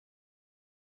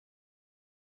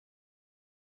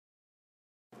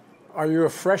Are you a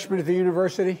freshman at the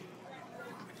university?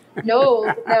 No.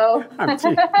 I'm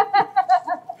teasing.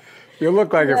 You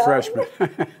look like a freshman.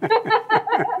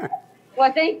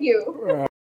 Well, thank you.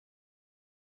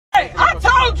 Hey, I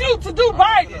told you to do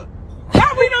Biden.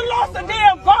 Now we done lost a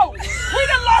damn vote. We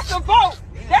done lost a vote.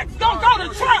 That's gonna go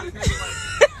to Trump.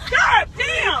 God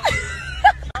damn.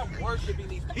 I'm worshiping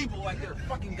these people like they're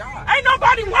fucking God. Ain't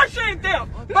nobody worshiping them.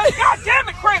 But God damn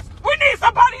it, Chris, we need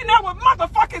somebody in there with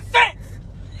motherfucking sense.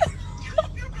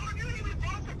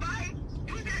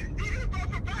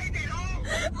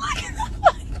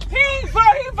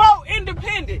 He vote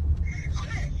independent.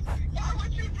 Why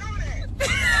would you do that?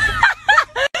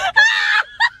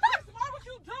 Why would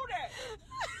you do that?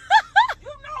 You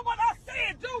know what I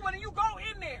said do when you go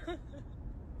in there.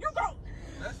 You go.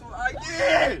 That's what I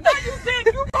did. No, you did.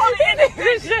 You go independent.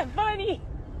 This shit funny.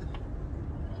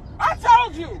 I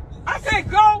told you. I said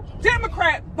go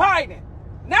Democrat Biden.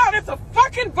 Now there's a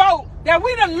fucking vote that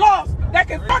we done lost that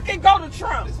can fucking go to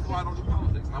Trump. This is why I don't do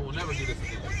politics. I will never do this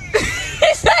again.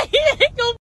 He said he ain't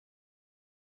gonna.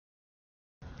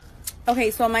 Okay,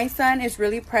 so my son is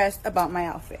really pressed about my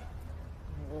outfit.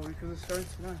 Well, because it's showing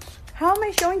too much. How am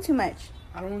I showing too much?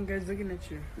 I don't want guys looking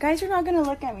at you. Guys are not gonna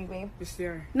look at me, babe. Yes, they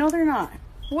are. No, they're not.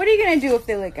 What are you gonna do if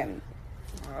they look at me?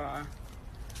 I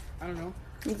don't know.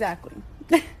 Exactly.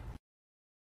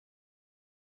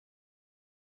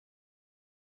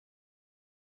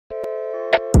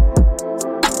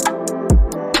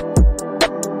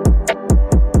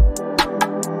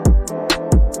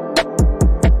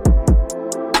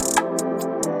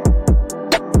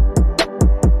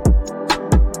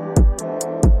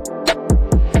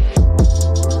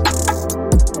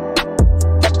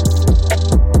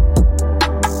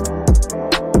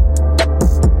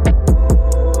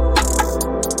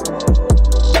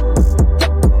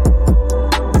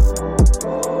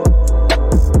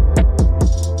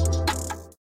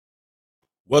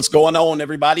 What's going on,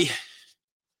 everybody?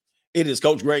 It is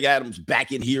Coach Greg Adams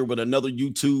back in here with another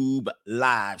YouTube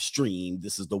live stream.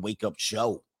 This is the Wake Up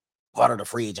Show, part of the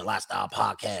Free Agent Lifestyle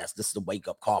Podcast. This is the Wake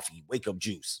Up Coffee, Wake Up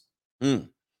Juice.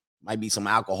 Might be some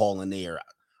alcohol in there.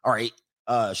 All right.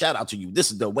 Shout out to you.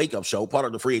 This is the Wake Up Show, part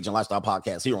of the Free Agent Lifestyle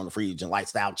Podcast here on the Free Agent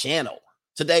Lifestyle channel.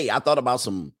 Today, I thought about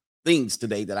some things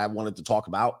today that I wanted to talk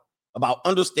about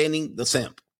understanding the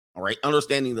simp. All right.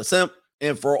 Understanding the simp.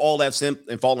 And for all that simp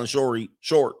and falling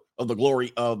short of the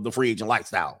glory of the free agent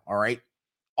lifestyle. All right.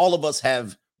 All of us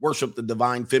have worshiped the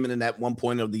divine feminine at one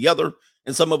point or the other.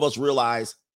 And some of us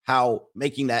realize how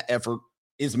making that effort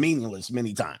is meaningless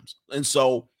many times. And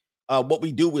so what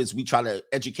we do is we try to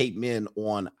educate men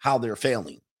on how they're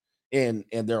failing in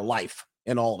their life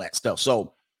and all that stuff.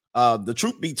 So the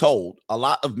truth be told, a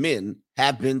lot of men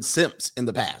have been simps in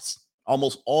the past.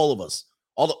 Almost all of us.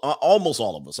 Almost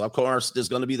all of us. Of course, there's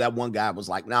going to be that one guy who was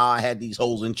like, I had these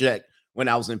holes in check when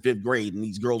I was in 5th grade, and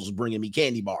these girls was bringing me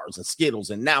candy bars and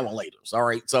Skittles and now and laters. All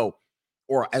right. So,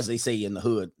 or as they say in the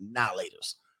hood, now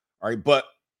laters. All right. But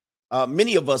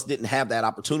many of us didn't have that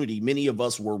opportunity. Many of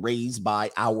us were raised by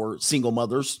our single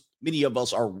mothers. Many of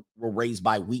us were raised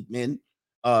by weak men.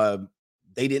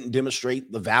 They didn't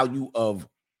demonstrate the value of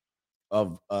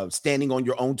standing on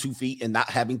your own 2 feet and not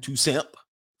having to simp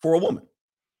for a woman.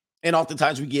 And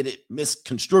oftentimes we get it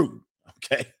misconstrued,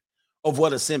 okay, of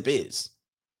what a simp is.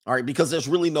 All right, because there's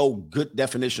really no good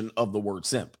definition of the word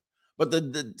simp. But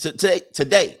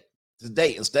today,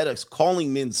 instead of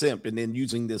calling men simp and then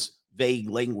using this vague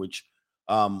language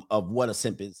of what a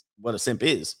simp is,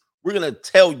 we're going to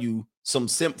tell you some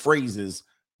simp phrases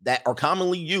that are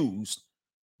commonly used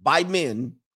by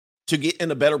men to get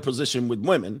in a better position with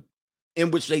women, in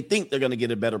which they think they're going to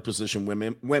get a better position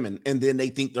with women, and then they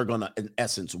think they're going to, in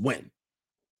essence, win.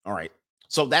 All right.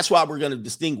 So that's why we're going to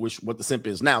distinguish what the simp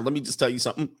is. Now, let me just tell you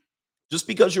something. Just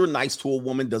because you're nice to a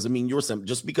woman doesn't mean you're a simp.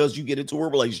 Just because you get into a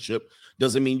relationship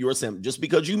doesn't mean you're a simp. Just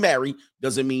because you marry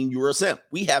doesn't mean you're a simp.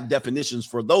 We have definitions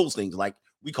for those things. Like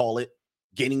we call it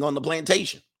getting on the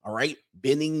plantation. All right.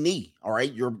 Bending knee. All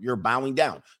right. You're bowing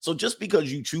down. So just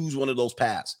because you choose one of those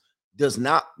paths does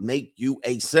not make you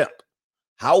a simp.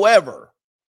 However,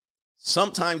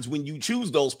 sometimes when you choose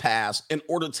those paths, in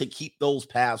order to keep those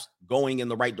paths going in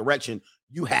the right direction,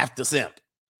 you have to simp.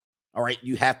 All right,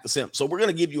 you have to simp. So we're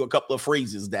going to give you a couple of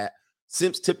phrases that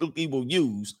simps typically will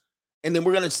use, and then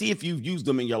we're going to see if you've used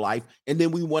them in your life, and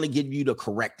then we want to give you to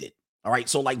correct it. All right,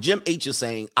 so like Jim H is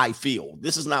saying, I feel.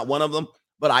 This is not one of them,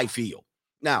 but I feel.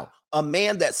 Now, a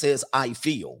man that says I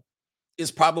feel is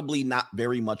probably not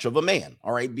very much of a man,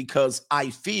 all right, because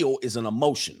I feel is an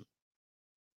emotion.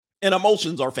 And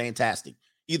emotions are fantastic,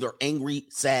 either angry,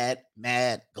 sad,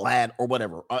 mad, glad, or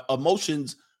whatever.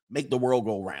 Emotions make the world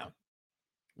go round.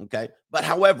 Okay. But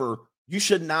however, you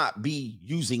should not be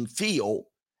using feel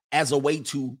as a way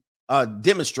to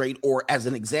demonstrate or as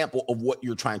an example of what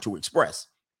you're trying to express.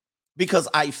 Because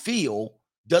I feel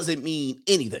doesn't mean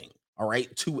anything, all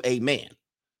right, to a man.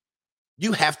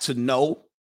 You have to know,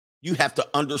 you have to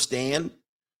understand,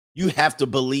 you have to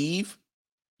believe,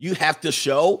 you have to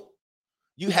show,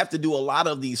 you have to do a lot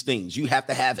of these things. You have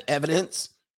to have evidence.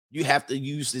 You have to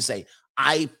use to say,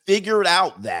 I figured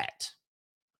out that.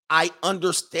 I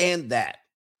understand that.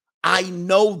 I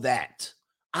know that.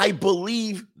 I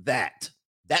believe that.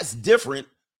 That's different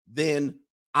than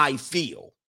I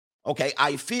feel. Okay,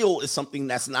 I feel is something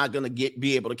that's not going to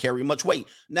be able to carry much weight.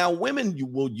 Now, women you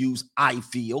will use I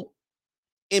feel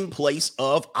in place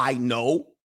of I know,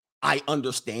 I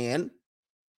understand,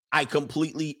 I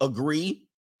completely agree,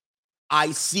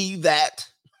 I see that.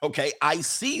 Okay, I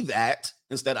see that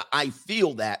instead of I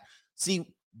feel that. See,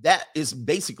 that is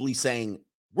basically saying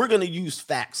we're going to use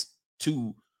facts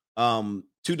to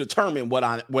determine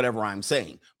whatever I'm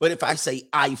saying. But if I say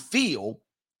I feel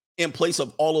in place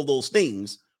of all of those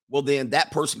things, well, then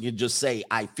that person can just say,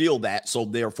 I feel that, so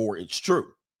therefore it's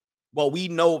true. Well, we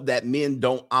know that men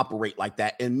don't operate like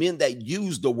that. And men that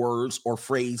use the words or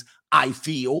phrase, I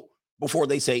feel, before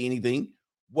they say anything,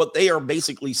 what they are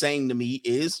basically saying to me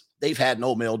is they've had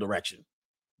no male direction.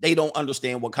 They don't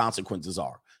understand what consequences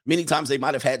are. Many times they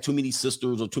might have had too many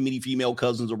sisters or too many female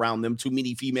cousins around them, too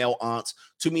many female aunts,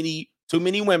 too many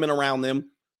women around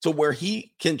them to where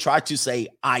he can try to say,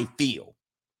 I feel.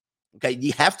 Okay,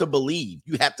 you have to believe,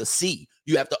 you have to see,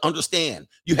 you have to understand,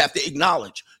 you have to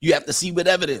acknowledge, you have to see with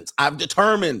evidence. I've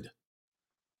determined,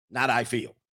 not I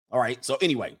feel. All right, so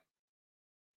anyway,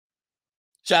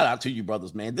 shout out to you,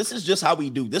 brothers, man. This is just how we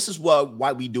do. This is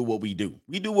why we do what we do.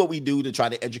 We do what we do to try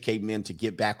to educate men to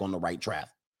get back on the right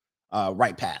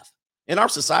path. And our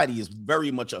society is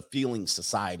very much a feeling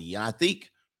society, and I think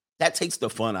that takes the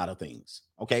fun out of things.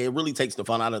 Okay, it really takes the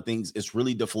fun out of things. It's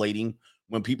really deflating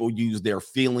when people use their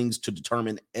feelings to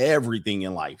determine everything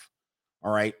in life.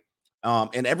 All right.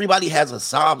 And everybody has a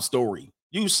sob story.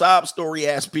 You sob story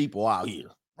ass people out here,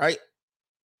 right?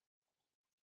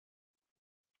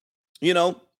 You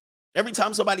know, every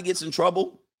time somebody gets in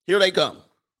trouble, here they come.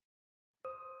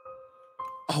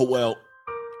 Oh, well,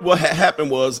 what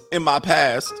happened was in my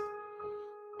past,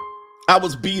 I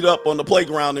was beat up on the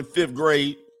playground in 5th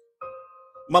grade.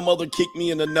 My mother kicked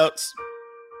me in the nuts.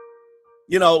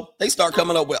 You know, they start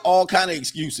coming up with all kind of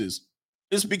excuses.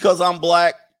 It's because I'm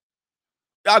black.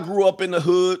 I grew up in the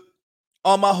hood.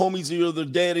 All my homies are either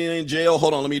dead and in jail.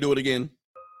 Hold on, let me do it again.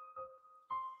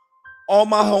 All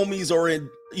my homies are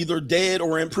either dead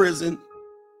or in prison.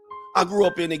 I grew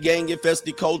up in a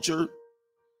gang-infested culture.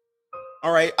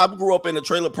 All right, I grew up in a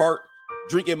trailer park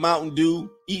drinking Mountain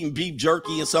Dew, eating beef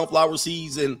jerky and sunflower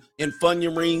seeds and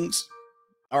Funyun rings.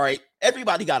 All right,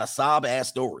 everybody got a sob-ass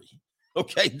story.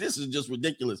 Okay, this is just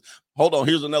ridiculous. Hold on,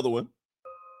 here's another one.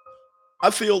 I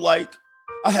feel like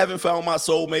I haven't found my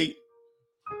soulmate.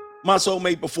 My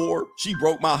soulmate before, she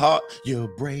broke my heart. You're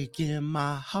breaking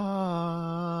my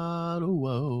heart,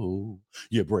 whoa.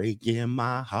 You're breaking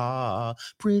my heart,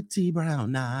 pretty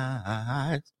brown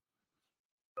eyes.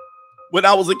 When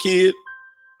I was a kid,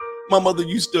 my mother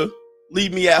used to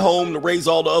leave me at home to raise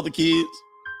all the other kids.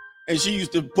 And she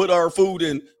used to put our food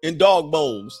in dog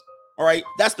bowls. All right.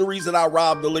 That's the reason I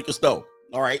robbed the liquor store.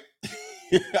 All right.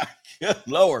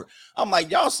 Lord. I'm like,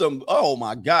 y'all oh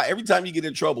my God. Every time you get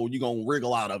in trouble, you're going to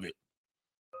wriggle out of it.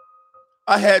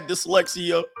 I had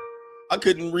dyslexia. I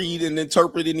couldn't read and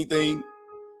interpret anything.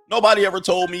 Nobody ever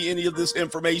told me any of this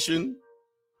information.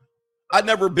 I'd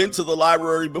never been to the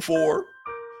library before.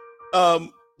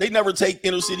 They never take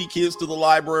inner city kids to the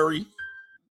library.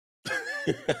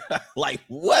 Like,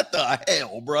 what the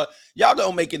hell, bro? Y'all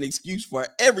don't make an excuse for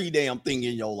every damn thing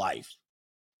in your life.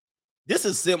 This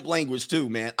is simp language too,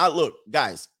 man. Look,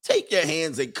 guys, take your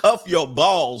hands and cuff your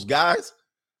balls, guys.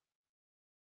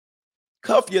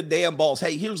 Cuff your damn balls.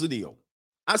 Hey, here's the deal.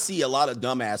 I see a lot of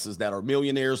dumbasses that are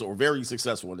millionaires or very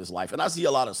successful in this life. And I see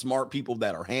a lot of smart people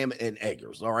that are ham and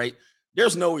eggers. All right.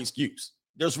 There's no excuse.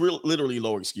 There's literally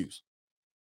no excuse.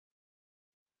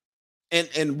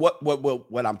 And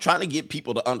what I'm trying to get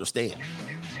people to understand.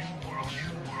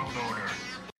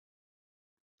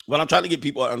 What I'm trying to get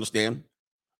people to understand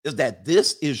is that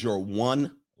this is your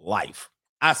one life.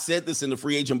 I said this in the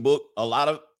free agent book,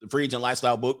 the free agent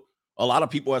lifestyle book. A lot of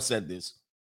people have said this.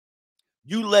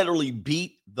 You literally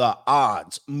beat the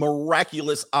odds,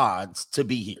 miraculous odds to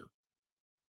be here.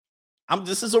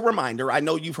 This is a reminder. I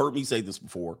know you've heard me say this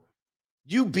before.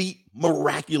 You beat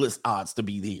miraculous odds to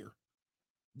be here.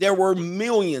 There were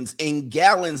millions and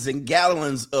gallons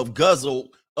of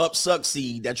guzzled up suck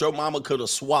seed that your mama could have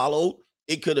swallowed.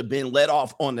 It could have been let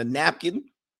off on the napkin.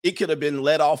 It could have been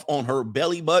let off on her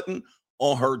belly button,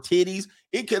 on her titties.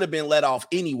 It could have been let off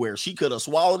anywhere. She could have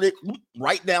swallowed it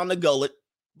right down the gullet.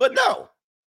 But no,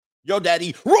 your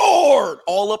daddy roared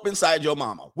all up inside your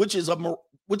mama, which is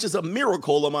a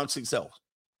miracle amongst itself.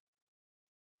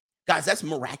 Guys, that's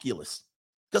miraculous.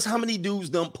 Because how many dudes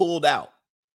done pulled out?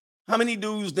 How many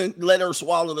dudes done let her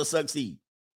swallow the suck seed?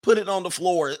 Put it on the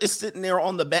floor. It's sitting there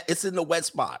on the back. It's in the wet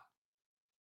spot.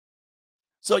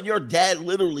 So your dad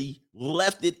literally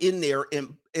left it in there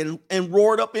and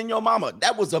roared up in your mama.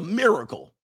 That was a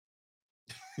miracle.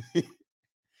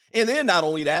 And then not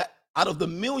only that, out of the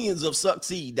millions of suck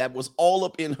seed that was all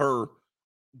up in her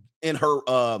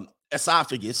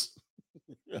esophagus,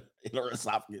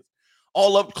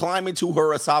 all up climbing to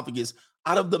her esophagus,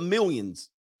 out of the millions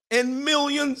and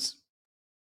millions,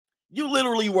 you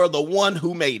literally were the one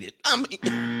who made it. I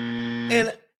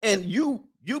mean, and you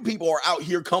people are out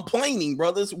here complaining,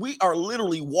 brothers. We are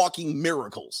literally walking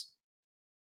miracles.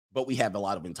 But we have a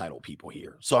lot of entitled people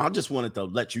here. So I just wanted to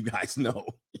let you guys know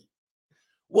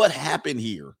what happened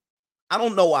here. I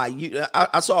don't know why.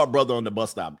 I saw a brother on the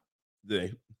bus stop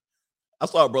today.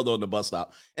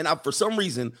 And for some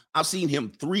reason, I've seen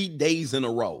him 3 days in a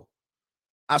row.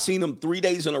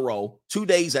 2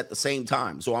 days at the same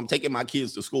time. So I'm taking my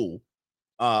kids to school.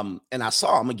 And I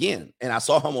saw him again. And I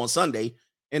saw him on Sunday.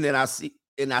 And then I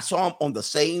saw him on the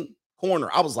same corner.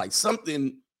 I was like,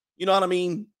 something, you know what I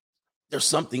mean? There's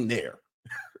something there.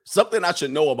 Something I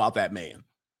should know about that man.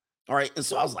 All right. And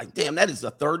so I was like, damn, that is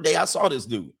the third day I saw this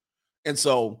dude. And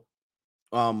so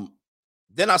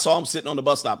then I saw him sitting on the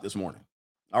bus stop this morning.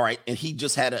 All right. And he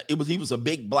just had he was a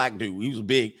big black dude. He was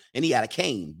big and he had a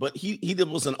cane, but he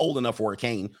wasn't old enough for a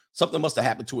cane. Something must have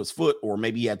happened to his foot, or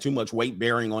maybe he had too much weight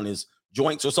bearing on his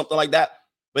joints or something like that.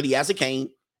 But he has a cane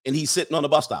and he's sitting on the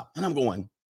bus stop. And I'm going,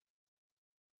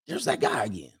 there's that guy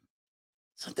again.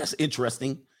 So that's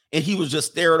interesting. And he was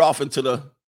just staring off he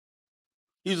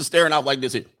was just staring out like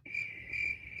this. And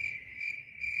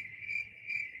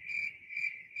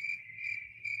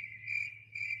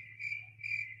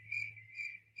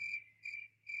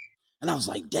I was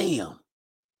like, damn.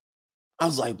 I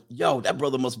was like, yo, that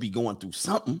brother must be going through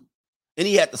something. And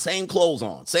he had the same clothes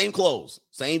on, same shorts,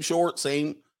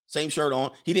 same shirt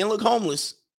on. He didn't look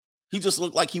homeless. He just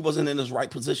looked like he wasn't in his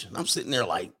right position. I'm sitting there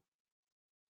like,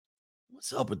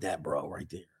 what's up with that bro right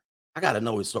there? I got to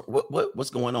know his story.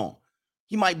 What's going on?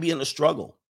 He might be in a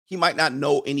struggle. He might not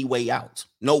know any way out.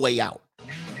 No way out.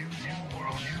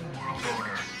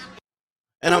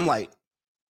 And I'm like,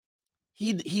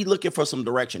 he looking for some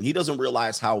direction. He doesn't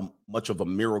realize how much of a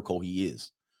miracle he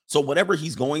is. So whatever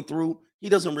he's going through, he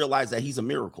doesn't realize that he's a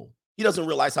miracle. He doesn't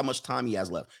realize how much time he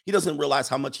has left. He doesn't realize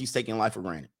how much he's taking life for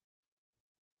granted.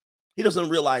 He doesn't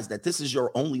realize that this is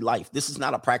your only life. This is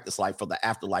not a practice life for the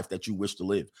afterlife that you wish to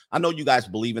live. I know you guys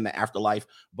believe in the afterlife,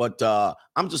 but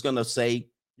I'm just going to say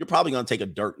you're probably going to take a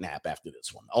dirt nap after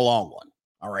this one, a long one.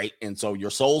 All right. And so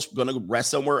your soul's going to rest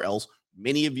somewhere else.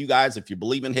 Many of you guys, if you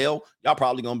believe in hell, y'all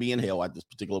probably going to be in hell at this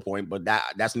particular point, but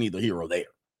that's neither here or there.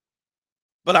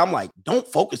 But I'm like, don't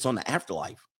focus on the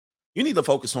afterlife. You need to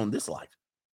focus on this life.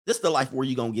 This is the life where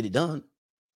you're going to get it done.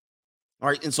 All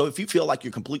right. And so if you feel like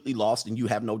you're completely lost and you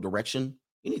have no direction,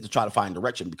 you need to try to find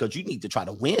direction, because you need to try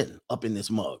to win up in this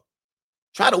mug.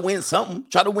 Try to win something.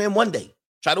 Try to win one day.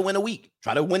 Try to win a week.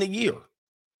 Try to win a year.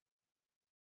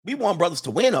 We want brothers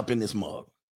to win up in this mug.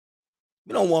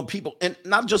 We don't want people, and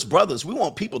not just brothers. We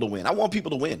want people to win. I want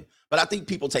people to win. But I think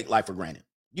people take life for granted.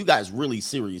 You guys really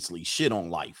seriously shit on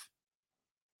life.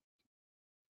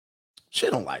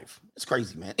 Shit on life. It's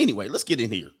crazy, man. Anyway, let's get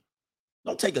in here.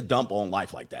 Don't take a dump on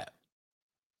life like that.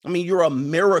 I mean, you're a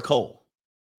miracle.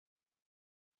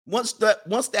 Once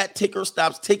that ticker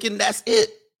stops ticking, that's it.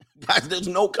 Guys, there's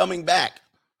no coming back.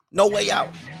 No way out.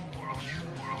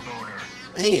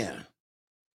 Man.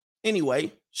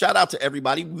 Anyway, shout out to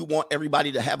everybody. We want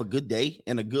everybody to have a good day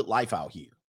and a good life out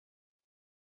here.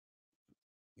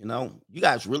 You know, you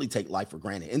guys really take life for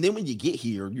granted. And then when you get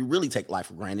here, you really take life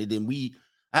for granted. And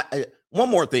one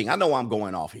more thing. I know I'm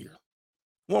going off here.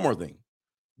 One more thing.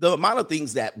 The amount of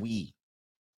things that we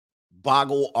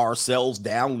boggle ourselves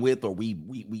down with, or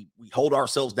we hold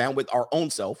ourselves down with, our own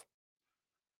self,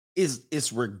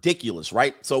 is ridiculous,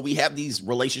 right? So we have these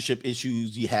relationship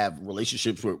issues. You have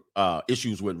relationships with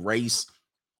issues with race,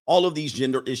 all of these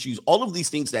gender issues, all of these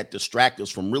things that distract us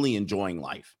from really enjoying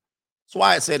life. That's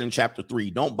why I said in chapter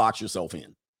 3, don't box yourself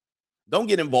in. Don't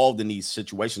get involved in these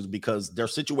situations, because there are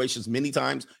situations many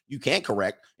times you can't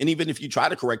correct. And even if you try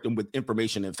to correct them with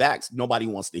information and facts, nobody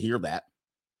wants to hear that.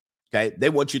 Okay. They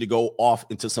want you to go off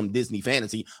into some Disney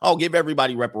fantasy. Oh, give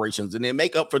everybody reparations and then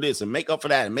make up for this and make up for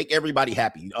that and make everybody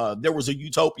happy. There was a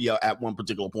utopia at one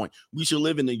particular point. We should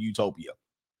live in a utopia.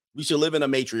 We should live in a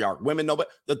matriarch. Women know, but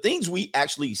the things we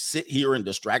actually sit here and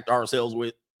distract ourselves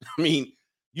with, I mean,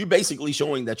 you're basically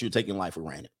showing that you're taking life for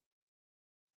granted.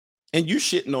 And you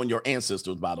shitting on your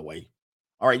ancestors, by the way.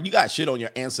 All right. You guys shit on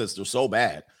your ancestors so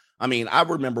bad. I mean, I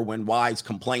remember when wives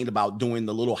complained about doing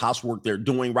the little housework they're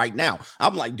doing right now.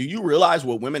 I'm like, do you realize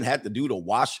what women had to do to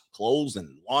wash clothes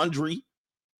and laundry?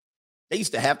 They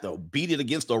used to have to beat it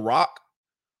against a rock.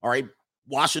 All right.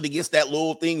 Wash it against that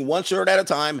little thing, one shirt at a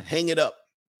time, hang it up.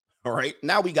 All right.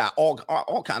 Now we got all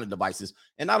kind of devices.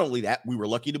 And not only that, we were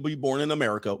lucky to be born in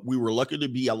America. We were lucky to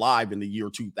be alive in the year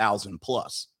 2000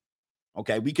 plus.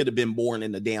 Okay. We could have been born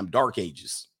in the damn dark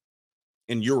ages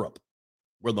in Europe,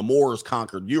 where the Moors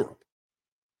conquered Europe.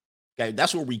 Okay,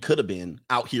 that's where we could have been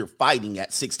out here fighting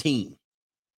at 16,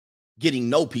 getting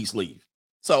no peace leave.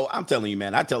 So I'm telling you,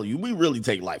 man, I tell you, we really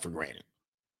take life for granted.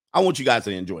 I want you guys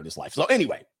to enjoy this life. So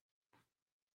anyway,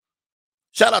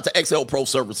 shout out to XL Pro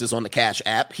Services on the Cash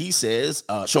App. He says,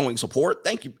 showing support.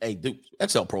 Thank you. Hey, dude,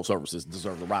 XL Pro Services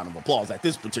deserves a round of applause at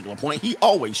this particular point. He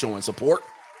always showing support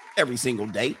every single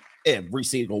day, every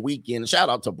single weekend. Shout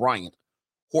out to Bryant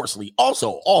Horsley.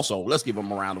 Also, let's give him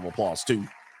a round of applause too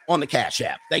on the Cash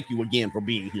App. Thank you again for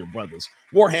being here, brothers.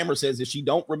 Warhammer says if she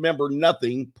don't remember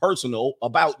nothing personal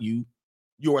about you,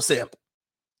 you're a simp.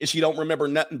 If she don't remember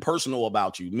nothing personal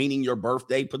about you, meaning your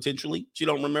birthday potentially, she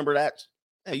don't remember that,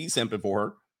 hey, you simping for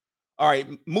her. All right,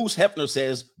 Moose Hefner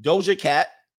says Doja Cat,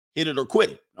 hit it or quit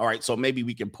it. All right, so maybe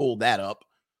we can pull that up.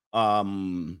 Let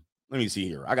me see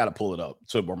here. I got to pull it up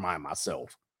to remind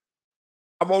myself.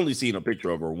 I've only seen a picture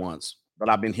of her once, but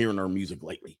I've been hearing her music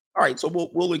lately. All right, so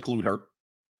we'll include her.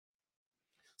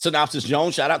 Synopsis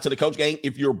Jones, shout out to the Coach Gang.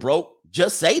 If you're broke,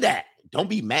 just say that. Don't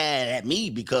be mad at me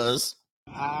because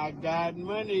I got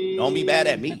money. Don't be mad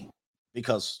at me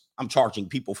because I'm charging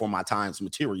people for my times,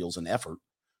 materials, and effort.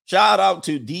 Shout out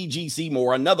to DG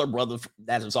Seymour, another brother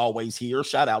that is always here.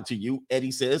 Shout out to you.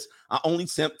 Eddie says, I only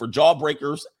sent for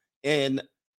Jawbreakers and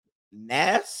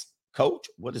Nas. Coach,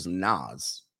 what is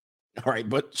Nas? All right,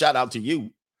 but shout out to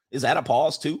you. Is that a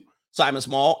pause too? Simon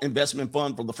Small, investment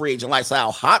fund for the free agent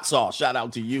lifestyle. Hot sauce. Shout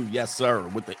out to you. Yes, sir.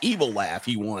 With the evil laugh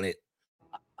he wanted.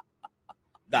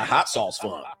 The hot sauce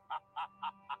fund.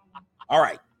 All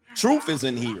right. Truth is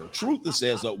in here. Truth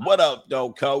says, what up,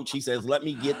 though, Coach? He says, let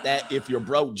me get that. If you're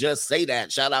broke, just say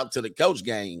that. Shout out to the Coach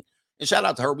Gang. And shout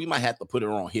out to her. We might have to put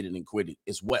her on Hit It and Quit It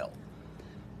as well.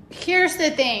 Here's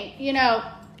the thing,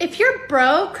 if you're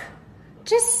broke,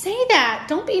 just say that.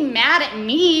 Don't be mad at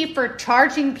me for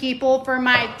charging people for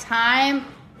my time,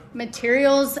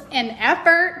 materials, and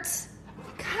effort.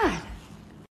 God.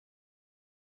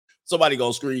 Somebody go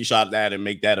screenshot that and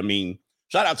make that a meme.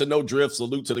 Shout out to No Drift.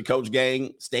 Salute to the Coach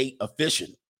Gang. Stay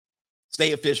efficient.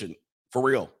 Stay efficient. For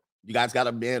real. You guys got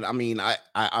to be. I mean, I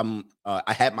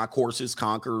had my courses,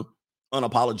 Conquer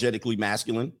Unapologetically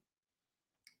Masculine.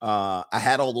 I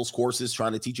had all those courses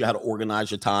trying to teach you how to organize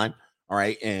your time. All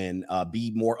right. And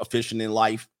be more efficient in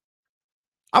life.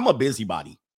 I'm a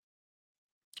busybody.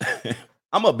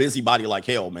 I'm a busybody like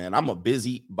hell, man. I'm a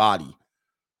busybody.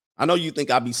 I know you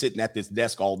think I'll be sitting at this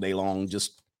desk all day long.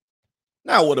 Just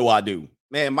now, what do?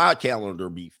 Man, my calendar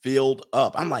be filled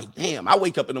up. I'm like, damn, I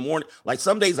wake up in the morning. Like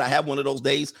some days I have one of those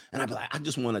days and I be like, I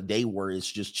just want a day where it's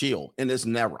just chill. And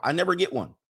I never get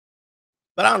one.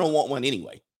 But I don't want one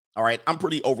anyway. All right. I'm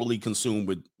pretty overly consumed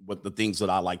with the things that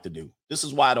I like to do. This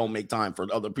is why I don't make time for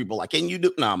other people. Like, can you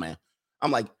do? Nah, man.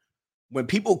 I'm like, when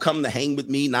people come to hang with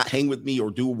me, not hang with me or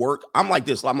do work, I'm like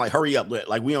this. I'm like, hurry up.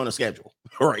 Like we on a schedule.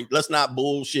 All right. Let's not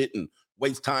bullshit and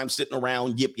waste time sitting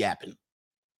around yip yapping.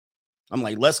 I'm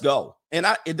like, let's go. And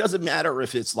it doesn't matter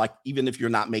if it's like, even if you're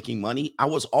not making money, I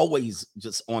was always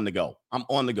just on the go. I'm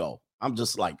on the go. I'm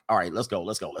just like, all right, let's go.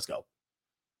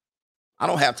 I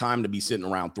don't have time to be sitting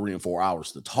around 3 and 4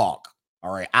 hours to talk.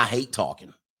 All right. I hate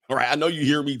talking. All right. I know you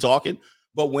hear me talking,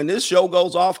 but when this show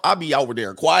goes off, I'll be over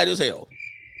there quiet as hell.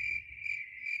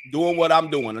 Doing what I'm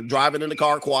doing. I'm driving in the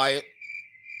car quiet.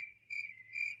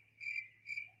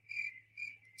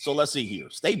 So let's see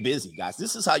here. Stay busy, guys.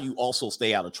 This is how you also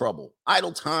stay out of trouble.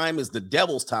 Idle time is the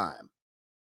devil's time.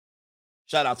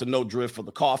 Shout out to No Drift for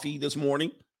the coffee this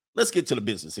morning. Let's get to the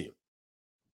business here.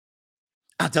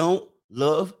 I don't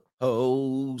love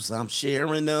hoes. I'm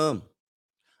sharing them.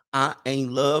 I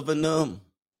ain't loving them.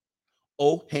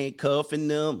 Oh, handcuffing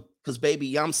them. Because,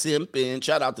 baby, I'm simping.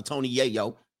 Shout out to Tony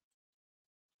Yayo.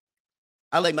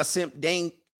 I lay my simp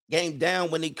game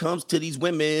down when it comes to these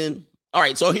women. All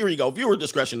right, so here you go. Viewer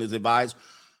discretion is advised.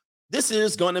 This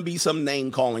is going to be some name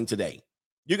calling today.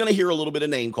 you're going to hear a little bit of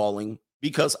name calling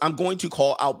because I'm going to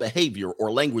call out behavior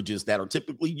or languages that are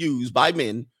typically used by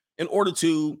men in order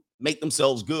to make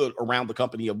themselves good around the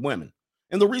company of women.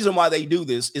 And the reason why they do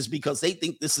this is because they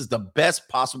think this is the best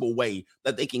possible way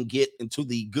that they can get into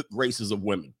the good graces of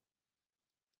women.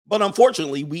 But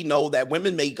unfortunately, we know that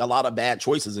women make a lot of bad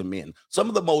choices in men. Some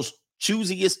of the most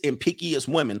choosiest and pickiest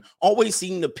women always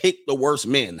seem to pick the worst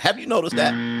men. Have you noticed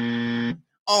that?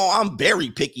 Oh, I'm very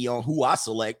picky on who I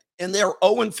select, and they're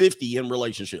 0-50 in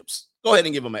relationships. Go ahead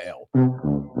and give them an L.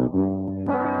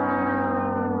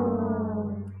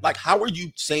 Like, how are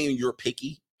you saying you're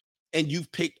picky and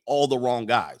you've picked all the wrong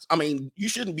guys? I mean, you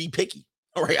shouldn't be picky.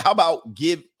 All right. How about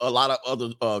give a lot of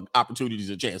other opportunities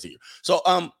a chance here? So,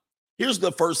 here's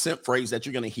the first simp phrase that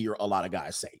you're going to hear a lot of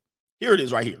guys say. Here it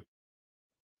is right here.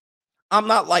 I'm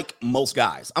not like most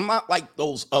guys. I'm not like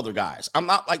those other guys. I'm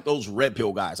not like those red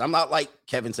pill guys. I'm not like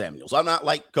Kevin Samuels. I'm not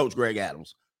like Coach Greg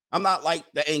Adams. I'm not like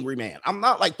the angry man. I'm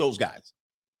not like those guys.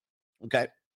 Okay.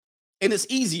 And it's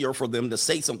easier for them to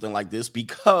say something like this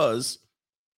because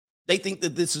they think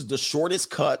that this is the shortest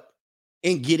cut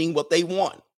in getting what they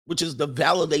want, which is the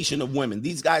validation of women.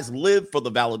 These guys live for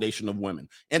the validation of women.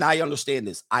 And I understand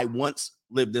this. I once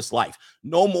lived this life.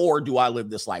 No more do I live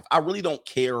this life. I really don't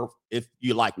care if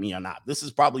you like me or not. This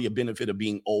is probably a benefit of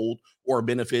being old or a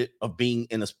benefit of being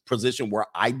in a position where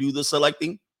I do the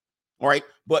selecting. All right.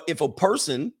 But if a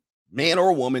person, man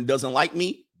or woman, doesn't like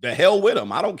me, the hell with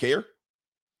them. I don't care.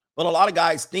 But a lot of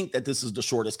guys think that this is the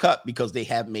shortest cut because they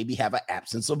maybe have an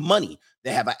absence of money.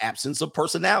 They have an absence of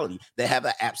personality. They have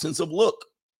an absence of look.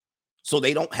 So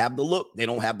they don't have the look. They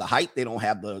don't have the height. They don't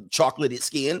have the chocolated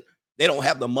skin. They don't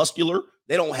have the muscular.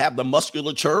 They don't have the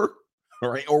musculature,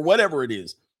 right? Or whatever it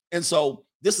is. And so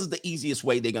this is the easiest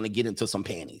way they're going to get into some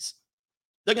panties.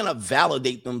 They're going to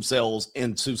validate themselves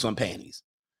into some panties.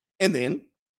 And then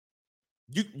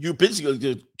you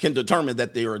basically can determine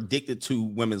that they are addicted to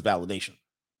women's validation.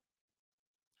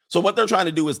 So what they're trying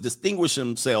to do is distinguish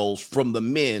themselves from the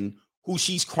men who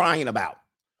she's crying about.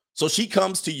 So she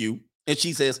comes to you and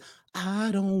she says,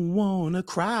 I don't want to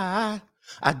cry.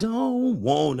 I don't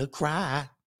want to cry.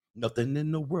 Nothing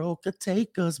in the world could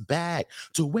take us back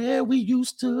to where we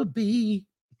used to be.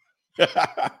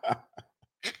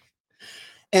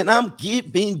 And I'm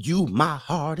giving you my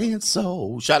heart and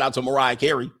soul. Shout out to Mariah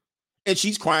Carey. And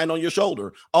she's crying on your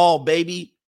shoulder. Oh,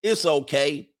 baby, it's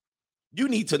okay. You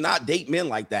need to not date men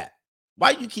like that.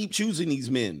 Why do you keep choosing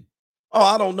these men? Oh,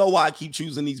 I don't know why I keep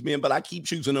choosing these men, but I keep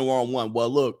choosing the wrong one. Well,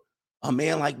 look, a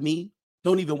man like me,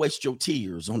 don't even waste your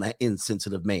tears on that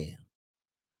insensitive man.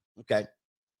 Okay.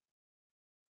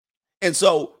 And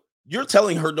so you're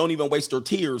telling her don't even waste her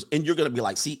tears. And you're going to be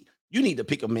like, see, you need to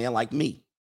pick a man like me.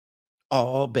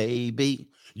 Oh, baby,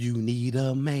 you need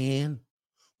a man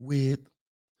with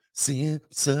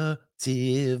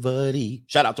sensitivity.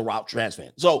 Shout out to Rob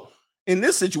Transfan. So in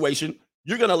this situation,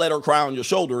 you're going to let her cry on your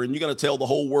shoulder and you're going to tell the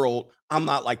whole world, I'm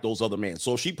not like those other men.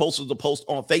 So she posted the post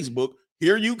on Facebook.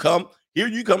 Here you come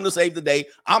to save the day.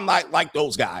 I'm not like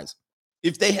those guys.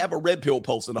 If they have a red pill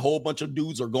post and a whole bunch of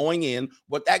dudes are going in,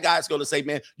 what that guy's going to say,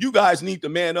 man, you guys need to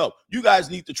man up. You guys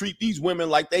need to treat these women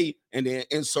like they, and then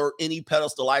insert any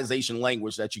pedestalization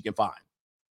language that you can find.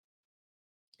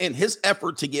 In his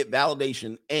effort to get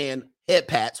validation and head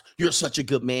pats, you're such a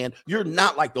good man. You're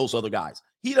not like those other guys.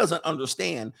 He doesn't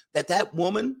understand that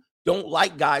woman don't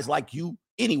like guys like you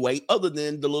anyway, other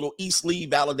than the little e-sleeve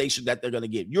validation that they're going to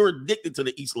give. You're addicted to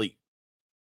the e-sleeve.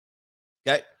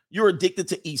 Okay. You're addicted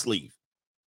to e-sleeve.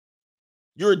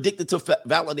 You're addicted to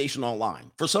validation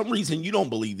online. For some reason, you don't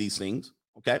believe these things.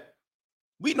 Okay.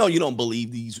 We know you don't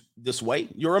believe this way.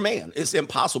 You're a man. It's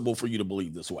impossible for you to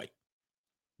believe this way.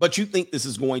 But you think this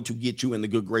is going to get you in the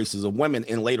good graces of women.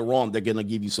 And later on, they're going to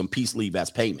give you some peace leave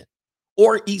as payment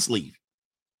or e-sleeve.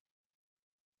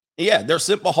 Yeah, they're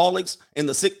simpaholics, and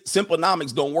the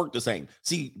simponomics don't work the same.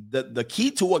 See, the key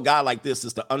to a guy like this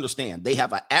is to understand they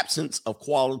have an absence of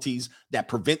qualities that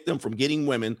prevent them from getting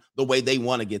women the way they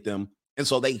want to get them. And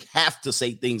so they have to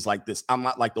say things like this. I'm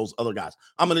not like those other guys.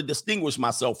 I'm going to distinguish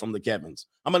myself from the Kevins.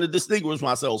 I'm going to distinguish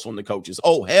myself from the coaches.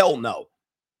 Oh, hell no.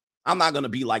 I'm not going to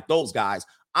be like those guys.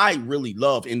 I really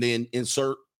love, and then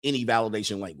insert any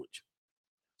validation language.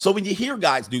 So when you hear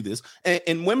guys do this,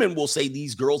 and women will say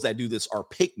these girls that do this are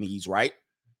pick-me's, right?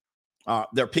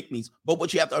 They're pick-me's. But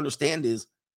what you have to understand is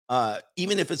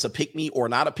even if it's a pick-me or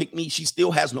not a pick-me, she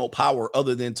still has no power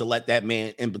other than to let that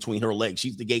man in between her legs.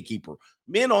 She's the gatekeeper.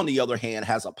 Men, on the other hand,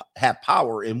 have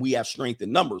power, and we have strength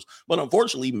in numbers. But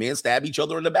unfortunately, men stab each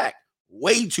other in the back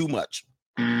way too much.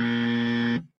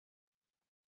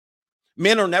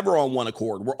 Men are never on one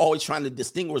accord. We're always trying to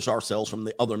distinguish ourselves from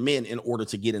the other men in order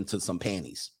to get into some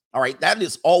panties. All right. That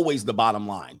is always the bottom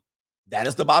line. That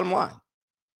is the bottom line.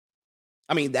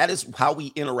 I mean, that is how we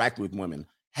interact with women.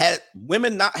 Had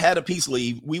women not had a peace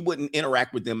leave, we wouldn't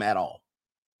interact with them at all.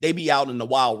 They be out in the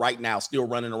wild right now, still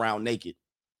running around naked,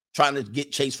 trying to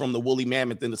get chased from the woolly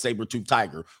mammoth and the saber-toothed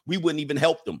tiger. We wouldn't even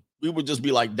help them. We would just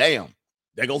be like, damn,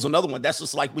 there goes another one. That's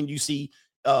just like when you see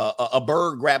a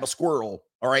bird grab a squirrel.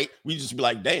 All right. We just be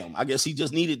like, damn, I guess he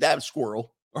just needed that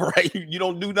squirrel. All right. You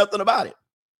don't do nothing about it.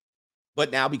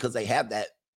 But now because they have that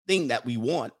thing that we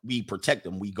want, we protect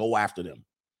them. We go after them.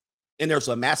 And there's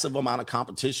a massive amount of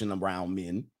competition around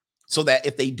men so that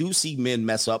if they do see men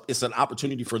mess up, it's an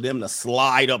opportunity for them to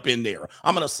slide up in there.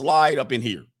 I'm going to slide up in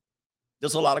here.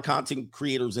 There's a lot of content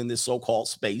creators in this so-called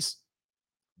space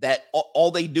that all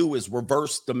they do is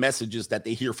reverse the messages that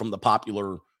they hear from the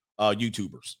popular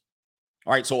YouTubers.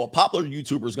 All right. So a popular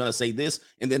YouTuber is going to say this,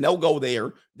 and then they'll go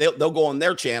there. They'll go on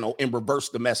their channel and reverse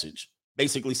the message,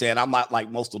 basically saying, I'm not like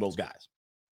most of those guys.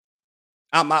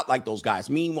 I'm not like those guys.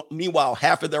 Meanwhile,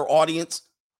 half of their audience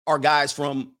are guys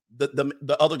from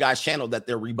the other guy's channel that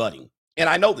they're rebutting. And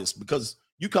I know this because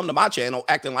you come to my channel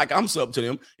acting like I'm sub to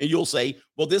them, and you'll say,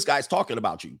 well, this guy's talking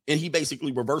about you. And he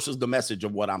basically reverses the message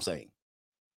of what I'm saying.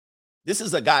 This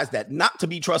is a guys that not to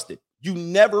be trusted. You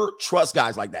never trust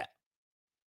guys like that.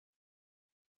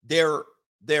 They're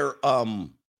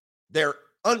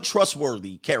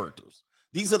untrustworthy characters.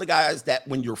 These are the guys that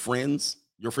when you're friends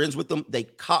with them, they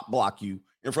cop block you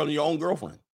in front of your own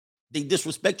girlfriend. They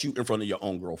disrespect you in front of your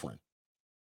own girlfriend.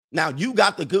 Now you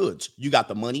got the goods, you got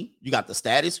the money, you got the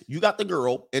status, you got the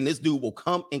girl, and this dude will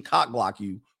come and cock block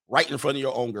you right in front of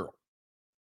your own girl.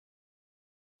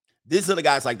 These are the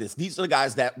guys like this. These are the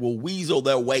guys that will weasel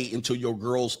their way into your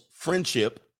girl's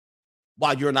friendship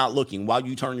while you're not looking, while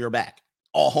you turn your back.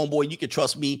 Oh, homeboy, you can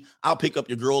trust me. I'll pick up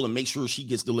your girl and make sure she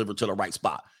gets delivered to the right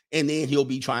spot. And then he'll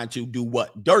be trying to do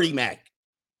what? Dirty Mac.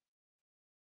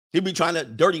 He'll be trying to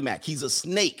dirty Mac. He's a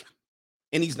snake,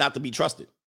 and he's not to be trusted.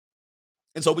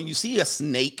 And so when you see a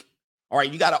snake, all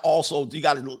right, you got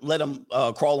to let him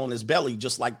crawl on his belly,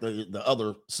 just like the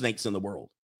other snakes in the world.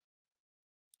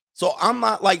 So I'm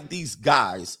not like these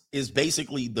guys is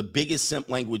basically the biggest simp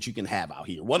language you can have out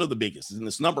here. One of the biggest, and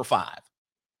it's number 5.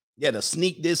 Yeah, the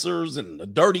sneak dissers and the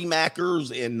dirty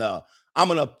mackers. And I'm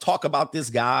going to talk about this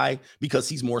guy because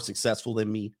he's more successful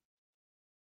than me.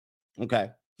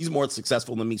 Okay. He's more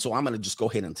successful than me. So I'm going to just go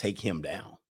ahead and take him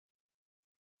down.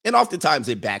 And oftentimes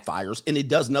it backfires and it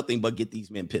does nothing but get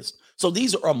these men pissed. So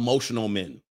these are emotional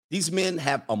men. These men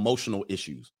have emotional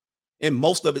issues. And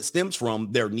most of it stems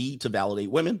from their need to validate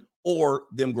women or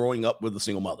them growing up with a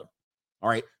single mother. All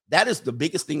right. That is the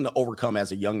biggest thing to overcome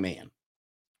as a young man.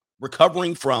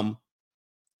 Recovering from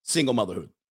single motherhood.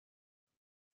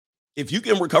 If you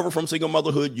can recover from single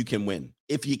motherhood, you can win.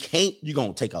 If you can't, you're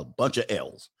going to take a bunch of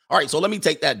L's. All right. So let me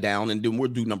take that down and then we'll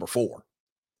do number 4.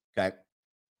 Okay.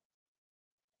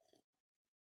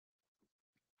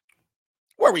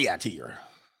 Where we at here?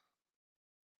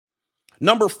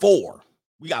 Number 4.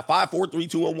 We got 5, 4, 3,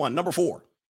 2, and 1. Number 4.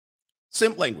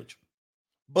 Simp language.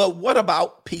 But what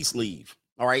about peace leave?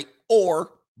 All right.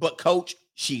 Or, but coach,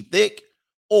 she thick.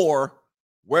 Or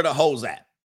where the hoes at?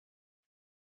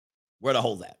 Where the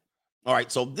hoes at? All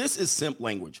right. So this is simp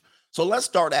language. So let's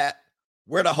start at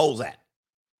where the hoes at.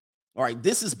 All right.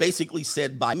 This is basically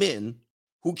said by men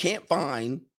who can't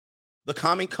find the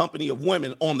common company of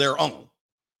women on their own.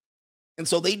 And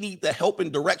so they need the help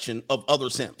and direction of other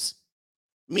simps.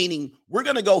 Meaning we're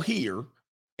going to go here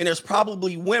and there's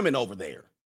probably women over there.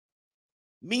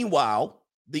 Meanwhile,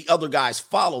 the other guys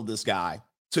follow this guy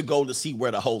to go to see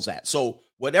where the hoes at. So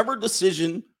whatever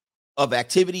decision of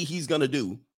activity he's going to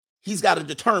do, he's got to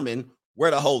determine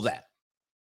where the hoes at.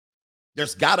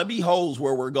 There's got to be hoes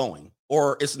where we're going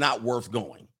or it's not worth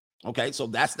going. Okay. So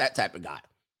that's that type of guy.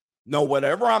 No,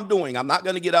 whatever I'm doing, I'm not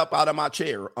going to get up out of my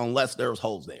chair unless there's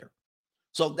hoes there.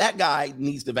 So that guy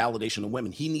needs the validation of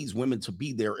women. He needs women to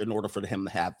be there in order for him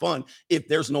to have fun. If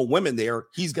there's no women there,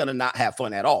 he's going to not have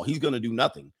fun at all. He's going to do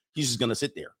nothing. He's just going to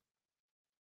sit there.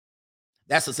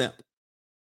 That's a simp.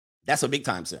 That's a big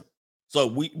time simp. So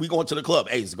we going to the club.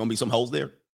 Hey, is there going to be some hoes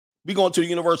there? We going to the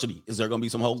university. Is there going to be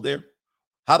some hoes there?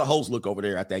 How the hoes look over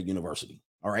there at that university?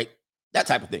 All right. That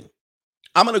type of thing.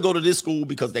 I'm going to go to this school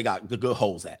because they got the good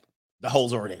hoes at. The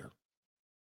hoes are there.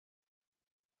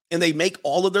 And they make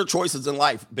all of their choices in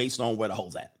life based on where the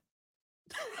hoes at.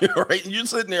 Right? And you're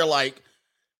sitting there like,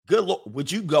 good Lord, would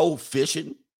you go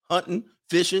fishing, hunting,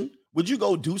 fishing? Would you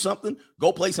go do something?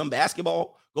 Go play some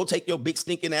basketball? Go take your big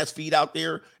stinking ass feet out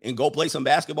there and go play some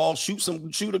basketball?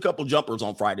 Shoot a couple jumpers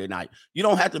on Friday night. You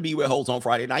don't have to be with hoes on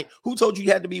Friday night. Who told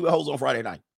you had to be with hoes on Friday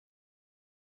night?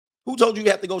 Who told you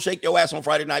have to go shake your ass on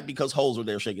Friday night because hoes are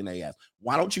there shaking their ass?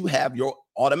 Why don't you have your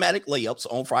automatic layups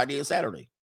on Friday and Saturday?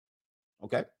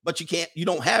 Okay. But you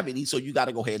don't have any. So you got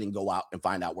to go ahead and go out and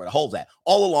find out where the hole's at.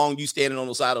 All along, you standing on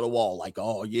the side of the wall like,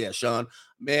 oh, yeah, Sean,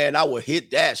 man, I would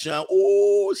hit that, Sean.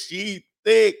 Oh, she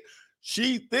thick.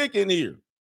 She thick in here.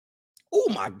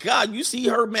 Oh, my God. You see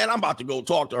her, man? I'm about to go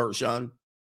talk to her, Sean.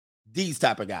 These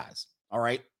type of guys. All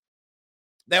right.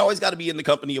 They always got to be in the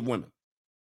company of women.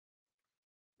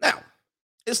 Now,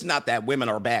 it's not that women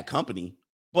are bad company,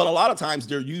 but a lot of times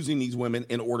they're using these women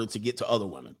in order to get to other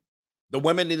women. The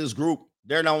women in this group,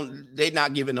 they're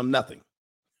not giving them nothing.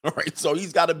 All right. So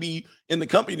he's got to be in the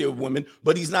company of women,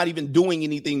 but he's not even doing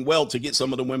anything well to get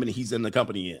some of the women he's in the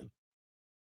company in.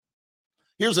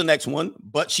 Here's the next one.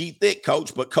 But she thick,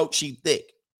 coach, but coach, she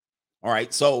thick. All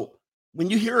right. So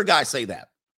when you hear a guy say that,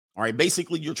 all right,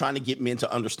 basically you're trying to get men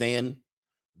to understand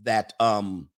that,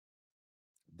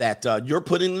 you're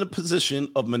put in a position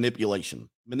of manipulation.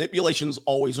 Manipulation is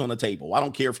always on the table. I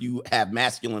don't care if you have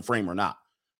masculine frame or not.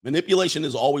 Manipulation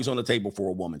is always on the table for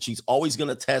a woman. She's always going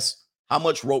to test how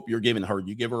much rope you're giving her.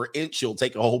 You give her an inch, she'll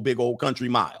take a whole big old country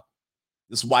mile.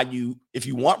 This is why if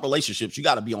you want relationships, you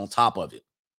got to be on top of it.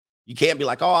 You can't be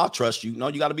like, oh, I'll trust you. No,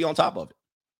 you got to be on top of it.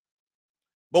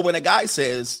 But when a guy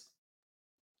says,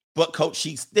 but coach,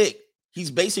 she's thick,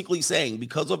 he's basically saying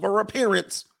because of her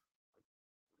appearance,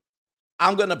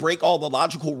 I'm going to break all the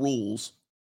logical rules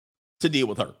to deal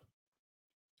with her.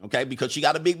 Okay. Because she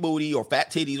got a big booty or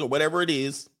fat titties or whatever it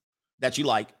is that you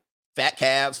like, fat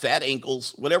calves, fat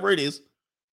ankles, whatever it is.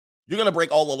 You're going to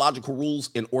break all the logical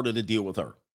rules in order to deal with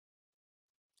her.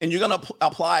 And you're going to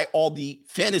apply all the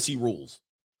fantasy rules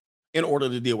in order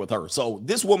to deal with her. So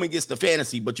this woman gets the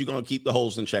fantasy, but you're going to keep the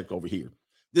holes in check over here.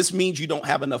 This means you don't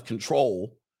have enough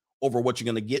control over what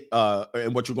you're going to get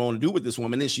and what you're going to do with this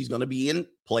woman, and she's going to be in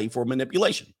play for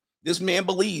manipulation. This man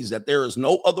believes that there is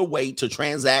no other way to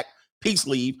transact peace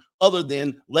leave other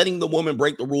than letting the woman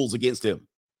break the rules against him.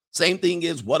 Same thing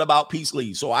is, what about peace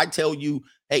leave? So I tell you,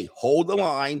 hey, hold the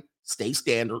line, stay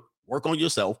standard, work on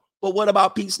yourself. But what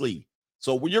about peace leave?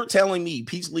 So when you're telling me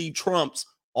peace leave trumps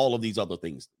all of these other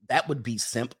things, that would be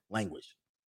simp language.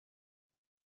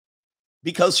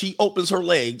 Because she opens her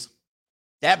legs,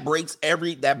 that breaks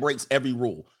every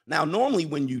rule. Now, normally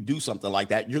when you do something like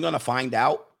that, you're going to find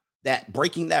out that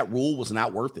breaking that rule was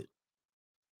not worth it.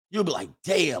 You'll be like,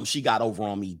 damn, she got over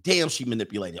on me. Damn, she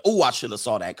manipulated. Oh, I should have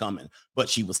saw that coming, but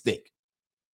she was thick.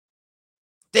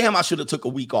 Damn, I should have took a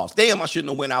week off. Damn, I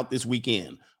shouldn't have went out this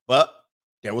weekend. But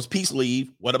there was peace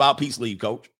leave. What about peace leave,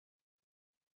 coach?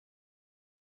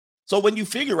 So when you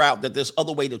figure out that there's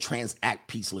other way to transact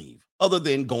peace leave, other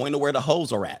than going to where the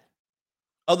hoes are at,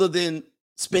 other than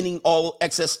spending all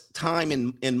excess time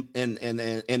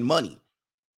and money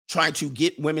trying to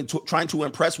get women trying to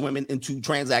impress women into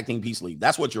transacting peace leave.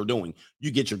 That's what you're doing. You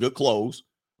get your good clothes.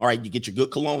 All right. You get your good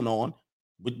cologne on.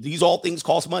 But these all things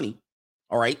cost money.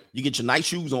 All right. You get your nice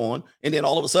shoes on. And then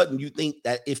all of a sudden you think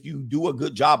that if you do a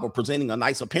good job of presenting a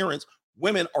nice appearance,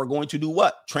 women are going to do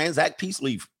what? Transact peace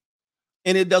leave.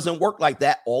 And it doesn't work like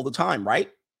that all the time. Right.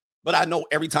 But I know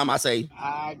every time I say,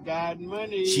 I got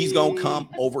money, she's going to come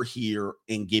over here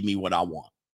and give me what I want.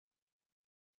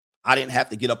 I didn't have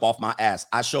to get up off my ass.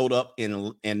 I showed up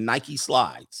in Nike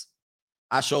slides.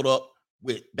 I showed up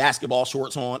with basketball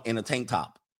shorts on and a tank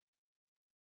top.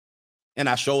 And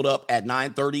I showed up at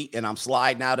 9:30 and I'm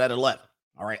sliding out at 11.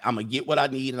 All right. I'm going to get what I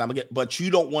need and I'm going to get, but you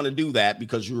don't want to do that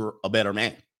because you're a better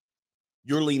man.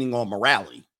 You're leaning on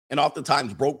morality. And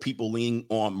oftentimes broke people lean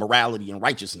on morality and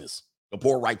righteousness, the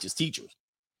poor righteous teachers.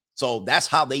 So that's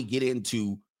how they get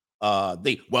into no,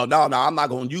 I'm not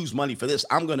going to use money for this.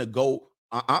 I'm going to go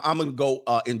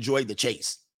enjoy the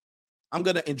chase. I'm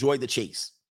going to enjoy the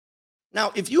chase.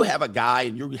 Now, if you have a guy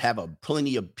and you have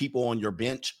plenty of people on your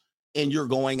bench and you're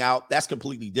going out, that's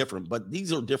completely different. But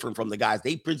these are different from the guys.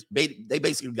 They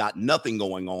basically got nothing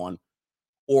going on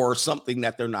or something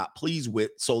that they're not pleased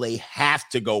with. So they have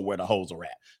to go where the hoes are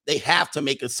at. They have to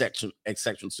make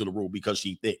exceptions to the rule because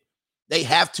she's thick. They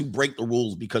have to break the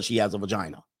rules because she has a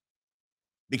vagina.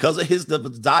 Because of his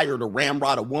desire to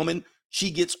ramrod a woman, she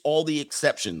gets all the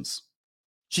exceptions.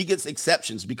 She gets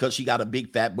exceptions because she got a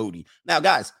big fat booty. Now,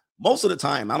 guys, most of the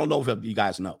time, I don't know if you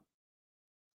guys know.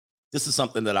 This is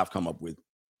something that I've come up with.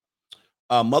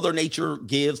 Mother Nature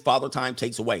gives, Father Time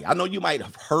takes away. I know you might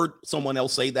have heard someone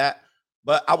else say that,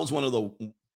 but I was one of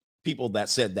the people that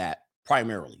said that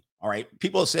primarily. All right.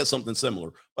 People have said something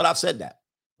similar, but I've said that.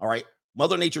 All right.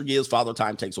 Mother Nature gives, Father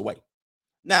Time takes away.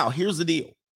 Now, here's the deal.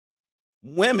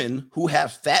 Women who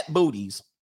have fat booties,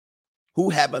 who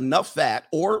have enough fat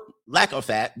or lack of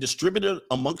fat distributed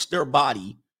amongst their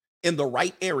body in the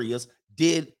right areas,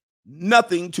 did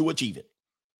nothing to achieve it.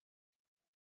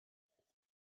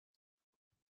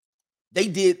 They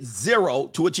did zero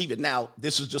to achieve it. Now,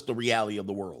 this is just the reality of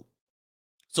the world.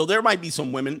 So there might be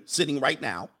some women sitting right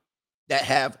now that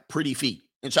have pretty feet.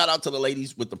 And shout out to the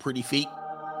ladies with the pretty feet.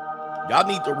 Y'all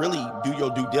need to really do your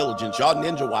due diligence. Y'all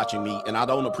ninja watching me, and I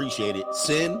don't appreciate it.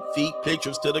 Send feet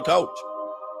pictures to the coach.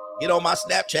 Get on my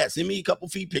Snapchat. Send me a couple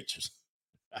feet pictures.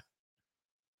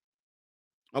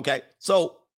 Okay,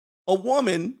 so a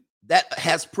woman that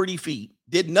has pretty feet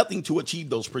did nothing to achieve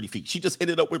those pretty feet. She just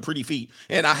ended up with pretty feet,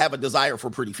 and I have a desire for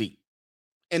pretty feet.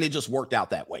 And it just worked out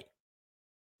that way.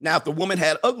 Now, if the woman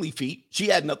had ugly feet, she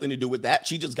had nothing to do with that.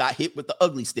 She just got hit with the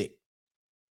ugly stick.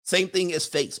 Same thing as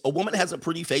face. A woman has a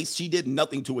pretty face. She did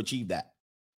nothing to achieve that.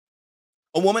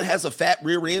 A woman has a fat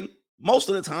rear end. Most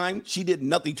of the time, she did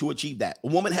nothing to achieve that. A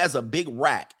woman has a big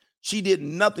rack. She did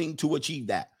nothing to achieve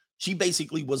that. She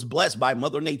basically was blessed by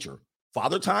Mother Nature.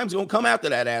 Father Time's going to come after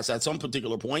that ass at some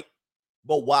particular point.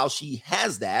 But while she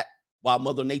has that, while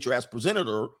Mother Nature has presented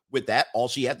her with that, all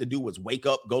she had to do was wake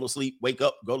up, go to sleep, wake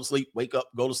up, go to sleep, wake up,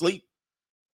 go to sleep.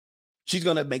 She's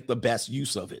going to make the best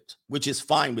use of it, which is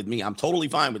fine with me. I'm totally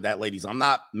fine with that, ladies. I'm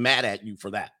not mad at you for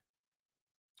that.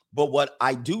 But what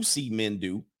I do see men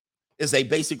do is they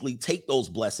basically take those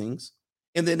blessings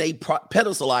and then they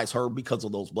pedestalize her because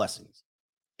of those blessings.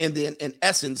 And then in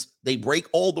essence, they break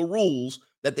all the rules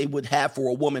that they would have for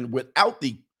a woman without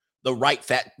the right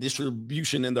fat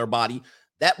distribution in their body.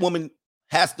 That woman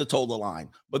has to toe the line.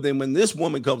 But then when this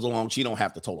woman comes along, she don't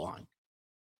have to toe the line.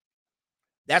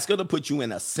 That's going to put you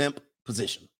in a simp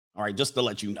position. All right, just to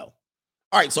let you know.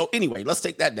 All right, so anyway, let's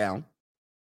take that down.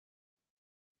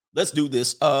 Let's do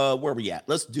this. Where are we at?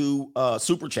 Let's do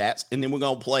super chats, and then we're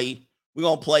gonna play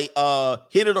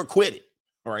hit it or quit it.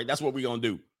 All right, that's what we're gonna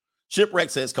do. Shipwreck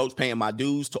says, Coach, paying my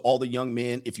dues to all the young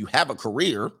men. If you have a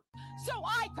career, so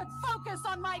I could focus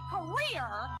on my career,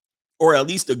 or at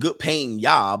least a good paying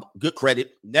job, good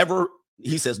credit, never,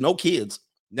 he says, no kids,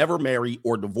 never marry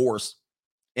or divorce,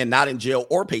 and not in jail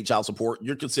or pay child support,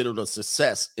 you're considered a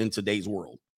success in today's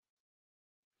world.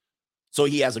 So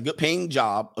he has a good paying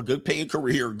job, a good paying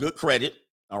career, good credit,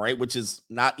 all right, which is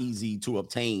not easy to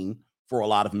obtain for a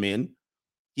lot of men.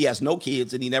 He has no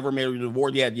kids and he never married or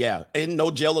divorced. Yeah. And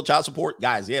no jail or child support.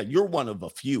 Guys, yeah, you're one of the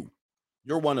few.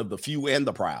 You're one of the few and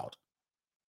the proud.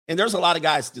 And there's a lot of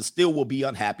guys that still will be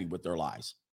unhappy with their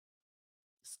lives.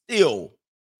 Still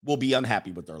will be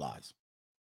unhappy with their lives.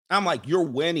 I'm like, you're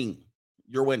winning.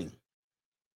 You're winning.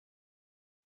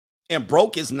 And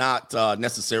broke is not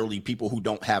necessarily people who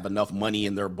don't have enough money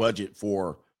in their budget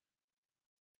for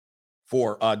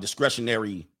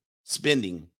discretionary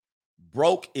spending.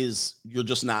 Broke is you're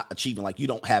just not achieving, like you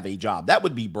don't have a job. That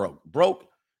would be broke. Broke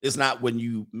is not when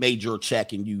you made your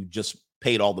check and you just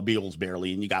paid all the bills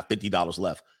barely and you got $50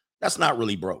 left. That's not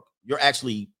really broke. You're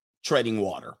actually treading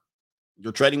water.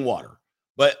 You're treading water.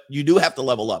 But you do have to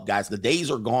level up, guys. The days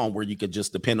are gone where you could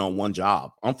just depend on one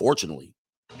job, unfortunately.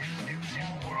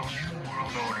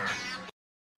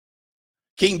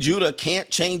 King Judah can't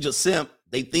change a simp.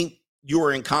 They think you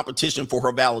are in competition for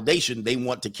her validation. They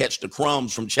want to catch the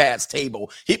crumbs from Chad's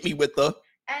table. Hit me with the,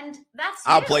 and that's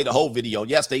I'll play the whole video.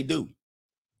 Yes, they do.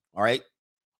 All right.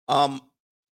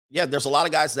 Yeah, there's a lot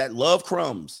of guys that love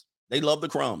crumbs. They love the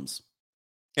crumbs.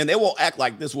 And they will act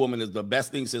like this woman is the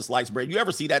best thing since sliced bread. You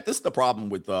ever see that? This is the problem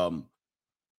with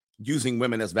using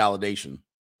women as validation.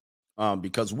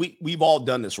 Because we've all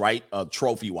done this, right? A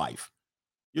trophy wife.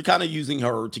 You're kind of using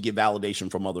her to get validation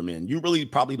from other men. You really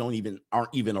probably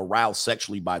aren't even aroused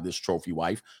sexually by this trophy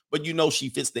wife, but you know she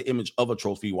fits the image of a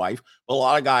trophy wife. But a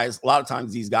lot of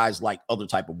times these guys like other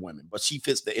type of women, but she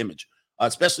fits the image.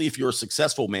 Especially if you're a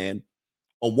successful man,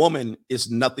 a woman is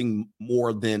nothing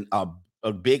more than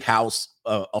a big house,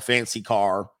 a fancy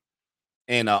car,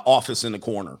 and an office in the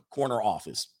corner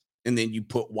office. And then you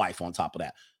put wife on top of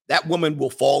that. That woman will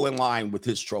fall in line with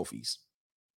his trophies.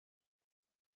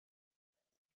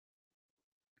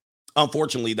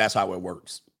 Unfortunately, that's how it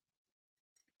works.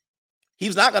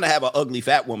 He's not going to have an ugly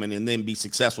fat woman and then be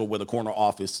successful with a corner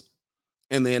office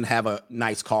and then have a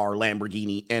nice car,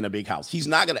 Lamborghini, and a big house. He's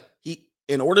not going to,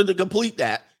 in order to complete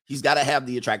that, he's got to have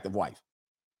the attractive wife.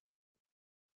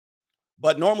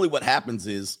 But normally what happens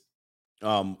is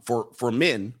for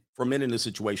men in this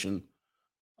situation,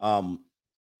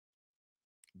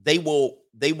 they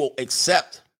will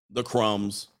accept the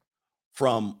crumbs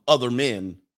from other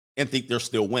men and think they're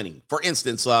still winning. For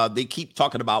instance, they keep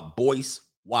talking about Boyce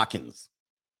Watkins.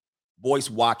 Boyce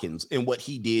Watkins and what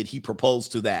he did. He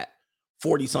proposed to that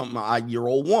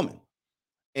 40-something-year-old woman.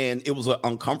 And it was an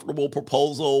uncomfortable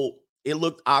proposal. It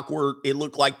looked awkward. It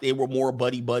looked like they were more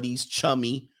buddies,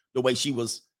 chummy, the way she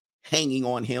was hanging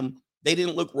on him. They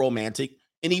didn't look romantic.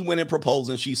 And he went and proposed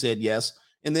and she said yes.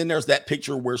 And then there's that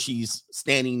picture where she's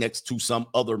standing next to some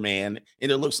other man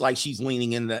and it looks like she's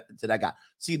leaning into that guy.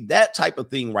 See, that type of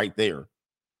thing right there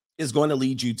is going to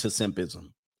lead you to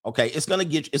simpism. Okay. It's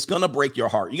going to break your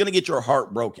heart. You're going to get your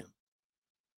heart broken.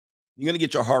 You're going to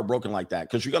get your heart broken like that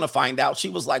because you're going to find out she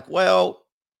was like, well,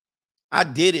 I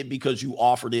did it because you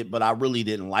offered it, but I really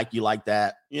didn't like you like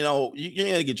that. You know, you're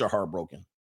going to get your heart broken.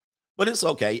 But it's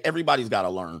okay. Everybody's got to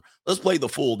learn. Let's play the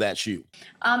fool that shoe.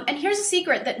 And here's a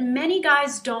secret that many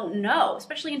guys don't know,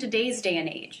 especially in today's day and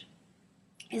age,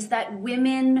 is that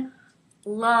women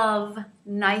love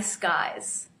nice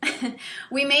guys.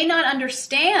 We may not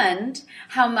understand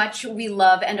how much we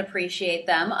love and appreciate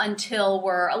them until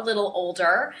we're a little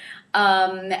older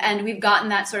and we've gotten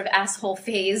that sort of asshole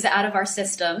phase out of our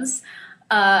systems.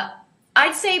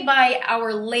 I'd say by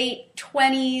our late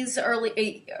 20s,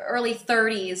 early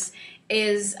 30s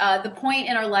is the point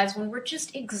in our lives when we're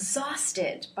just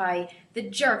exhausted by the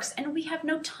jerks and we have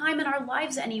no time in our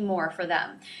lives anymore for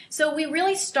them. So we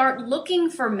really start looking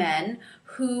for men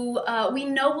who we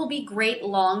know will be great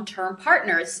long-term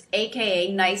partners,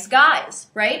 aka nice guys,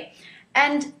 right?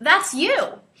 And that's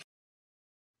you.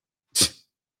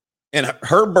 And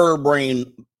her bird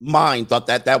brain mind thought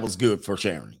that was good for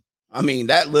sharing. I mean,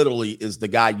 that literally is the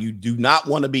guy you do not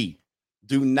want to be.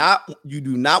 You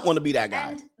do not want to be that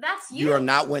guy. And that's you. You are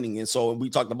not winning. And so we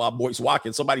talked about Boyce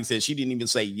Watkins. Somebody said she didn't even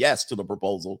say yes to the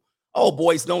proposal. Oh,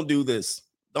 Boyce, don't do this.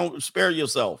 Don't spare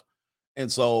yourself.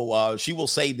 And so she will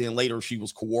say then later she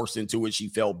was coerced into it. She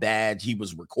felt bad. He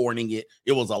was recording it.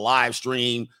 It was a live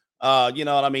stream. You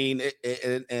know what I mean?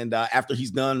 And after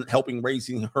he's done helping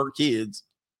raising her kids,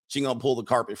 she gonna pull the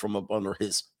carpet from up under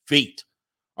his feet.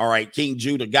 All right, King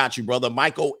Judah, got you, brother.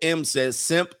 Michael M says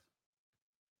Simp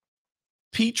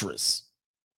Petrus,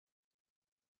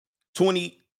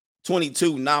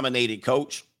 2022 nominated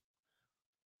coach.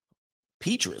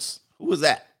 Petrus, who was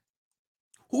that?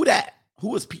 Who that?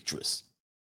 Who is Petrus?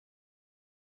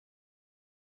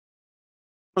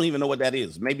 I don't even know what that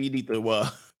is. Maybe you need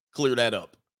to clear that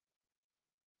up.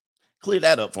 Clear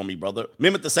that up for me, brother.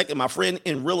 Mehmet II, my friend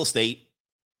in real estate,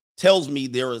 tells me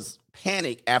there is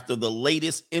panic after the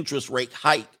latest interest rate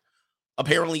hike.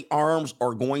 Apparently, ARMs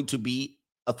are going to be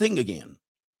a thing again.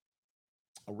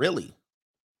 Really?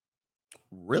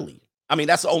 Really? I mean,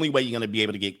 that's the only way you're going to be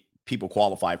able to get people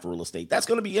qualified for real estate. That's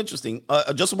going to be interesting.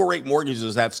 Adjustable rate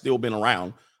mortgages have still been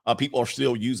around. People are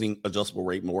still using adjustable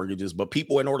rate mortgages, but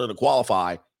people, in order to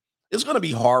qualify, it's going to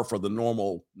be hard for the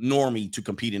normie to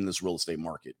compete in this real estate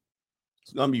market.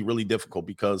 It's going to be really difficult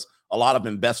because a lot of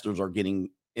investors are getting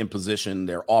in position.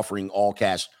 They're offering all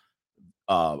cash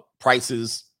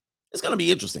prices. It's going to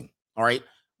be interesting. All right.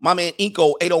 My man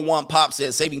Inco 801 Pop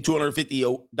says saving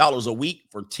 $250 a week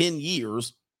for 10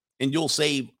 years and you'll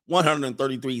save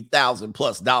 $133,000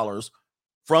 plus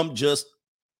from just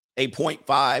a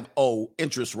 0.50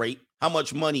 interest rate. How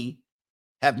much money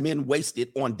have men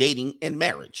wasted on dating and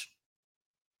marriage?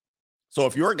 So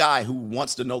if you're a guy who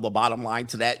wants to know the bottom line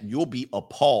to that, you'll be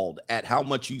appalled at how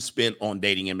much you spent on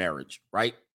dating and marriage,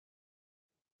 right?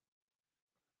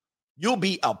 You'll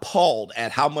be appalled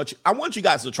at how much. I want you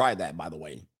guys to try that, by the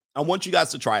way. I want you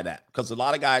guys to try that because a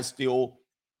lot of guys still,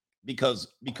 because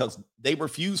they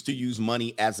refuse to use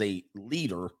money as a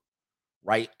leader,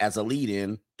 right? As a lead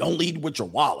in, don't lead with your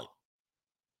wallet.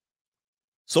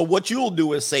 So what you'll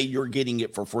do is say you're getting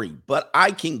it for free, but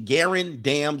I can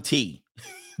guarantee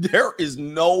there is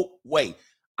no way.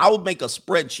 I will make a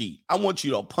spreadsheet. I want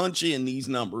you to punch in these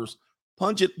numbers,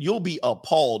 punch it. You'll be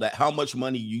appalled at how much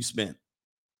money you spent.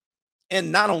 And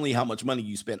not only how much money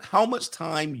you spent, how much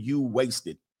time you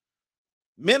wasted.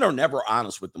 Men are never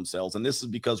honest with themselves. And this is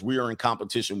because we are in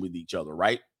competition with each other,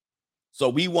 right? So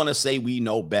we want to say we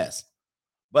know best.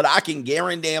 But I can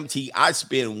guarantee I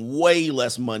spend way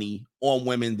less money on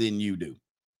women than you do.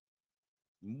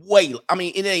 I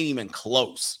mean, it ain't even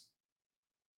close.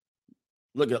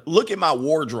 Look at my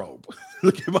wardrobe.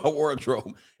 Look at my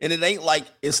wardrobe. And it ain't like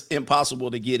it's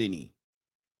impossible to get any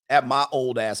at my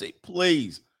old ass age.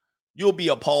 Please, you'll be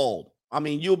appalled. I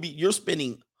mean, you're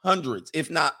spending hundreds, if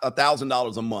not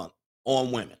 $1,000 a month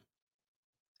on women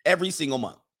every single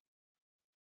month.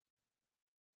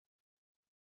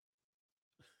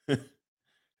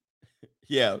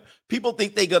 Yeah, people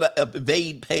think they're gonna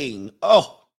evade paying.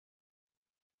 Oh,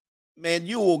 man,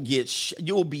 you'll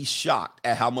be shocked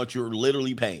at how much you're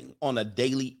literally paying on a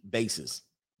daily basis.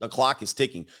 The clock is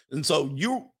ticking, and so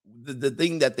the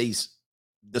thing that they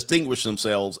distinguish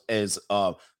themselves as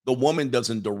the woman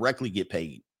doesn't directly get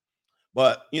paid,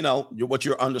 but what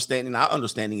you're understanding, our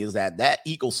understanding is that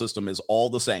ecosystem is all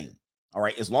the same.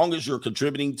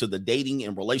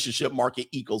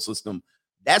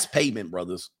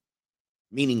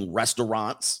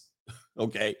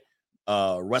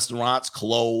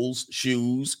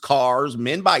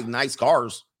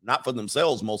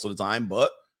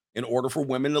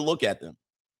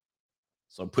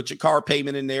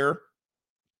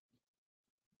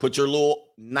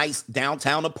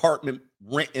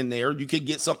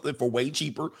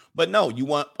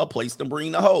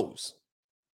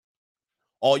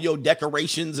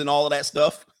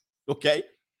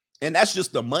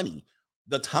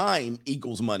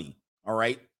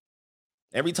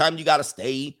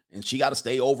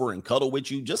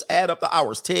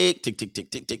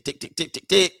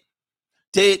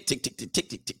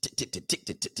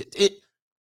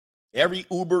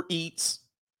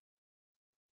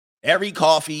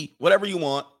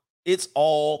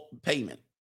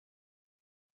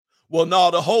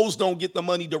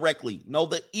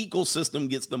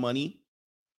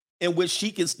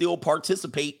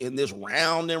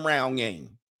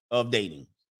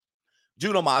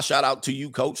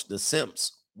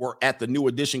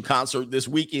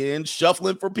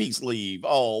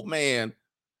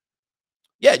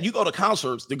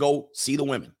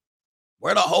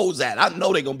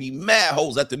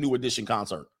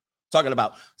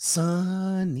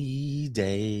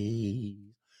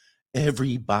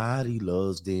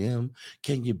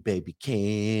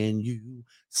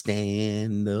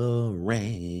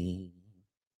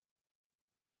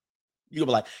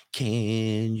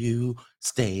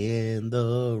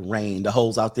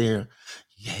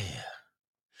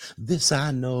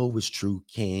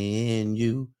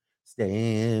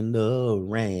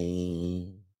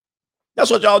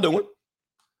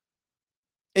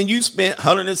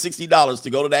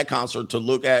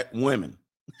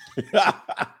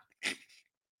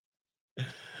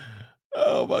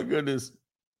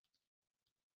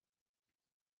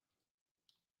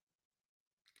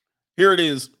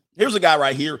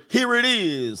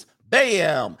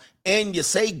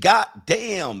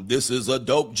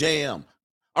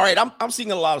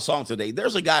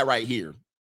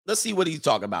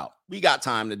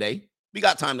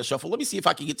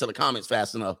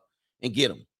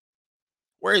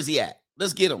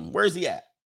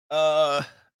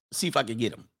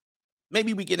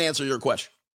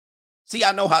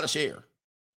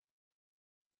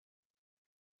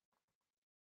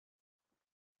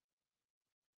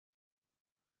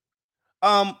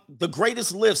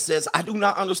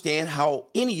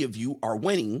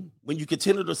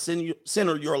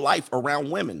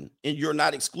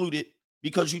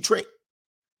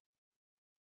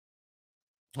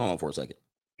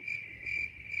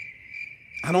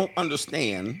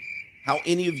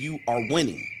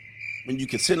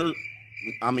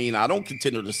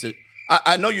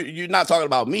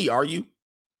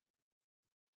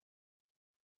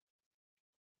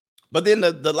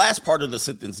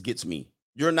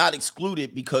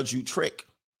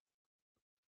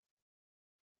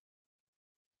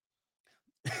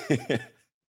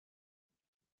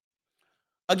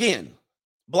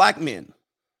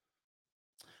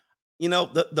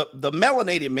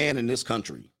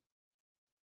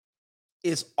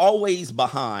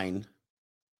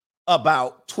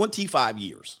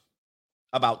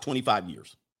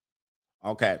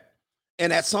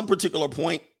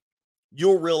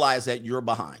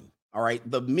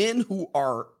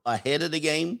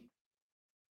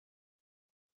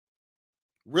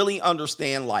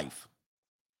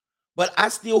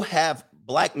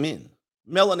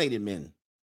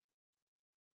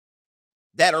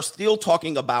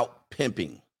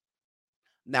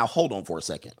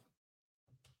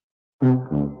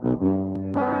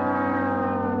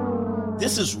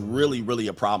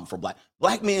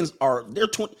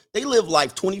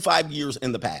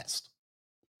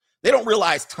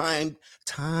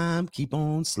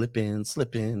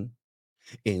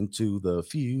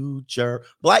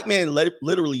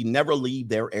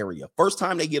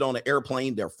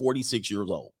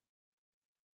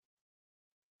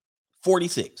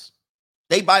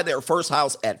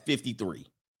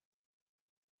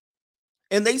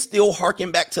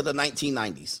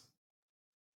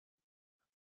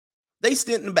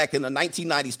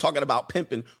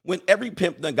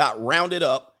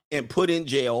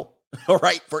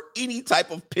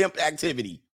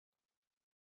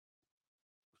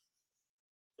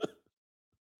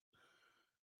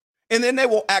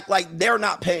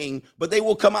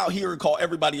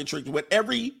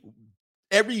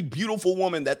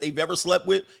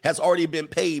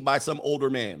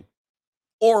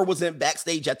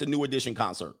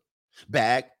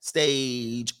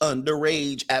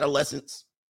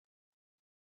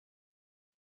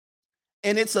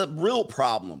 And it's a real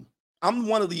problem. I'm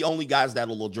one of the only guys that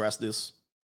will address this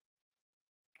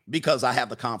because I have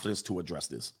the confidence to address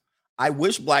this. I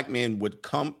wish black men would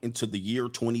come into the year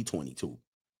 2022.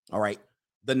 All right.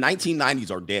 The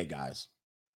 1990s are dead, guys.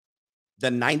 The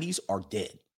 90s are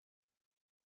dead.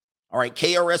 All right.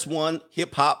 KRS-One,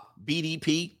 hip hop,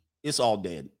 BDP, it's all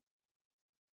dead.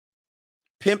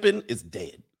 Pimping is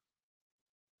dead.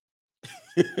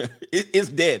 It's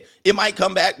dead. It might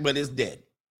come back, but it's dead.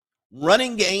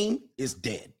 Running game is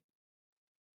dead.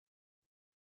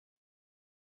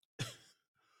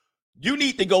 You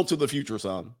need to go to the future,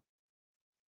 son.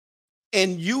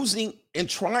 And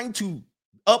trying to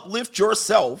uplift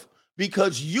yourself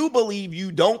because you believe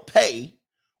you don't pay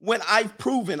when I've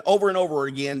proven over and over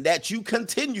again that you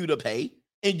continue to pay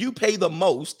and you pay the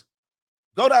most.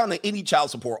 Go down to any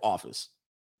child support office.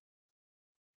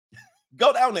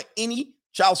 Go down to any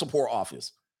child support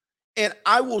office. And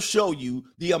I will show you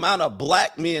the amount of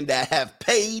black men that have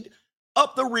paid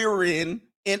up the rear end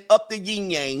and up the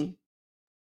yin yang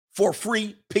for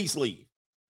free peace leave.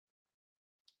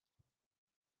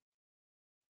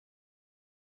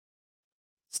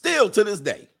 Still to this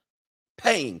day,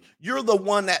 paying. You're the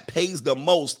one that pays the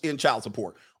most in child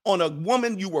support on a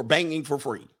woman you were banging for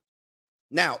free.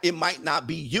 Now, it might not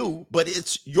be you, but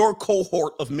it's your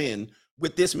cohort of men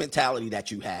with this mentality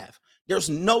that you have. There's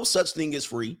no such thing as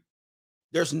free.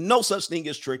 There's no such thing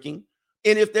as tricking.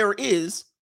 And if there is,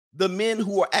 the men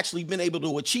who are actually been able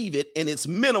to achieve it and it's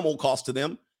minimal cost to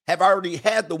them have already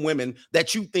had the women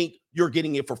that you think you're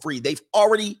getting it for free. They've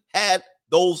already had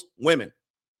those women.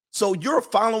 So you're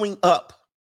following up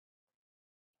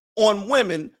on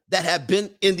women that have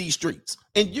been in these streets.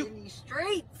 And you in these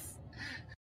streets.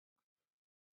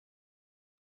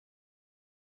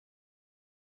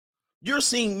 You're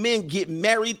seeing men get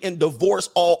married and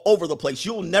divorced all over the place.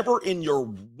 You'll never in your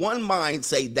one mind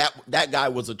say that guy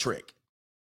was a trick.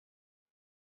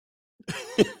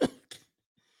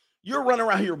 You're running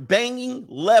around here banging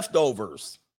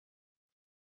leftovers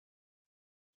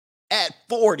at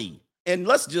 40. And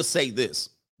let's just say this.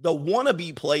 The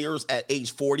wannabe players at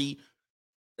age 40,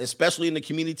 especially in the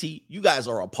community, you guys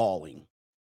are appalling.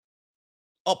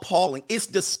 Appalling. It's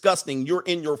disgusting. You're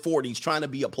in your 40s trying to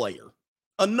be a player.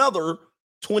 Another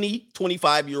 20,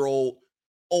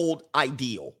 25-year-old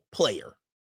ideal player.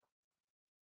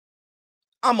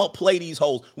 I'm going to play these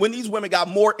hoes. When these women got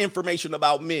more information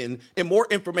about men and more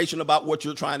information about what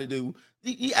you're trying to do,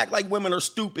 you act like women are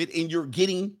stupid and you're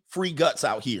getting free guts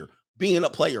out here being a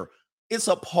player. It's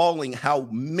appalling how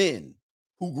men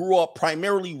who grew up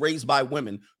primarily raised by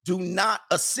women do not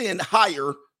ascend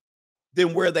higher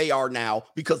than where they are now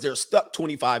because they're stuck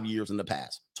 25 years in the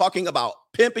past. Talking about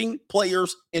pimping,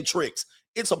 players, and tricks.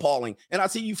 It's appalling. And I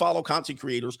see you follow content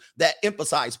creators that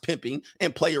emphasize pimping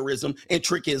and playerism and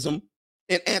trickism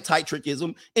and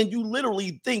anti-trickism, and you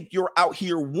literally think you're out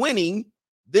here winning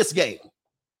this game.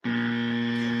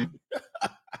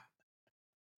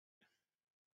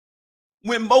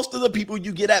 When most of the people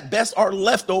you get at best are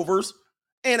leftovers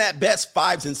and at best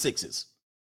 5s and 6s.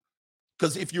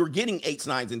 Because if you're getting 8s,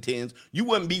 9s, and 10s, you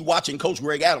wouldn't be watching Coach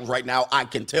Greg Adams right now. I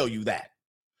can tell you that.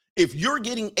 If you're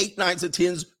getting 8, 9s, and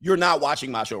 10s, you're not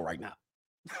watching my show right now.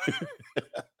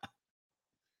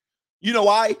 You know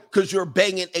why? Because you're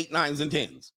banging 8, 9s, and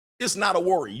 10s. It's not a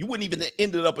worry. You wouldn't even have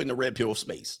ended up in the red pill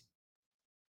space.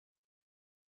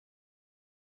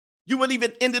 You wouldn't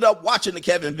even ended up watching the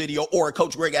Kevin video or a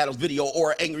Coach Greg Adams video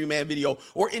or an Angry Man video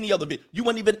or any other video. You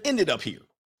wouldn't even ended up here.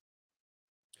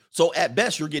 So at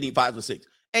best, you're getting 5 or 6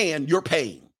 and you're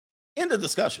paying. End of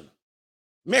discussion.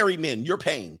 Married men, you're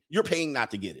paying. You're paying not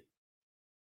to get it.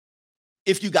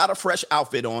 If you got a fresh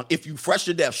outfit on, if you fresh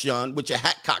to death, Sean, with your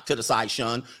hat cocked to the side,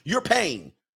 Sean, you're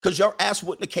paying because your ass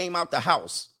wouldn't have came out the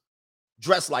house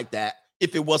dressed like that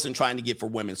if it wasn't trying to get for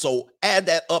women. So add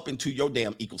that up into your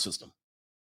damn ecosystem.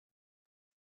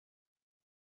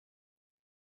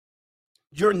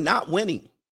 You're not winning.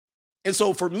 And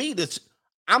so for me,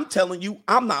 I'm telling you,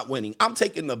 I'm not winning. I'm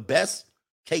taking the best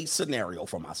case scenario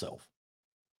for myself.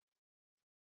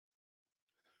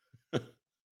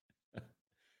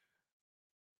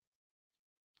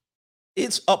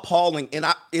 It's appalling. And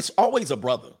it's always a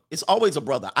brother. It's always a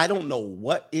brother. I don't know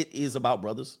what it is about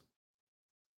brothers.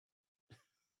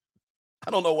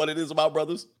 I don't know what it is about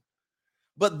brothers.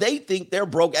 But they think they're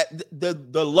broke at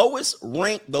the lowest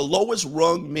rank, the lowest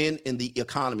rung men in the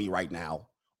economy right now.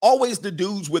 Always the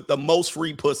dudes with the most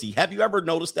free pussy. Have you ever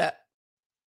noticed that?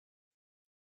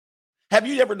 Have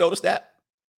you ever noticed that?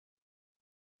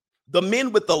 The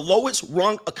men with the lowest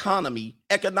rung economy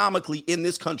economically in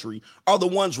this country are the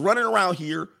ones running around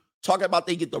here talking about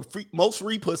they get the most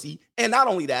free pussy. And not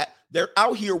only that, they're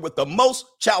out here with the most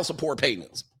child support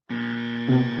payments.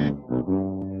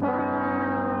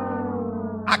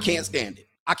 I can't stand it.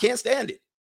 I can't stand it.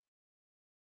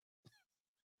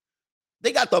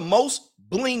 They got the most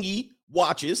blingy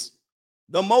watches,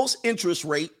 the most interest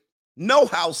rate, no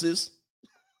houses.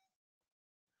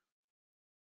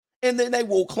 And then they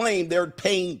will claim they're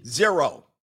paying zero.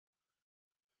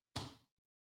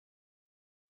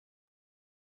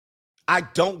 I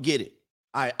don't get it.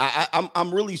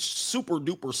 I'm really super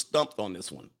duper stumped on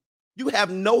this one. You have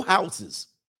no houses.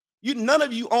 None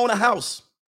of you own a house.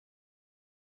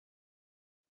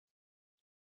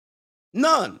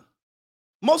 None.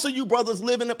 Most of you brothers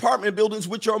live in apartment buildings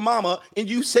with your mama, and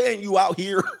you saying you out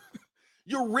here,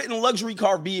 you're renting luxury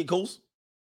car vehicles.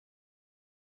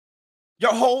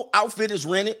 Your whole outfit is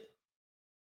rented.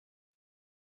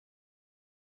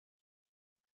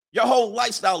 Your whole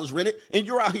lifestyle is rented, and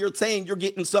you're out here saying you're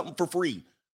getting something for free.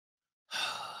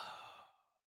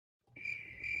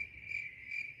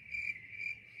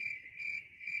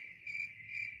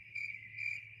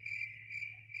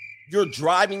 You're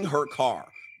driving her car.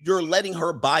 You're letting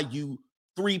her buy you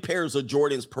 3 pairs of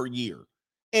Jordans per year.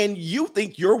 And you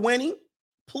think you're winning?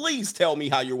 Please tell me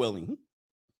how you're winning.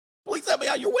 Please tell me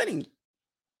how you're winning.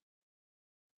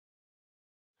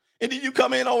 And then you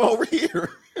come in over here.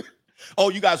 Oh,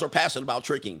 you guys are passionate about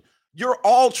tricking. You're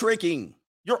all tricking.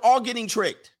 You're all getting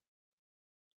tricked.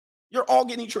 You're all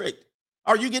getting tricked.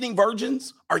 Are you getting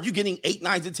virgins? Are you getting 8,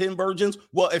 9, and 10 virgins?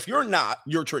 Well, if you're not,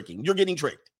 you're tricking. You're getting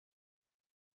tricked.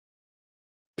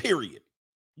 Period.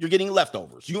 You're getting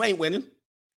leftovers. You ain't winning.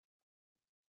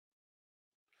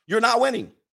 You're not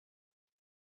winning.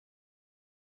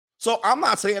 So I'm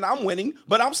not saying I'm winning,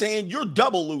 but I'm saying you're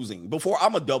double losing before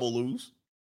I'm a double lose.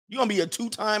 You're going to be a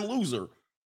 2-time loser.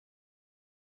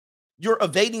 You're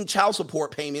evading child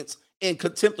support payments and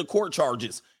contempt of court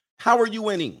charges. How are you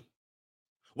winning?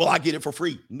 Well, I get it for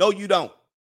free. No, you don't.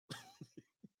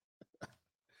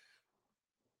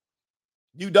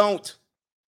 You don't.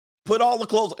 Put all the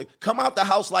clothes, come out the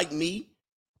house like me,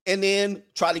 and then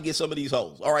try to get some of these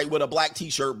hoes, all right, with a black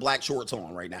t-shirt, black shorts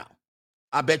on right now.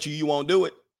 I bet you won't do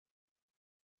it.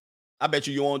 I bet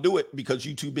you won't do it because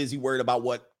you're too busy worried about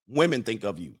what women think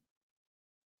of you.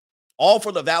 All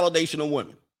for the validation of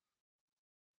women.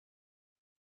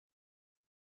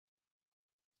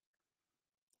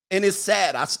 And it's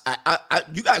sad.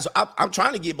 You guys, I'm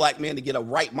trying to get black men to get a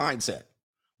right mindset.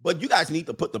 But you guys need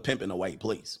to put the pimping away,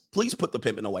 please. Please put the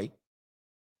pimping away.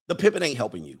 The pimping ain't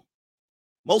helping you.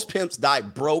 Most pimps die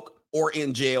broke or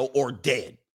in jail or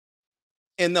dead.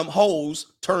 And them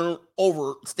hoes turn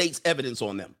over state's evidence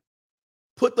on them.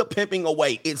 Put the pimping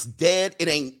away. It's dead. It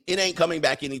ain't coming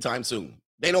back anytime soon.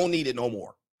 They don't need it no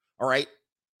more. All right?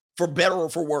 For better or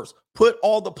for worse. Put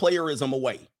all the playerism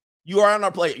away. You are not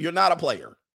a player. You're not a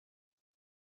player.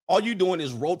 All you're doing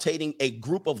is rotating a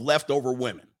group of leftover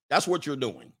women. That's what you're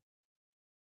doing.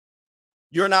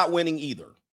 You're not winning either.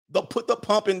 Put the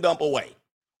pump and dump away.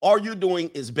 All you're doing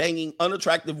is banging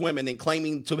unattractive women and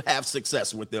claiming to have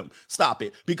success with them. Stop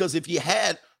it. Because if you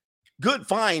had good,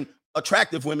 fine,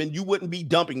 attractive women, you wouldn't be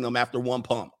dumping them after one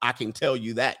pump. I can tell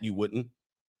you that you wouldn't.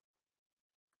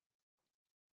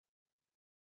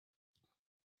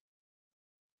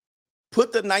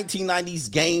 Put the 1990s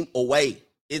game away.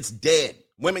 It's dead.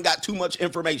 Women got too much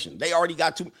information. They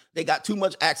got too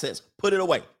much access. Put it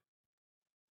away.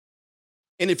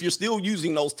 And if you're still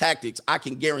using those tactics, I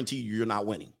can guarantee you're not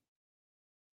winning.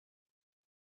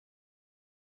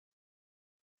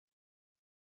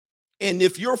 And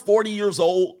if you're 40 years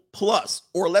old plus,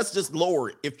 or let's just lower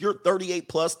it, if you're 38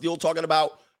 plus, still talking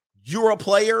about you're a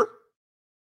player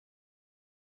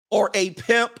or a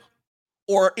pimp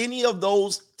or any of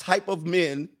those type of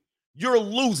men, you're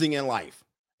losing in life.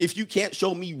 If you can't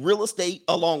show me real estate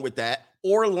along with that,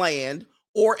 or land,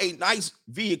 or a nice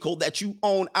vehicle that you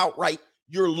own outright,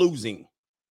 you're losing.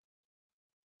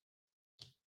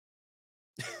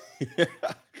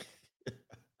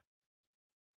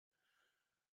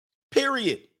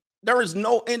 Period. There is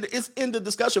no end. It's in the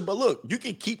discussion. But look, you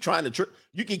can keep trying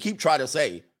to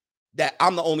say that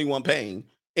I'm the only one paying,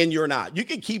 and you're not. You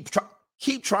can keep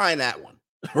trying that one,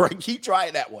 right? Keep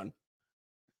trying that one.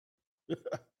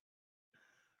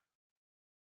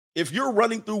 If you're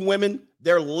running through women,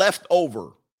 they're left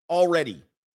over already.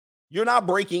 You're not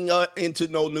breaking into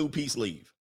no new peace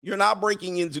leave. You're not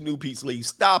breaking into new peace leave.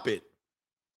 Stop it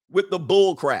with the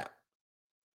bull crap.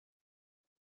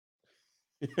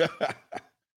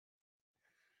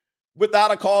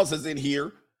 Without a cause is in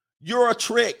here. You're a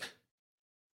trick.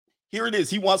 Here it is.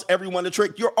 He wants everyone to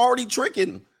trick. You're already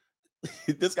tricking.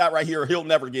 This guy right here, he'll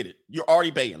never get it. You're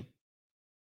already paying.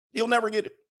 He'll never get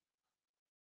it.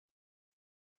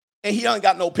 And he ain't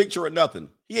got no picture or nothing.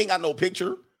 He ain't got no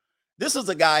picture. This is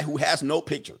a guy who has no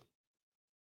picture.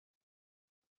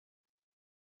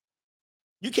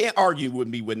 You can't argue with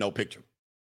me with no picture.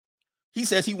 He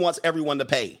says he wants everyone to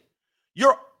pay.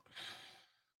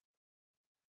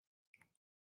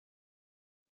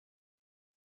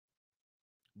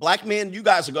 Black men, you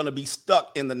guys are going to be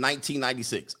stuck in the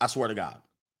 1996. I swear to God.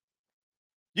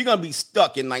 You're going to be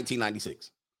stuck in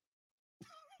 1996.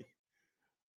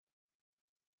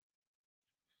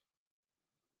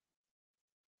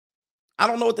 I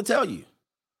don't know what to tell you.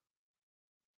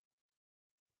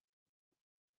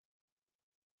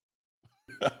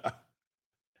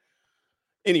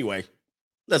 Anyway,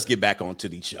 let's get back onto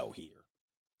the show here.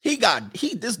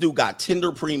 This dude got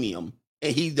Tinder Premium,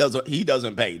 and he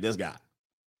doesn't pay. This guy.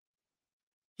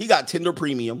 He got Tinder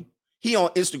Premium. He on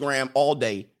Instagram all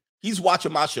day. He's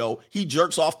watching my show. He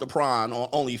jerks off the prawn on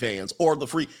OnlyFans or the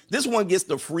free. This one gets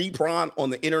the free prawn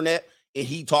on the internet, and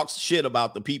he talks shit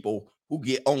about the people who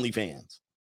get OnlyFans.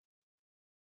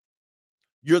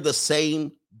 You're the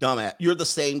same dumbass. You're the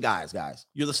same guys.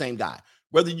 You're the same guy.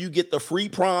 Whether you get the free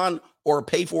prawn or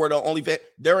pay for it on OnlyFans,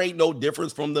 there ain't no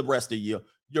difference from the rest of you.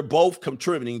 You're both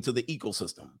contributing to the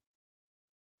ecosystem.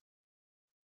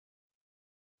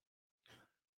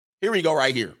 Here we go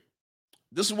right here.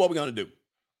 This is what we're going to do.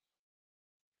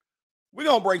 We're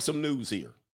going to break some news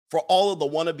here. For all of the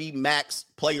wannabe max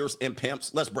players and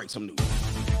pimps, let's break some news.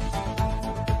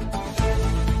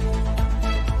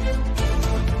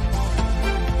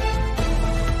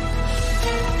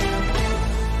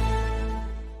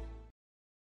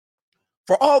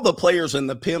 For all the players and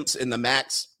the pimps and the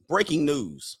max, breaking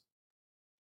news.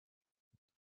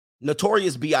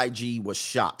 Notorious B.I.G. was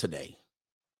shot today.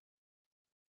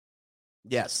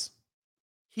 Yes,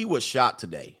 he was shot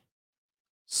today.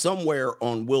 Somewhere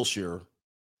on Wilshire,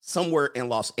 somewhere in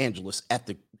Los Angeles at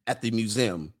the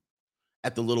museum,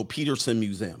 at the little Peterson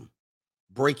Museum.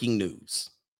 Breaking news.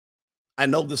 I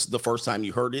know this is the first time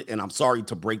you heard it, and I'm sorry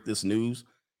to break this news.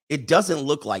 It doesn't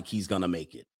look like he's going to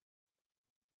make it.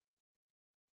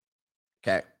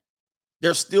 Okay.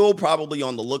 They're still probably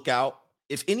on the lookout.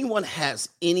 If anyone has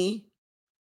any,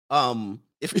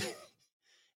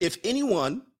 if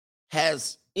anyone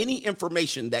has any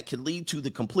information that could lead to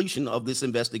the completion of this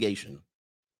investigation,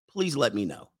 please let me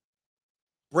know.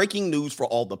 Breaking news for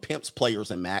all the pimps,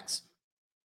 players, and max.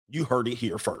 You heard it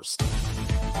here first.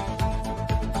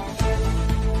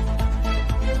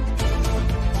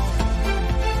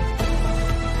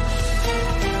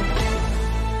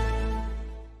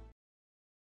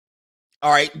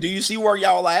 All right. Do you see where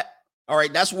y'all at? All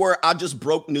right. That's where I just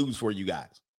broke news for you guys.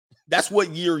 That's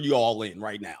what year you all in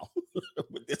right now.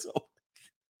 With this.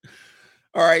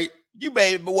 All right. You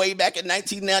made way back in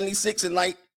 1996 and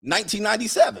like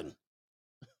 1997.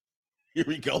 Here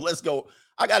we go. Let's go.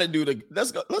 I got to do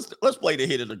let's go. Let's play the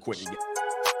hit of the quit again.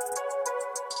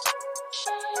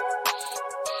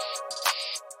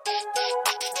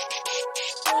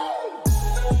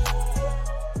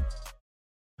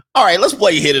 All right, let's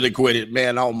play hit it or quit it,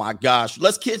 man. Oh my gosh.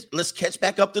 Let's catch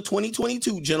back up to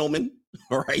 2022, gentlemen.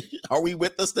 All right. Are we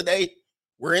with us today?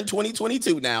 We're in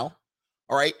 2022 now.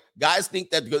 All right. Guys think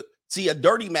that see, a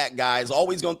dirty Mac guy is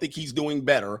always going to think he's doing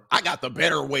better. I got the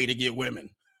better way to get women.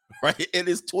 Right? It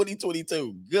is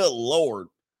 2022. Good Lord.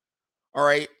 All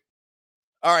right.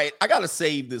 All right. I got to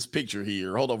save this picture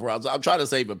here. Hold on. I'm trying to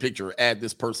save a picture, add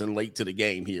this person late to the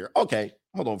game here. Okay.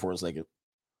 Hold on for a second.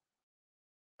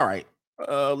 All right.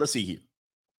 Let's see here.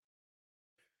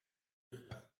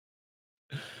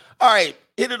 All right,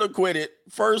 hit it or quit it.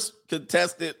 First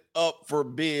contestant up for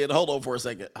bid. Hold on for a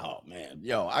second. Oh man,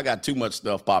 yo, I got too much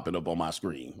stuff popping up on my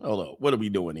screen. Hold on, what are we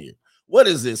doing here? What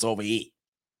is this over here?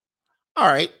 All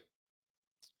right,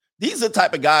 these are the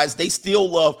type of guys they still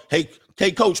love. Hey,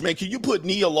 coach, man, can you put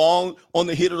Nia Long on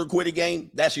the hit it or quit it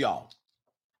game? That's y'all.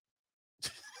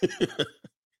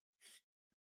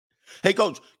 Hey,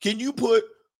 coach, can you put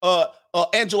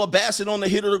Angela Bassett on the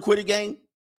hit it or quit it game?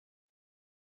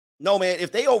 No, man.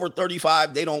 If they over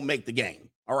 35, they don't make the game.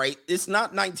 All right. It's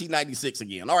not 1996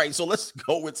 again. All right. So let's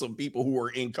go with some people who are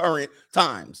in current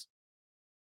times.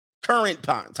 Current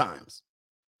times.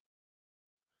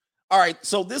 All right.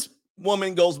 So this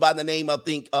woman goes by the name, I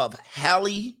think, of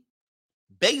Halle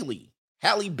Bailey.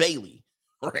 Halle Bailey.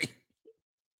 All right.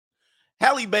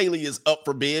 Halle Bailey is up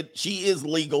for bid. She is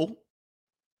legal.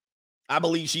 I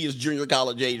believe she is junior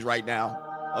college age right now.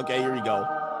 Okay, here we go.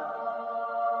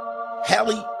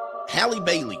 Halle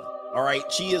Bailey. All right.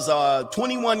 She is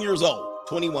 21 years old.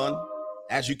 21.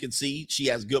 As you can see, she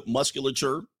has good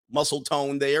muscle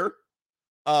tone there.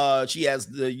 She has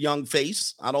the young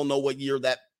face. I don't know what year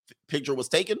that picture was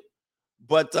taken,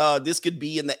 but this could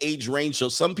be in the age range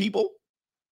of some people.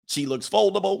 She looks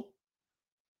foldable.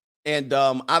 And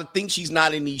I think she's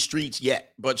not in these streets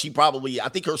yet, but she probably, I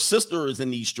think her sister is in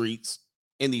these streets.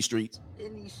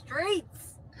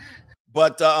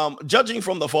 But judging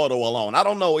from the photo alone, I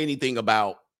don't know anything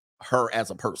about her as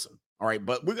a person. All right,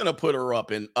 but we're gonna put her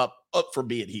up for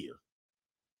bid here.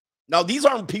 Now, these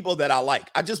aren't people that I like.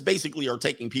 I just basically are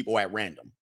taking people at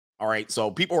random. All right,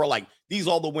 so people are like, these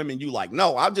are all the women you like.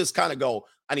 No, I just kind of go,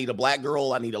 I need a black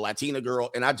girl, I need a Latina girl,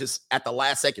 and I just at the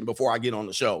last second before I get on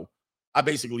the show, I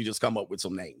basically just come up with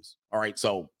some names. All right.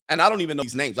 So, and I don't even know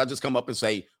these names. I just come up and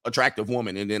say attractive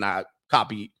woman, and then I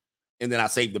copy and then I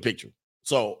save the picture.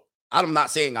 So I'm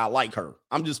not saying I like her.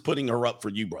 I'm just putting her up for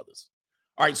you brothers.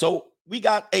 All right. So we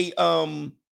got a,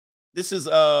 this is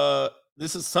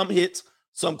some hits,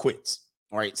 some quits.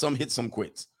 All right. Some hits, some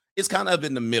quits. It's kind of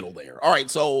in the middle there. All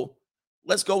right. So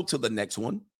let's go to the next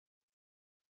one.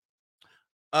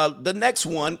 The next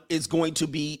one is going to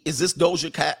be, is this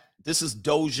Doja Cat? This is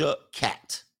Doja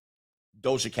Cat.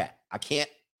 Doja Cat.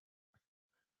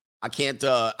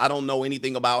 I don't know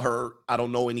anything about her. I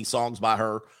don't know any songs by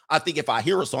her. I think if I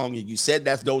hear a song and you said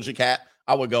that's Doja Cat,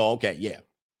 I would go, okay, yeah.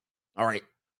 All right.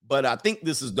 But I think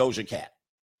this is Doja Cat.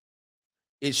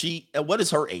 Is she, what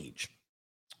is her age?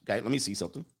 Okay, let me see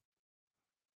something.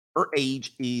 Her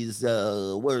age is,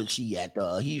 where is she at?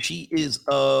 She is,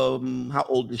 how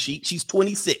old is she? She's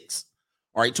 26.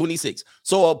 All right, 26.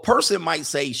 So a person might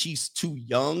say she's too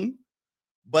young,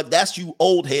 but that's you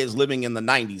old heads living in the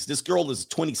 90s. This girl is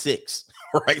 26,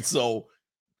 right? So,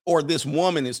 or this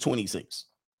woman is 26.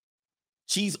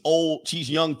 She's old. She's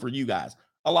young for you guys.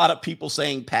 A lot of people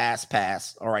saying pass.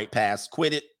 All right, pass,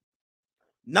 quit it.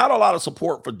 Not a lot of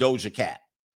support for Doja Cat.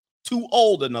 Too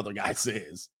old, another guy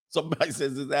says. Somebody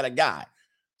says, is that a guy?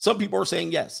 Some people are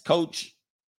saying yes. Coach,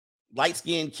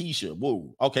 light-skinned Keisha.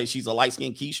 Whoa. Okay, she's a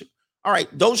light-skinned Keisha. All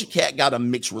right, Doja Cat got a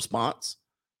mixed response.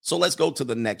 So let's go to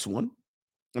the next one.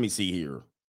 Let me see here.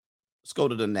 Let's go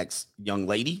to the next young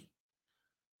lady.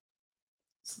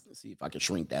 Let's see if I can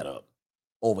shrink that up.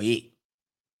 Over 8.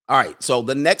 All right, so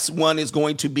the next one is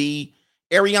going to be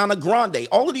Ariana Grande.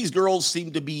 All of these girls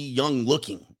seem to be young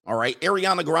looking. All right,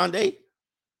 Ariana Grande.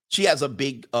 She has a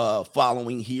big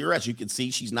following here. As you can see,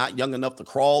 she's not young enough to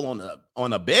crawl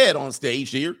on a bed on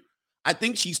stage here. I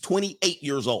think she's 28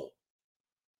 years old.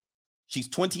 She's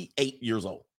 28 years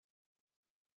old.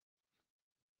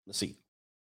 Let's see.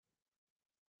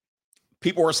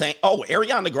 People are saying, oh,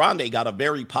 Ariana Grande got a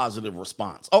very positive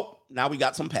response. Oh, now we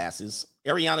got some passes.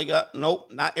 Nope,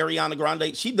 not Ariana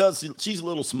Grande. She's a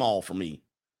little small for me.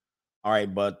 All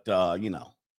right, but, you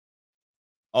know.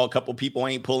 Oh, a couple people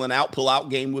ain't pulling out. Pull-out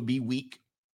game would be weak.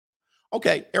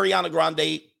 Okay, Ariana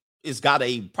Grande has got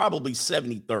a probably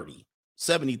 70-30.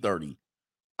 70-30.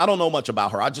 I don't know much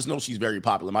about her. I just know she's very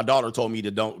popular. My daughter told me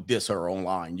to don't diss her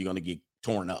online. You're going to get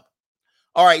torn up.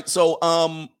 All right, so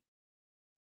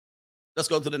let's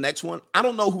go to the next one. I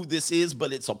don't know who this is,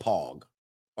 but it's a Pog.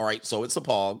 All right, so it's a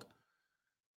Pog.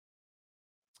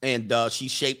 And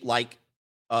she's shaped like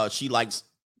she likes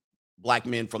black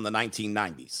men from the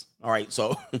 1990s. All right,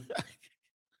 so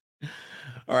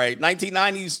all right,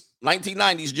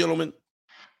 1990s, gentlemen.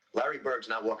 Larry Bird's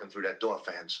not walking through that door,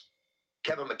 fans.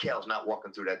 Kevin McHale's not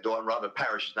walking through that door, and Robert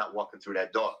Parrish is not walking through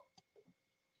that door.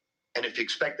 And if you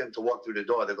expect them to walk through the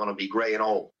door, they're going to be gray and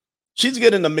old. She's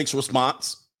getting a mixed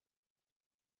response.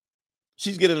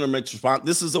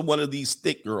 This is one of these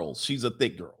thick girls. She's a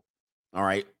thick girl. All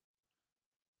right.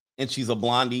 And she's a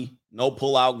blondie. No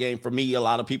pull-out game for me. A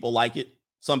lot of people like it.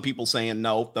 Some people saying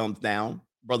no, thumbs down.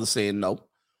 Brother saying no.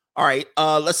 All right.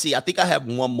 Let's see. I think I have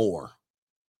one more.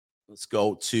 Let's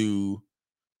go to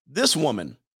this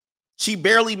woman. She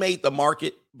barely made the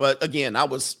market, but again, I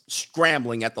was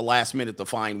scrambling at the last minute to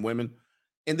find women.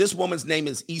 And this woman's name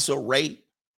is Issa Rae.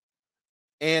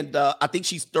 And I think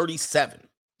she's 37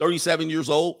 years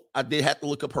old. I did have to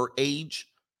look up her age.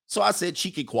 So I said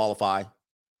she could qualify.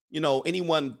 You know,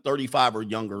 anyone 35 or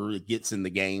younger gets in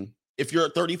the game. If you're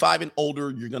 35 and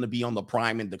older, you're going to be on the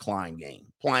prime and decline game.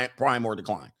 Prime or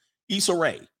decline. Issa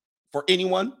Rae, for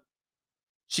anyone,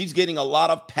 she's getting a lot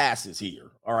of passes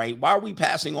here. All right. Why are we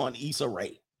passing on Issa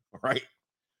Rae? All right.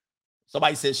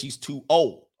 Somebody says she's too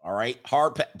old. All right.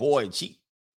 Boy,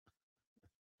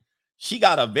 she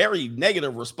got a very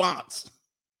negative response.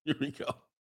 Here we go.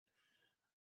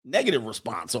 Negative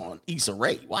response on Issa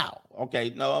Rae. Wow.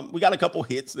 Okay. No, we got a couple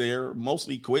hits there.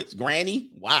 Mostly quits. Granny.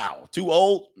 Wow. Too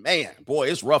old. Man, boy,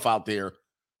 it's rough out there.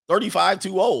 35,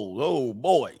 too old. Oh,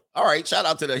 boy. All right. Shout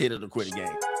out to the hit of the quitting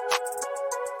game.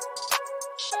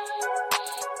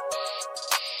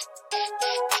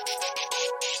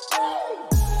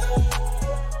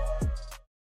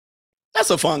 that's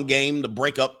a fun game to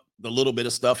break up the little bit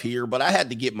of stuff here, but I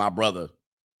had to get my brother.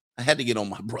 I had to get on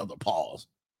my brother pause.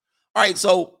 All right,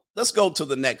 so let's go to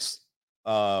the next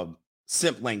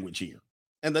simp language here.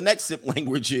 And the next simp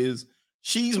language is,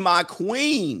 she's my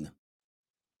queen.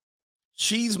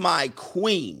 She's my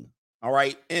queen. All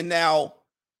right. And now,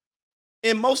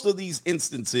 in most of these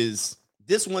instances,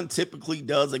 this one typically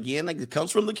does, again, like it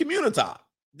comes from the community.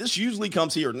 This usually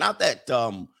comes here. Not that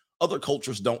other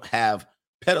cultures don't have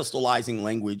pedestalizing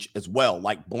language as well,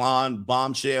 like blonde,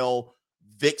 bombshell,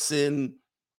 vixen.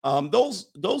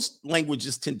 Those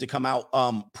languages tend to come out.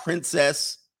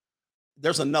 Princess.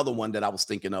 There's another one that I was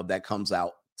thinking of that comes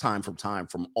out time from time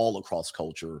from all across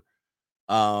culture.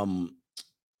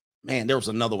 Man, there was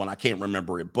another one. I can't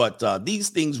remember it, but these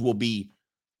things will be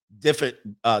different,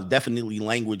 definitely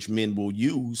language men will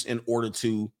use in order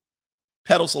to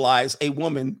pedestalize a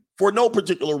woman for no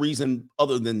particular reason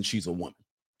other than she's a woman.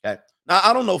 Okay. Now,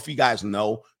 I don't know if you guys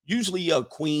know, usually a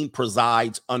queen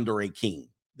presides under a king.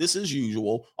 This is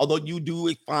usual, although you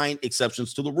do find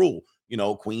exceptions to the rule, you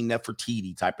know, Queen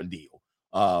Nefertiti type of deal.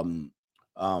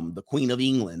 The Queen of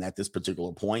England at this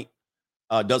particular point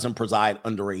doesn't preside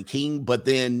under a king, but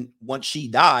then once she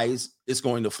dies, it's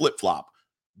going to flip flop.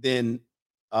 Then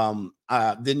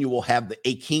you will have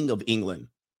a King of England.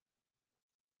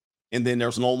 And then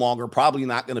there's no longer, probably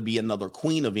not going to be another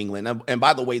Queen of England. And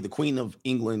by the way, the Queen of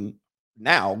England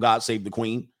now, God save the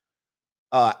Queen,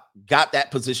 got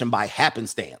that position by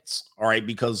happenstance. All right.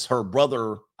 Because her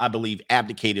brother, I believe,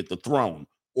 abdicated the throne,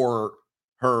 or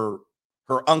her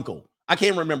uncle. I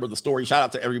can't remember the story. Shout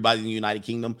out to everybody in the United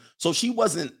Kingdom. So she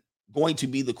wasn't going to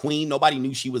be the queen. Nobody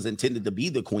knew she was intended to be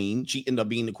the queen. She ended up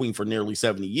being the queen for nearly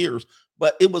 70 years,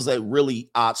 but it was a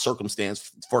really odd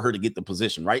circumstance for her to get the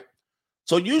position, right?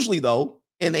 So usually though,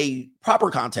 in a proper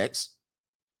context,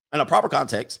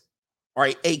 all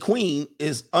right, a queen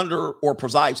is under or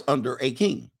presides under a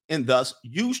king. And thus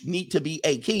you need to be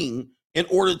a king in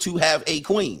order to have a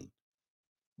queen.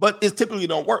 But it typically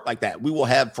don't work like that. We will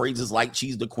have phrases like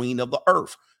she's the queen of the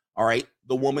earth. All right.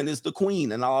 The woman is the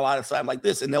queen, and a lot of time like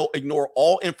this. And they'll ignore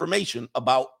all information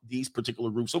about these particular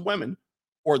groups of women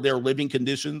or their living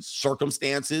conditions,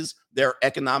 circumstances, their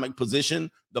economic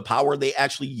position, the power they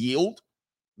actually yield.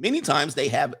 Many times they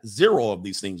have zero of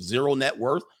these things, zero net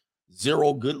worth,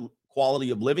 zero good quality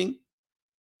of living.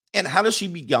 And how does she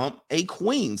become a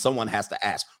queen? Someone has to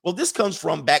ask. Well, this comes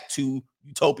from back to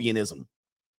utopianism.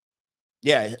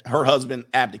 Yeah, her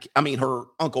her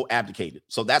uncle abdicated.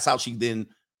 So that's how she then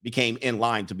became in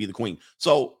line to be the queen.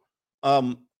 So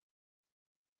the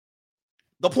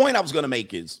point I was going to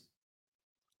make is,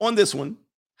 on this one,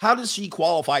 how does she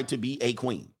qualify to be a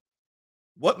queen?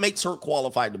 What makes her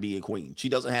qualified to be a queen? She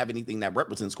doesn't have anything that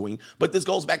represents queen, but this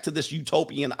goes back to this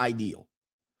utopian ideal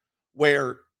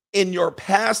where in your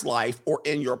past life,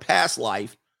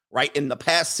 right, in the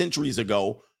past centuries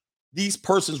ago, these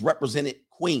persons represented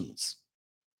queens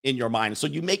in your mind. So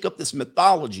you make up this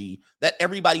mythology that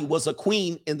everybody was a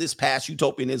queen in this past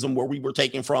utopianism where we were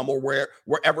taken from, or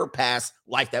wherever past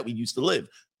life that we used to live.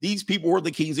 These people were the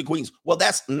kings and queens. Well,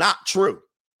 that's not true.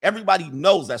 Everybody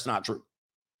knows that's not true,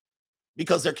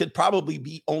 because there could probably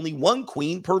be only one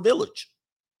queen per village,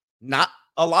 not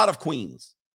a lot of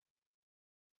queens.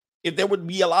 If there would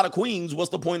be a lot of queens,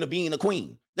 what's the point of being a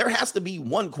queen? There has to be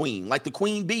one queen, like the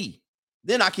queen bee.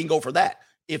 Then I can go for that.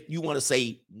 If you want to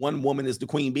say one woman is the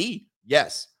queen bee,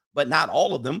 yes, but not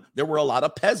all of them. There were a lot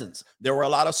of peasants. There were a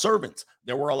lot of servants.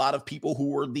 There were a lot of people who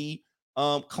were the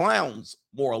clowns,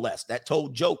 more or less, that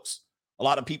told jokes. A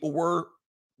lot of people were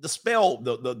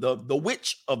the the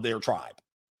witch of their tribe.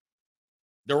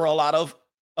 There were a lot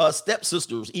of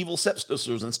stepsisters, evil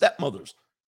stepsisters and stepmothers,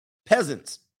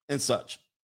 peasants and such.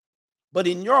 But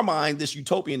in your mind, this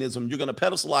utopianism, you're going to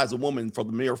pedestalize a woman for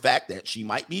the mere fact that she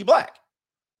might be black,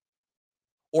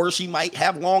 or she might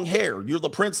have long hair. You're the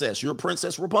princess. You're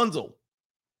Princess Rapunzel.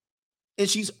 And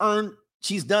she's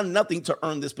done nothing to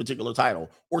earn this particular title,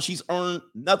 or she's earned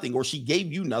nothing, or she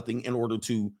gave you nothing in order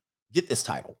to get this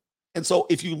title. And so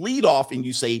if you lead off and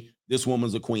you say this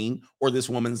woman's a queen, or this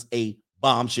woman's a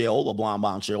bombshell, a blonde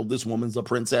bombshell, this woman's a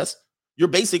princess, you're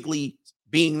basically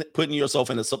putting yourself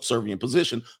in a subservient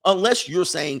position, unless you're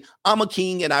saying, I'm a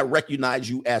king and I recognize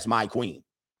you as my queen.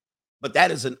 But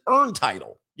that is an earned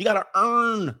title. You got to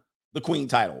earn the queen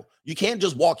title. You can't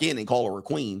just walk in and call her a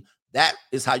queen. That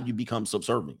is how you become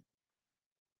subservient.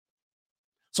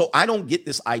 So I don't get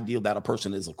this idea that a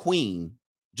person is a queen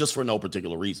just for no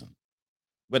particular reason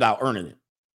without earning it.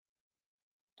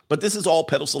 But this is all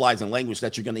pedestalizing language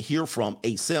that you're going to hear from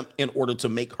a simp in order to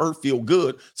make her feel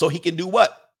good, so he can do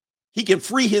what? He can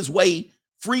free his way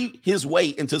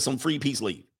into some free peace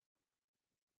league.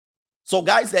 So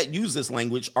guys that use this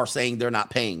language are saying they're not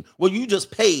paying. Well, you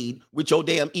just paid with your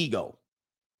damn ego.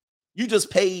 You just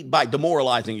paid by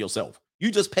demoralizing yourself.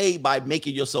 You just paid by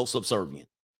making yourself subservient.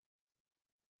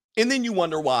 And then you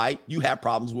wonder why you have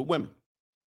problems with women.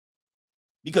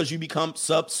 Because you become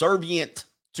subservient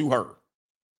to her.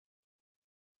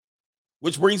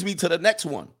 Which brings me to the next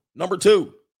one. Number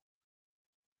 2.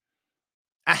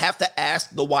 I have to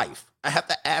ask the wife. I have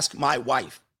to ask my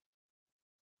wife.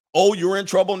 Oh, you're in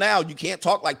trouble now. You can't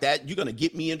talk like that. You're going to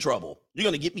get me in trouble. You're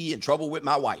going to get me in trouble with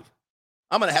my wife.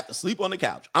 I'm going to have to sleep on the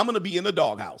couch. I'm going to be in the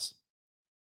doghouse.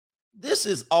 This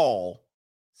is all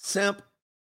simp,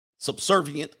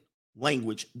 subservient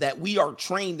language that we are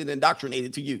trained and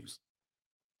indoctrinated to use.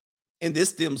 And this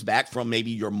stems back from maybe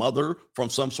your mother, from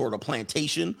some sort of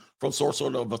plantation, from some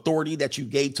sort of authority that you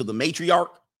gave to the matriarch,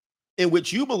 in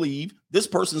which you believe this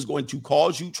person is going to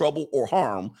cause you trouble or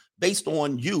harm based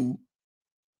on you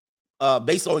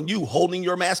holding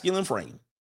your masculine frame,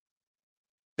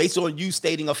 based on you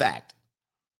stating a fact.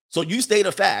 So you state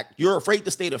a fact, you're afraid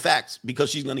to state a fact because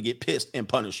she's going to get pissed and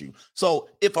punish you. So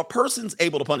if a person's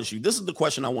able to punish you, this is the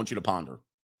question I want you to ponder.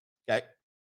 Okay.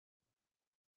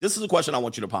 This is the question I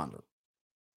want you to ponder.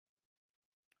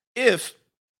 If,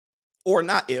 or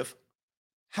not if,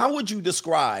 how would you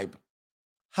describe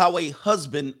how a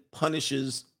husband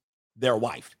punishes their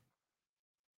wife?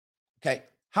 Okay.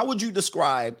 How would you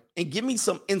describe, and give me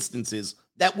some instances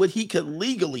that he could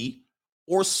legally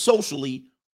or socially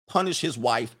punish his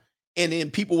wife, and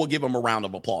then people will give him a round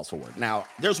of applause for it. Now,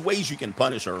 there's ways you can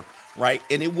punish her, right?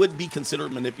 And it would be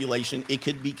considered manipulation. It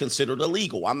could be considered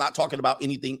illegal. I'm not talking about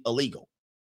anything illegal.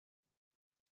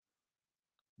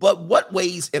 But what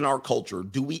ways in our culture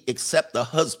do we accept the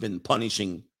husband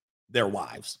punishing their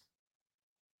wives?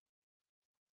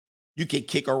 You can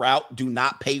kick her out, do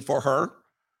not pay for her.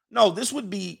 No, this would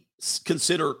be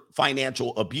considered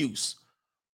financial abuse.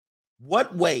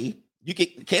 What way? You can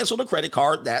cancel the credit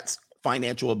card. That's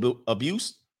financial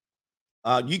abuse.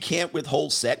 You can't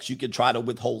withhold sex. You can try to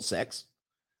withhold sex.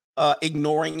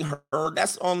 Ignoring her,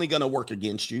 that's only going to work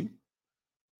against you.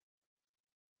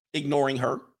 Ignoring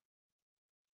her.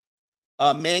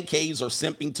 Man caves or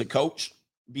simping to coach.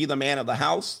 Be the man of the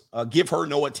house. Give her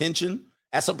no attention.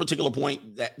 At some particular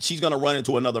point, that she's going to run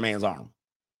into another man's arm.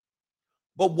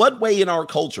 But what way in our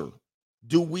culture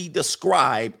do we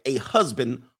describe a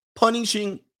husband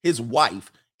punishing his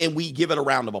wife and we give it a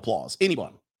round of applause?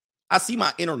 Anyone? I see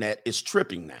my internet is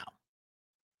tripping now.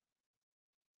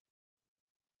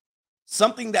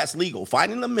 Something that's legal.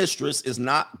 Finding the mistress is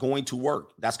not going to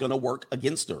work. That's going to work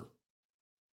against her.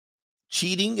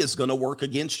 Cheating is going to work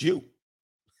against you.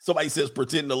 Somebody says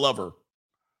pretend to love her.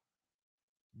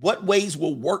 What ways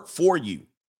will work for you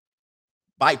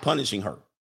by punishing her?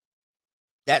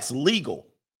 That's legal.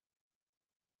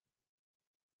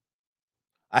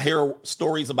 I hear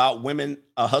stories about women,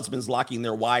 husbands locking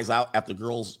their wives out after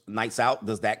girls' nights out.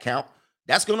 Does that count?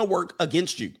 That's going to work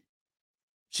against you.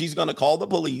 She's going to call the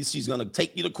police. She's going to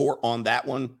take you to court on that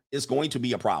one. It's going to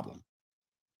be a problem.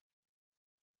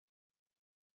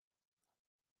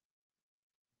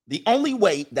 The only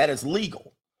way that is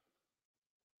legal,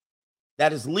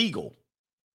 there's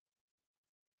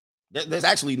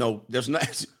actually no, there's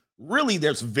not, really,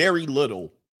 there's very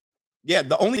little. Yeah,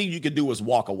 the only thing you could do is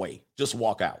walk away. Just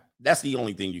walk out. That's the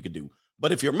only thing you could do.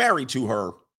 But if you're married to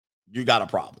her, you got a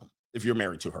problem if you're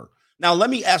married to her. Now, let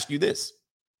me ask you this.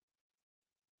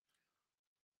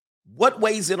 What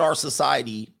ways in our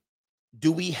society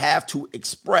do we have to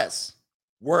express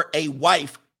where a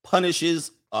wife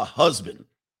punishes a husband?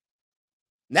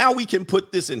 Now we can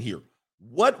put this in here.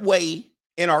 What way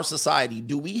in our society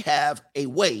do we have a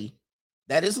way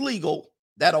that is legal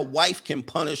that a wife can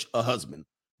punish a husband?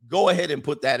 Go ahead and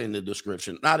put that in the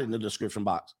description, not in the description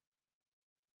box.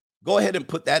 Go ahead and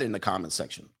put that in the comment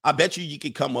section. I bet you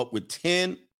could come up with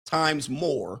 10 times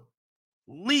more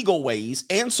legal ways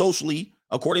and socially,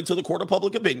 according to the court of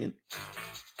public opinion.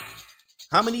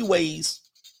 How many ways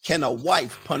can a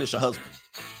wife punish a husband?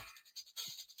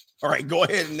 All right, go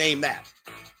ahead and name that.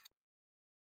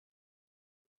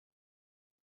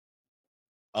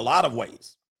 A lot of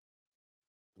ways.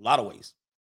 A lot of ways.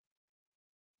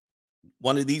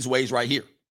 One of these ways right here.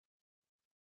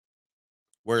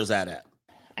 Where is that at?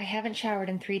 I haven't showered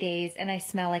in 3 days and I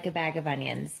smell like a bag of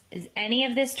onions. Is any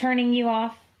of this turning you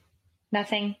off?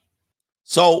 Nothing.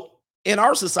 So in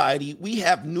our society, we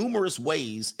have numerous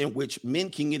ways in which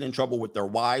men can get in trouble with their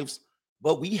wives,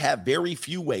 but we have very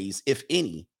few ways, if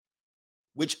any,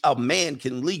 which a man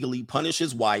can legally punish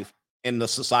his wife, and the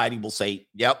society will say,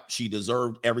 yep, she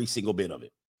deserved every single bit of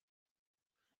it.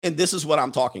 And this is what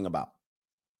I'm talking about.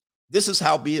 This is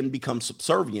how men become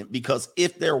subservient, because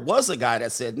if there was a guy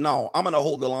that said, no, I'm going to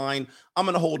hold the line, I'm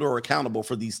going to hold her accountable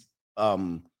for these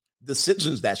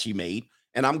decisions that she made,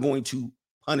 and I'm going to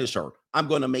punish her. I'm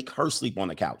going to make her sleep on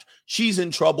the couch. She's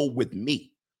in trouble with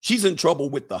me. She's in trouble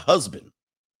with the husband.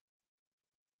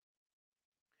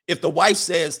 If the wife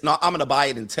says, no, I'm going to buy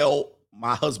it and tell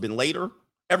my husband later,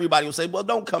 everybody will say, well,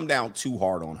 don't come down too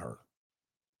hard on her.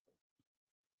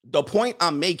 The point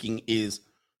I'm making is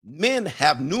men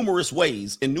have numerous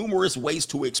ways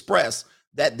to express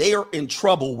that they are in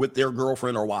trouble with their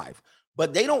girlfriend or wife,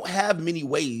 but they don't have many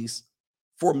ways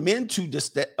for men to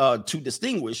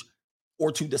distinguish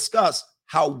or to discuss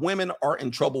how women are in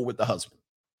trouble with the husband.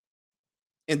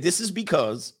 And this is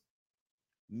because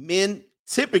men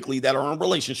typically that are in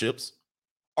relationships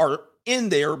are in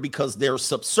there because they're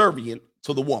subservient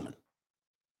to the woman.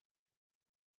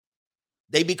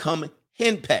 They become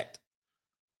henpecked.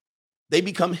 They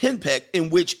become henpecked, in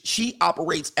which she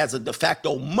operates as a de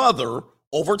facto mother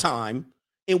over time,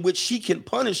 in which she can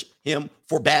punish him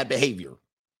for bad behavior,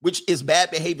 which is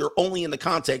bad behavior only in the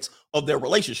context of their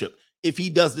relationship. If he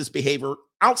does this behavior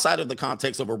outside of the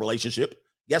context of a relationship,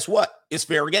 guess what? It's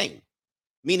fair game.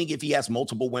 Meaning if he has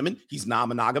multiple women, he's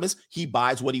non-monogamous. He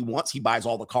buys what he wants. He buys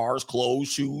all the cars, clothes,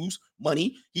 shoes,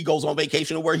 money. He goes on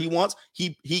vacation to where he wants.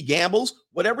 He gambles.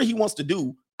 Whatever he wants to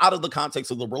do out of the context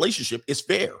of the relationship is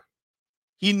fair.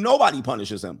 Nobody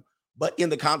punishes him. But in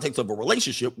the context of a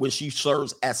relationship, when she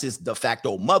serves as his de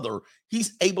facto mother,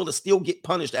 he's able to still get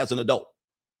punished as an adult.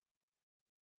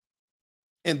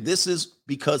 And this is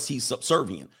because he's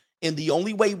subservient. And the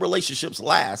only way relationships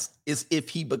last is if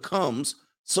he becomes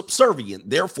subservient,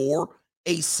 therefore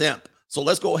a simp. So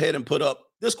let's go ahead and put up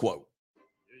this quote.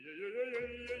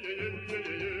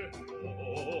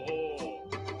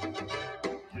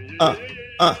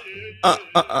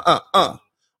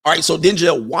 All right, so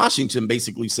Denzel Washington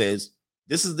basically says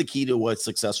this is the key to a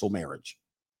successful marriage.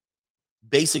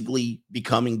 Basically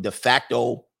becoming de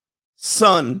facto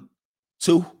son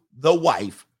to the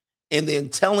wife, and then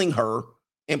telling her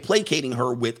and placating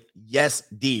her with yes,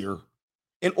 dear,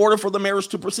 in order for the marriage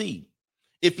to proceed.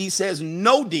 If he says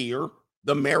no, dear,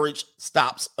 the marriage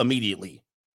stops immediately.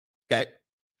 Okay.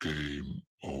 Game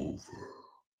over.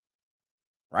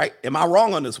 Right? Am I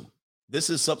wrong on this one? This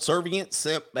is subservient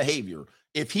simp behavior.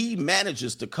 If he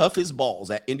manages to cuff his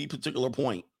balls at any particular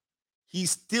point,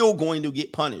 he's still going to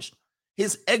get punished.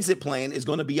 His exit plan is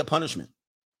going to be a punishment.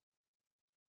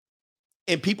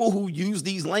 And people who use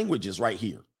these languages right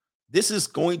here, this is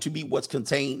going to be what's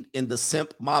contained in the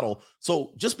simp model.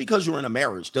 So just because you're in a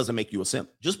marriage doesn't make you a simp.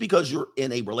 Just because you're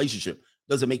in a relationship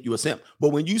doesn't make you a simp. But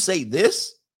when you say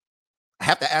this, I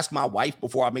have to ask my wife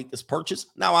before I make this purchase.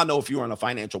 Now, I know if you're on a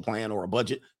financial plan or a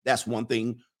budget, that's one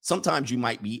thing. Sometimes you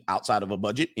might be outside of a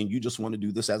budget and you just want to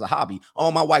do this as a hobby. Oh,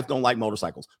 my wife don't like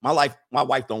motorcycles. My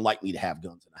wife don't like me to have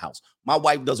guns in the house. My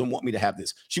wife doesn't want me to have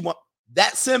this.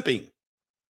 That's simping.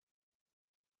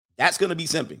 That's going to be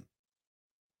simping.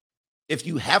 If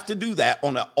you have to do that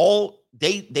on an all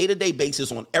day-to-day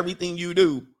basis on everything you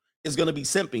do, it's going to be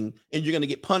simping and you're going to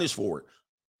get punished for it.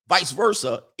 Vice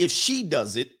versa, if she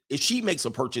does it, if she makes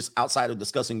a purchase outside of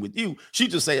discussing with you, she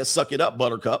just says, suck it up,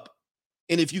 buttercup.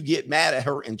 And if you get mad at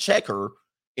her and check her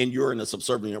and you're in a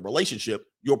subservient relationship,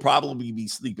 you'll probably be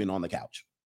sleeping on the couch.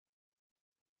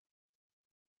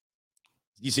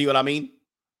 You see what I mean?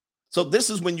 So this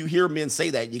is when you hear men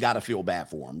say that, you got to feel bad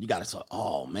for them. You got to say,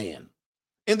 oh, man.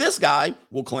 And this guy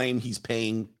will claim he's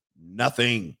paying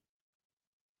nothing.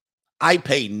 I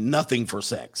pay nothing for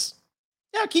sex.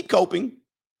 Yeah, keep coping.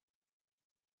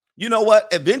 You know what?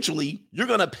 Eventually, you're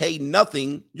going to pay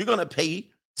nothing. You're going to pay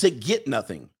to get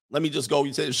nothing. Let me just go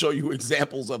and show you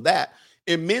examples of that.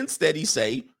 And men steady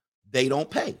say they don't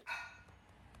pay.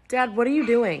 Dad, what are you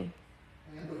doing?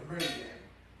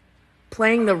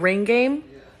 Playing the ring game?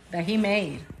 That he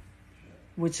made,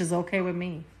 which is okay with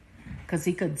me. Because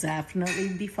he could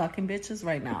definitely be fucking bitches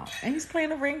right now. And he's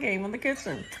playing a ring game in the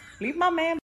kitchen. Leave my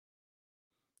man.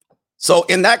 So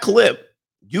in that clip,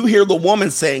 you hear the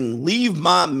woman saying, leave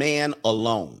my man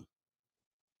alone.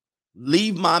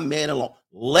 Leave my man alone.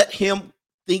 Let him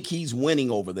think he's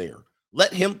winning over there.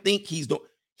 Let him think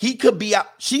he could be out.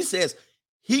 She says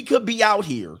he could be out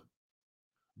here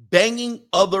banging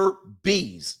other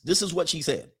bees. This is what she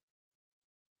said.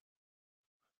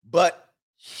 But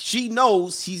she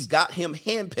knows he's got him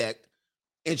handpicked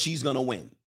and she's going to win.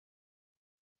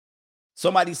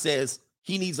 Somebody says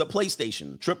he needs a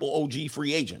PlayStation, triple OG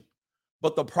free agent.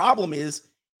 But the problem is,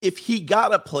 if he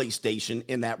got a PlayStation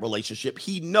in that relationship,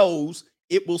 he knows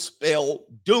it will spell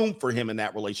doom for him in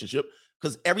that relationship,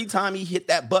 because every time he hit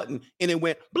that button and it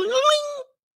went bling,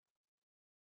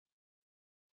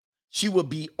 she would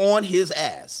be on his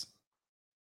ass.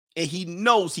 And he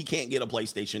knows he can't get a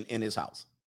PlayStation in his house.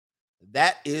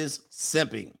 That is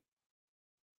simping.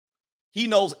 He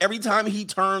knows every time he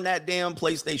turned that damn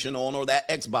PlayStation on or that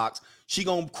Xbox, she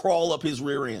gonna crawl up his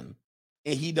rear end.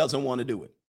 And he doesn't want to do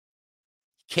it.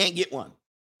 Can't get one.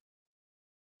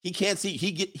 He can't see.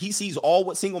 He sees all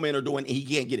what single men are doing and he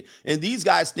can't get it. And these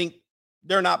guys think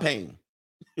they're not paying.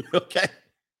 Okay?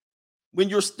 When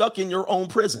you're stuck in your own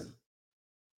prison.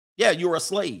 Yeah, you're a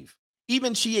slave.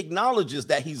 Even she acknowledges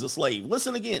that he's a slave.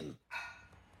 Listen again.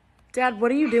 Dad,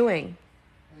 what are you doing?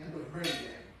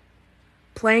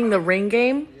 Playing the ring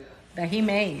game? That he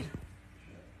made,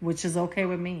 which is okay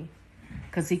with me.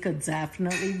 Because he could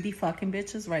definitely be fucking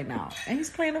bitches right now. And he's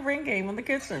playing a ring game in the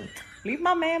kitchen. Leave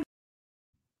my man.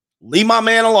 Leave my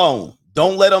man alone.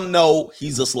 Don't let him know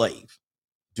he's a slave.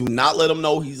 Do not let him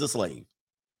know he's a slave.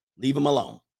 Leave him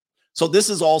alone. So this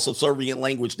is all subservient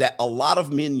language that a lot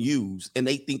of men use and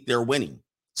they think they're winning.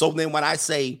 So then when I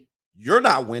say you're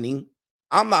not winning,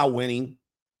 I'm not winning,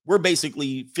 we're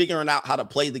basically figuring out how to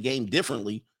play the game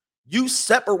differently. You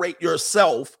separate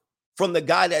yourself from the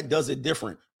guy that does it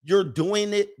different. You're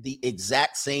doing it the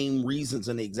exact same reasons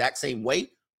in the exact same way,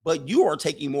 but you are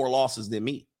taking more losses than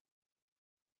me.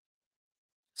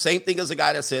 Same thing as a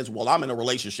guy that says, well, I'm in a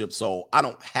relationship, so I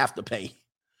don't have to pay.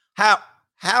 How,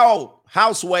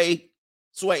 Sway,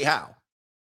 how?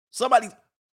 Somebody,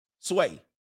 Sway,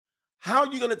 how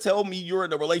are you going to tell me you're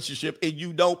in a relationship and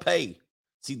you don't pay?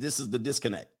 See, this is the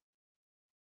disconnect.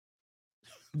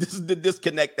 This is the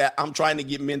disconnect that I'm trying to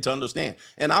get men to understand.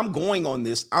 And I'm going on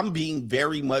this. I'm being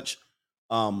very much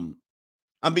trying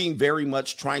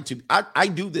to, I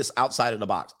do this outside of the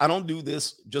box. I don't do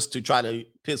this just to try to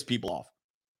piss people off.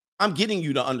 I'm getting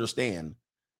you to understand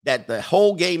that the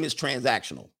whole game is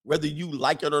transactional, whether you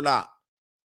like it or not.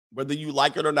 Whether you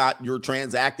like it or not, you're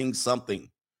transacting something.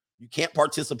 You can't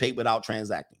participate without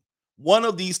transacting. One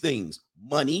of these things,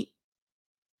 money,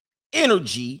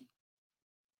 energy,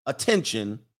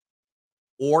 attention,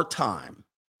 or time.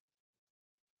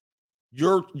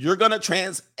 You're going to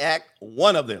transact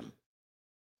one of them.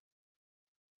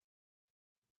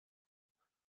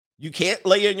 You can't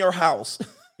lay in your house.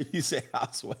 You say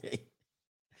houseway.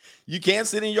 You can't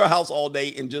sit in your house all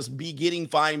day and just be getting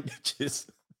fine bitches.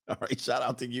 All right, shout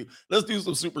out to you. Let's do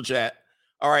some super chat.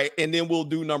 All right, and then we'll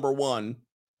do number one.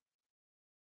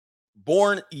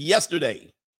 Born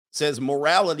yesterday says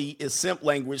morality is simp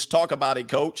language. Talk about it,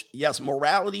 coach. Yes,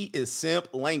 morality is simp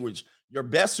language. Your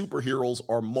best superheroes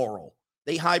are moral.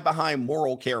 They hide behind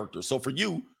moral characters. So for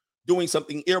you, doing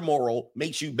something immoral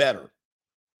makes you better.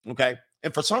 Okay?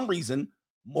 And for some reason,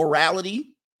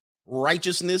 morality,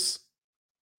 righteousness,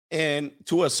 and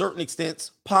to a certain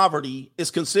extent, poverty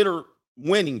is considered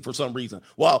winning for some reason.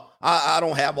 Well, I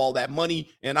don't have all that money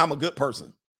and I'm a good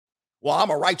person. Well,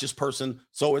 I'm a righteous person,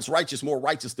 so it's more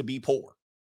righteous to be poor.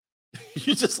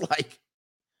 You're just like,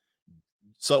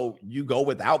 so you go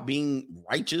without being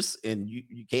righteous and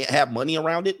you can't have money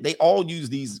around it. They all use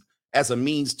these as a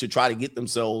means to try to get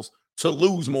themselves to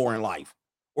lose more in life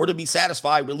or to be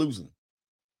satisfied with losing.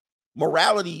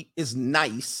 Morality is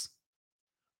nice,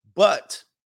 but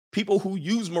people who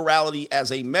use morality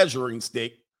as a measuring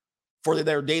stick for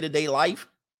their day-to-day life,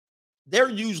 they're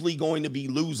usually going to be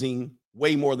losing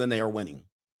way more than they are winning.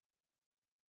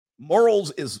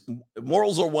 Morals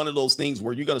are one of those things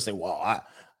where you're going to say, well,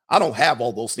 I don't have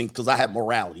all those things because I have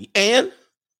morality. And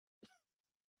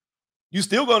you're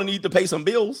still going to need to pay some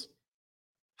bills.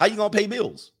 How you going to pay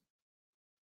bills?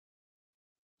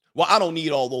 Well, I don't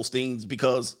need all those things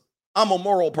because I'm a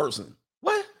moral person.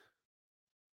 What?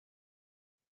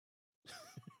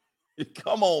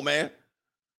 Come on, man.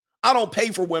 I don't pay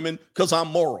for women because I'm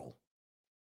moral.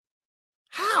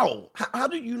 How? How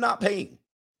do you not pay?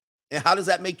 And how does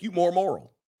that make you more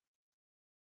moral?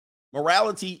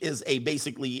 Morality is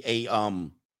basically a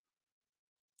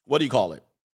what do you call it?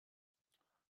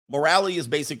 Morality is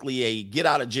basically a get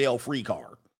out of jail free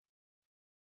card.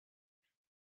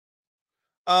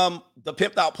 The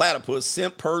Pimped Out Platypus,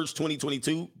 Simp Purge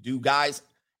 2022. Do guys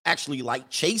actually like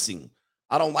chasing?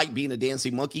 I don't like being a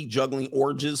dancing monkey, juggling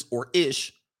oranges or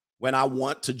ish when I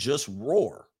want to just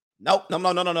roar. No,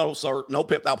 sir. No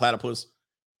Pimped Out Platypus.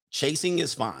 Chasing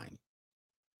is fine.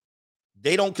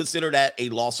 They don't consider that a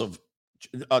loss of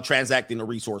transacting a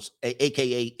resource,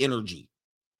 aka energy.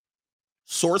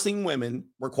 Sourcing women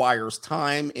requires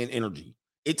time and energy.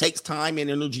 It takes time and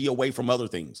energy away from other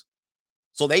things.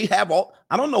 So they have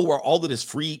I don't know where all of this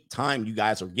free time you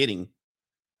guys are getting.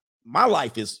 My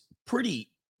life is pretty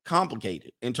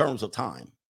complicated in terms of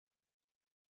time.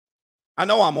 I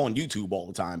know I'm on YouTube all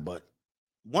the time, but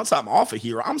once I'm off of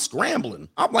here, I'm scrambling.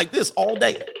 I'm like this all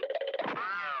day.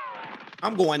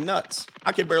 I'm going nuts.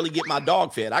 I can barely get my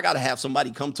dog fed. I got to have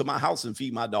somebody come to my house and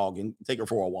feed my dog and take her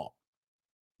for a walk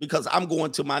because I'm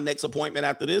going to my next appointment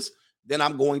after this. Then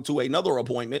I'm going to another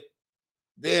appointment.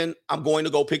 Then I'm going to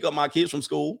go pick up my kids from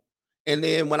school. And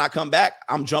then when I come back,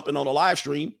 I'm jumping on a live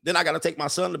stream. Then I got to take my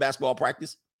son to basketball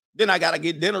practice. Then I got to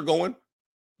get dinner going.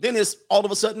 Then it's all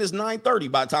of a sudden it's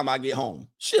 9:30 by the time I get home.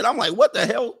 Shit, I'm like, what the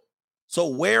hell? So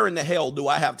where in the hell do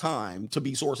I have time to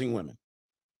be sourcing women?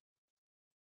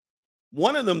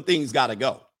 One of them things got to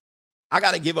go. I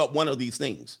got to give up one of these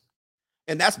things.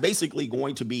 And that's basically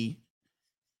going to be,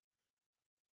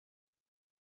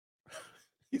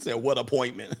 he said, what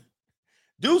appointment?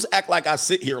 Dudes act like I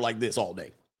sit here like this all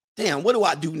day. Damn, what do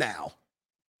I do now?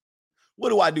 What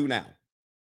do I do now?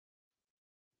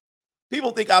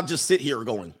 People think I'll just sit here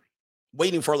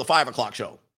waiting for the 5 o'clock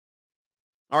show.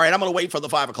 All right, I'm going to wait for the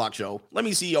 5 o'clock show. Let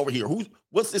me see over here.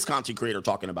 What's this content creator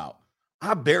talking about?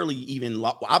 I barely even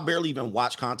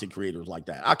watch content creators like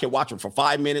that. I can watch them for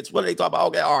 5 minutes. What do they talk about?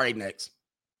 Okay, all right, next.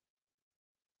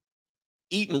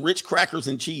 Eating rich crackers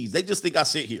and cheese. They just think I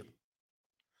sit here.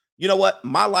 You know what?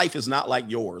 My life is not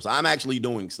like yours. I'm actually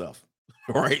doing stuff.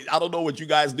 All right. I don't know what you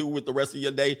guys do with the rest of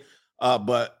your day,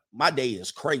 but my day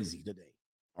is crazy today.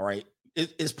 All right.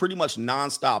 It's pretty much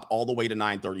nonstop all the way to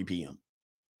 9:30 p.m.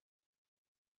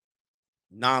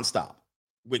 Nonstop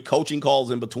with coaching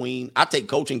calls in between. I take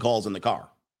coaching calls in the car.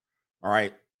 All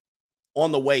right.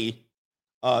 On the way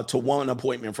to one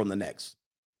appointment from the next.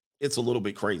 It's a little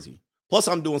bit crazy. Plus,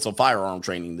 I'm doing some firearm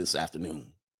training this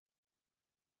afternoon.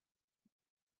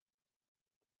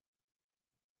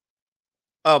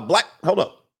 Black, hold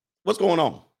up. What's going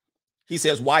on? He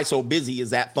says, why so busy? Is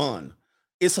that fun?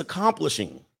 It's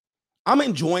accomplishing. I'm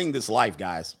enjoying this life,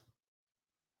 guys.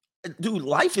 Dude,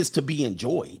 life is to be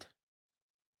enjoyed.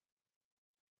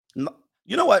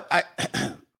 You know what?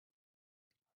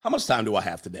 How much time do I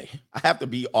have today? I have to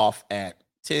be off at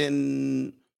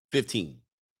 10:15.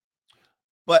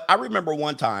 But I remember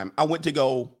one time I went to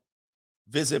go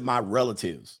visit my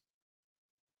relatives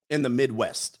in the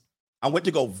Midwest. I went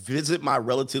to go visit my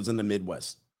relatives in the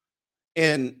Midwest.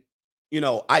 And, you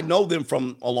know, I know them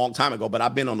from a long time ago, but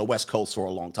I've been on the West Coast for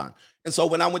a long time. And so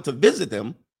when I went to visit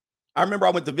them, I remember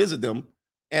I went to visit them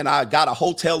and I got a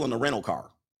hotel and a rental car.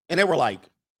 And they were like,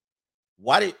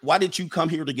 why did you come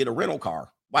here to get a rental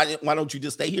car? Why don't you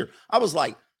just stay here? I was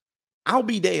like, I'll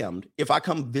be damned if I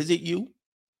come visit you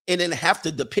and then have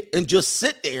to and just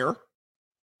sit there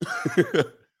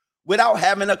without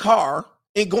having a car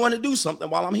and going to do something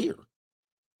while I'm here.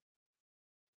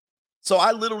 So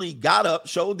I literally got up,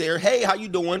 showed there, hey, how you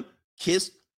doing?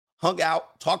 Kissed, hung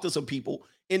out, talked to some people.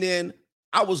 And then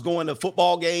I was going to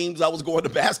football games. I was going to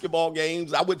basketball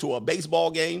games. I went to a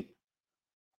baseball game.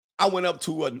 I went up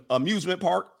to an amusement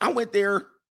park. I went there.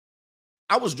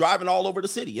 I was driving all over the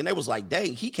city. And they was like,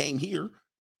 dang, he came here.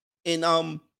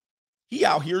 And he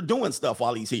out here doing stuff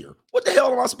while he's here. What the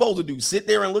hell am I supposed to do? Sit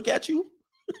there and look at you?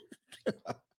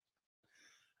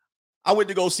 I went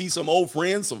to go see some old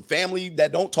friends, some family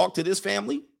that don't talk to this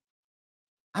family.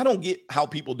 I don't get how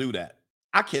people do that.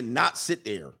 I cannot sit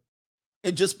there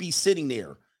and just be sitting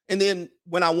there. And then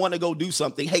when I want to go do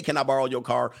something, hey, can I borrow your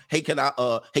car? Hey, can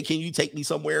you take me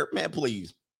somewhere? Man,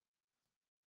 please.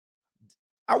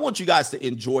 I want you guys to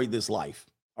enjoy this life.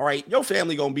 All right. Your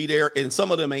family going to be there and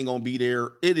some of them ain't going to be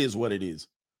there. It is what it is.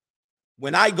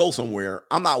 When I go somewhere,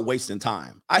 I'm not wasting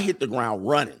time. I hit the ground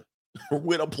running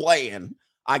with a plan.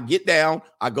 I get down,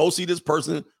 I go see this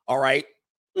person. All right.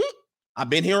 I've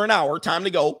been here an hour. Time to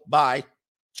go. Bye.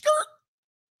 Skirt.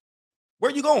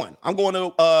 Where are you going? I'm going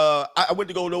to, I went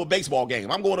to go to a baseball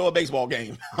game. I'm going to a baseball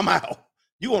game. I'm out.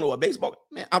 You going to a baseball?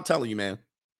 Man, I'm telling you, man.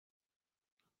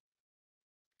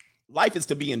 Life is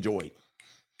to be enjoyed.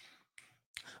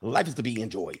 Life is to be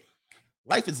enjoyed.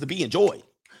 Life is to be enjoyed.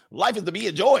 Life is to be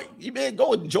enjoyed. You man,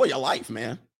 go enjoy your life,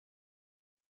 man.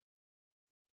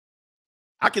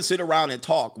 I can sit around and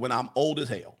talk when I'm old as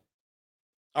hell.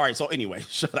 All right. So anyway,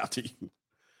 shout out to you.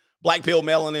 Black Pill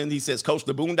Melanin, he says, Coach,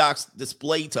 the Boondocks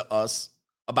displayed to us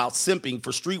about simping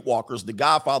for streetwalkers. The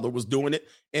Godfather was doing it,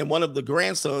 and one of the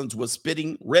grandsons was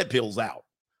spitting red pills out.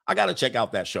 I got to check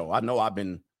out that show. I know I've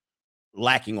been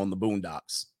lacking on the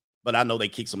Boondocks, but I know they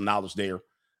kick some knowledge there.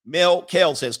 Mel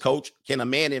Kell says, Coach, can a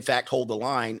man in fact hold the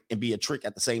line and be a trick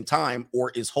at the same time,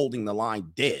 or is holding the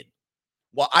line dead?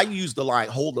 Well, I use the line,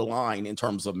 hold the line in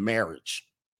terms of marriage.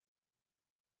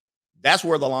 That's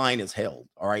where the line is held.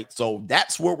 All right. So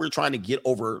that's where we're trying to get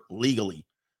over legally.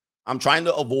 I'm trying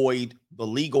to avoid the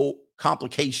legal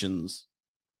complications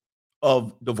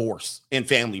of divorce and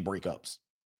family breakups.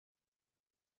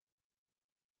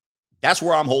 That's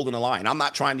where I'm holding the line. I'm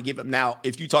not trying to give up now.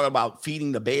 If you talk about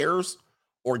feeding the bears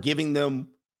or giving them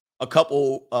a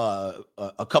couple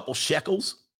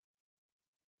shekels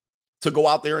to go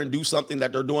out there and do something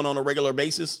that they're doing on a regular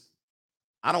basis,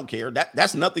 I don't care.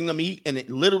 That's nothing to me. And it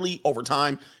literally over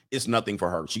time is nothing for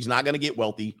her. She's not going to get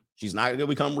wealthy. She's not going to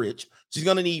become rich. She's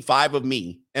going to need 5 of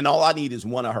me. And all I need is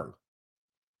 1 of her.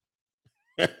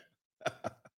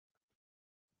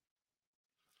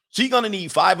 She's going to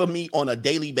need 5 of me on a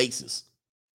daily basis.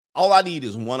 All I need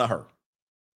is 1 of her.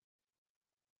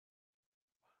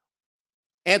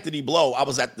 Anthony Blow, I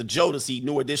was at the Jodeci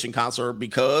New Edition concert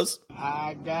because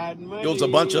I got money. There was a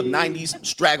bunch of 90s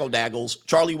straggle-daggles.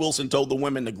 Charlie Wilson told the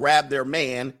women to grab their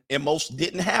man, and most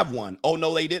didn't have one. Oh,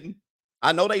 no, they didn't.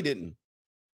 I know they didn't.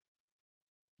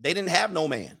 They didn't have no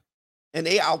man. And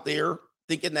they out there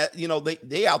thinking that,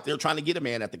 they out there trying to get a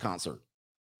man at the concert,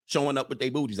 showing up with their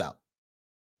booties out.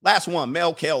 Last one,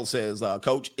 Mel Kell says,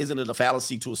 Coach, isn't it a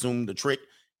fallacy to assume the trick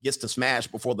gets to smash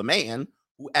before the man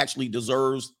who actually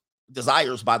desires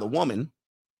by the woman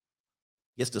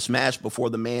gets to smash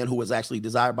before the man who is actually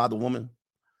desired by the woman?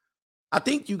 I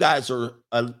think you guys are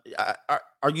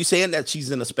you saying that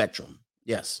she's in a spectrum?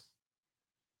 Yes.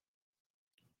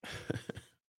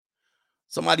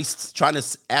 Somebody's trying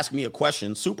to ask me a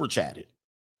question, super chatted.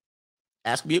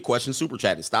 Ask me a question, super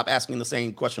chatted. Stop asking the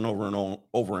same question over and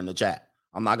over in the chat.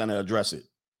 I'm not going to address it.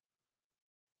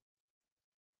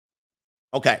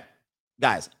 Okay,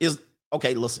 guys,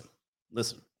 listen.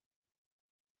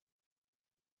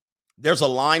 There's a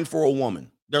line for a woman.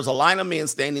 There's a line of men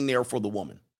standing there for the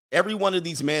woman. Every one of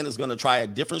these men is going to try a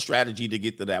different strategy to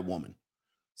get to that woman.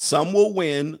 Some will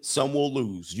win, some will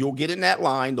lose. You'll get in that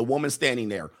line, the woman standing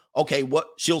there. Okay, what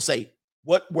she'll say,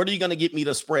 what are you going to get me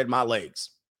to spread my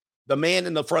legs? The man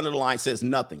in the front of the line says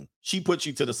nothing. She puts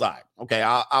you to the side. Okay,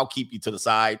 I'll keep you to the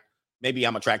side. Maybe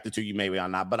I'm attracted to you, maybe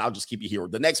I'm not, but I'll just keep you here.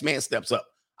 The next man steps up.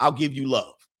 I'll give you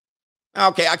love.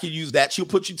 Okay, I can use that. She'll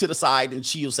put you to the side and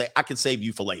she'll say, I can save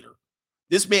you for later.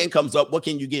 This man comes up. What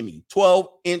can you give me?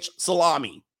 12-inch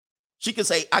salami. She can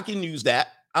say, I can use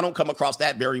that. I don't come across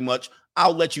that very much.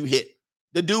 I'll let you hit.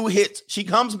 The dude hits. She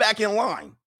comes back in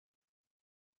line.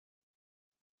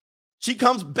 She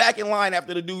comes back in line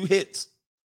after the dude hits.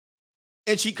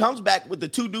 And she comes back with the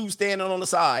 2 dudes standing on the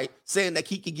side saying that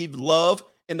he can give love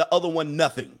and the other one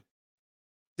nothing.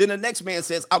 Then the next man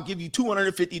says, I'll give you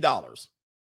 $250.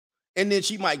 And then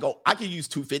she might go, I can use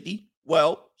 $250.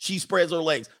 Well, she spreads her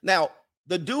legs. Now,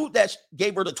 the dude that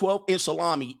gave her the 12-inch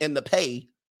salami and the pay,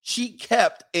 she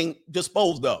kept and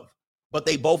disposed of. But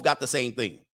they both got the same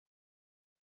thing.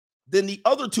 Then the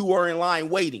other 2 are in line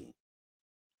waiting,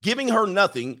 giving her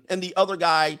nothing, and the other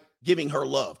guy giving her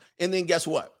love. And then guess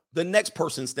what? The next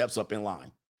person steps up in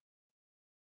line.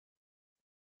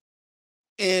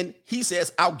 And he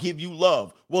says, I'll give you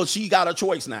love. Well, she got a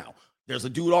choice now. There's a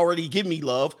dude already give me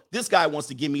love. This guy wants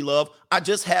to give me love. I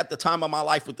just had the time of my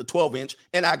life with the 12-inch,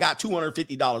 and I got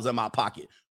 $250 in my pocket.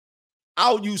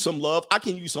 I'll use some love. I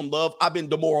can use some love. I've been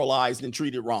demoralized and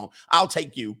treated wrong. I'll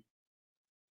take you.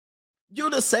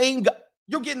 You're the same guy.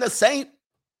 You're getting the same.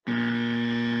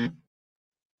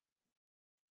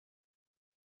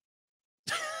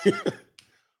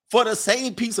 For the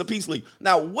same piece of peace league.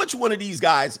 Now, which one of these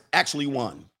guys actually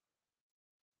won?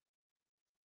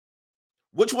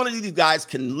 Which one of these guys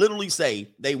can literally say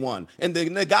they won? And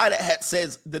then the guy that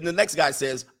says, then the next guy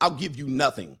says, I'll give you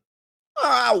nothing.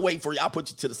 I'll wait for you. I'll put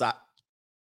you to the side.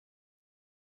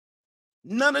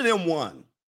 None of them won.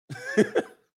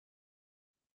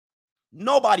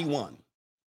 Nobody won.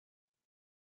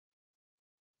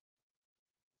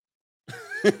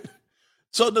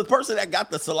 So the person that got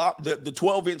the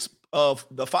 12-inch of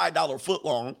the $5 foot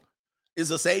long is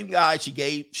the same guy she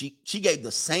gave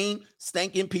the same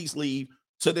stinking peace leave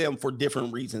to them for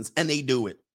different reasons, and they do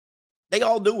it. They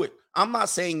all do it. I'm not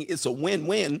saying it's a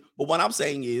win-win, but what I'm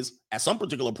saying is at some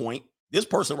particular point, this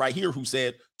person right here who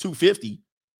said $250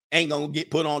 ain't gonna get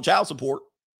put on child support,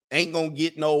 ain't gonna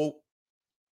get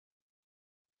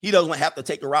he doesn't have to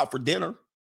take her out for dinner.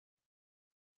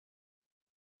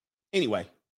 Anyway,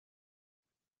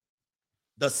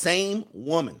 the same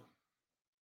woman,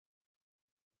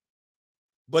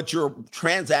 but you're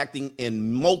transacting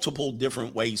in multiple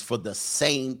different ways for the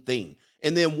same thing.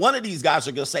 And then one of these guys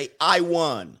are going to say, I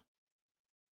won.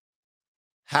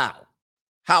 How?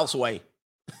 Houseway.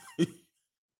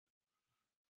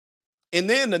 And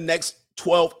then the next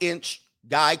 12-inch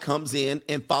guy comes in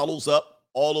and follows up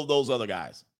all of those other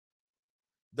guys.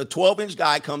 The 12-inch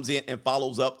guy comes in and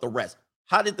follows up the rest.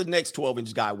 How did the next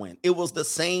 12-inch guy win? It was the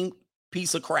same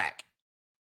piece of crack.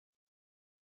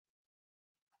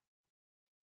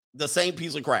 The same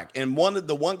piece of crack. And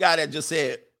the one guy that just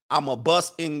said, I'm a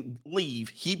bust and leave,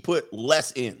 he put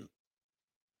less in.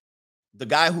 The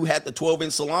guy who had the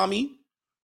 12-inch salami,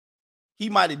 he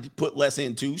might have put less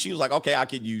in too. She was like, okay, I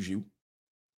could use you.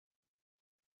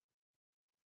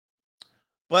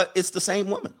 But it's the same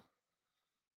woman.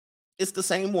 It's the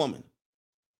same woman.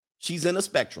 She's in a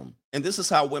spectrum. And this is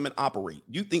how women operate.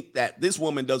 You think that this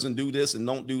woman doesn't do this and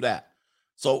don't do that.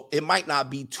 So it might not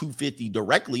be 250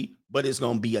 directly, but it's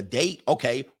going to be a date.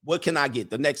 Okay, what can I get?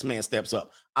 The next man steps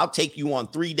up. I'll take you on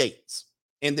 3 dates.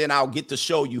 And then I'll get to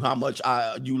show you how much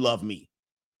you love me.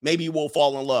 Maybe we'll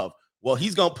fall in love. Well,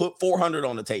 he's going to put 400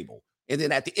 on the table. And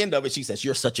then at the end of it, she says,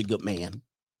 you're such a good man.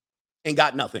 And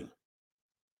got nothing.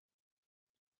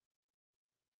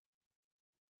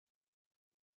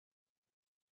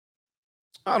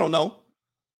 I don't know.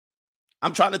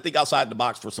 I'm trying to think outside the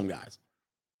box for some guys.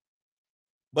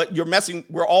 But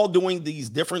we're all doing these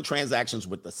different transactions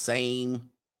with the same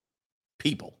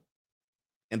people.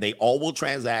 And they all will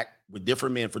transact with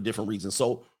different men for different reasons.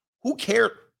 So who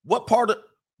cares? What part of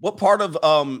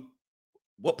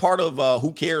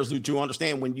who cares do you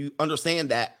understand when you understand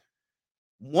that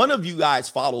one of you guys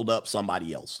followed up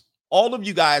somebody else? All of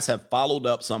you guys have followed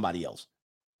up somebody else.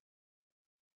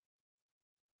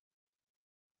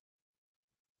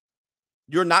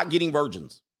 You're not getting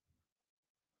virgins.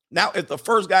 Now, if the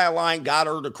first guy in line got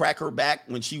her to crack her back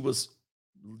when she was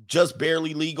just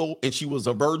barely legal and she was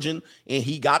a virgin and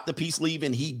he got the peace leave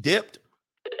and he dipped,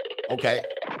 okay.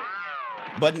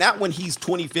 But not when he's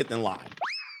 25th in line.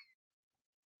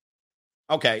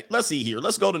 Okay, let's see here.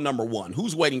 Let's go to number 1.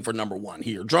 Who's waiting for number 1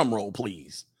 here? Drum roll,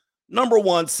 please. Number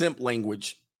 1, simp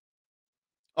language.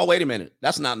 Oh, wait a minute.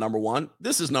 That's not number 1.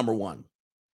 This is number 1.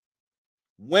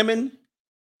 Women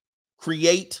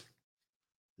create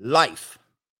life.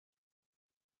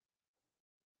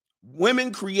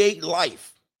 Women create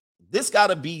life. This got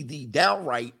to be the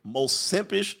downright most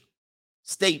simpish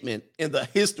statement in the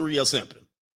history of simping.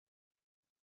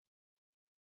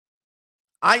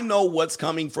 I know what's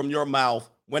coming from your mouth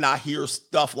when I hear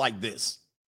stuff like this.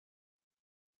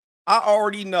 I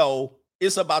already know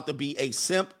it's about to be a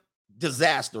simp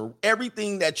disaster.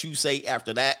 Everything that you say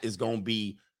after that is going to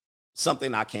be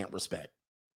something I can't respect.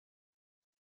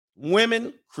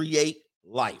 Women create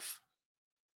life.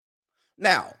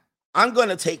 Now, I'm going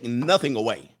to take nothing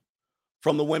away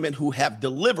from the women who have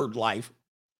delivered life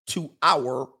to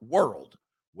our world.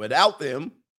 Without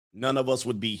them, none of us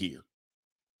would be here.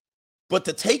 But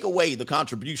to take away the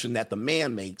contribution that the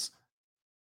man makes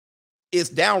is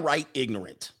downright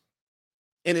ignorant.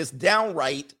 And it's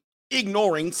downright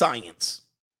ignoring science.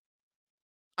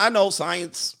 I know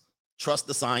science, trust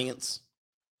the science.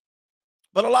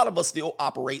 But a lot of us still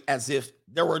operate as if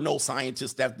there were no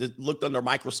scientists that looked under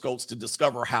microscopes to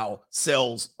discover how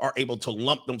cells are able to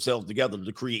lump themselves together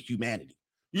to create humanity.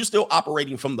 You're still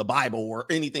operating from the Bible or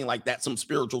anything like that, some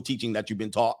spiritual teaching that you've been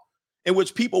taught, in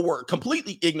which people were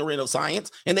completely ignorant of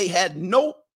science and they had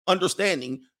no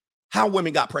understanding how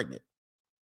women got pregnant,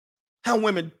 how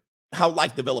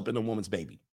life developed in a woman's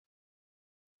in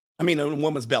a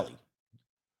woman's belly.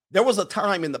 There was a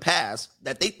time in the past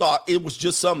that they thought it was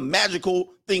just some magical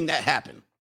thing that happened.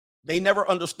 They never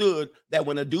understood that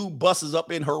when a dude busts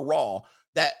up in her raw,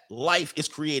 that life is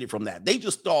created from that. They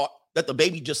just thought that the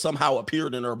baby just somehow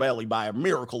appeared in her belly by a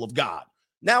miracle of God.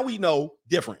 Now we know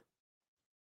different.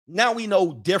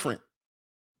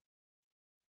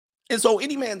 And so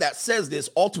any man that says this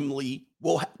ultimately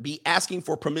will be asking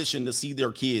for permission to see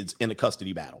their kids in a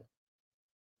custody battle.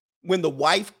 When the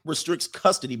wife restricts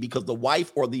custody because the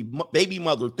wife or the baby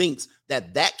mother thinks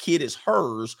that that kid is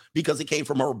hers because it came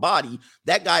from her body,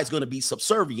 that guy is going to be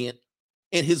subservient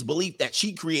in his belief that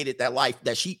she created that life,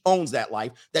 that she owns that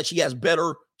life, that she has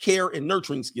better care and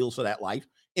nurturing skills for that life,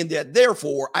 and that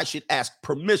therefore I should ask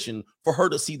permission for her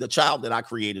to see the child that I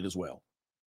created as well.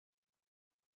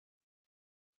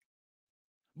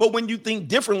 But when you think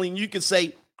differently, you can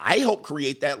say, I helped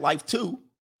create that life too.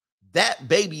 That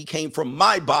baby came from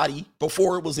my body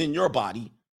before it was in your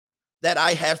body, that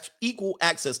I have equal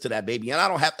access to that baby. And I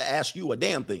don't have to ask you a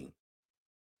damn thing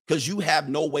because you have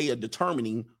no way of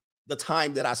determining the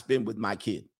time that I spend with my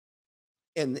kid.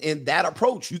 And in that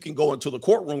approach, you can go into the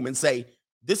courtroom and say,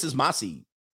 this is my seed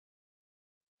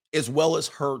as well as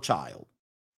her child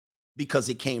because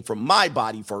it came from my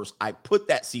body first. I put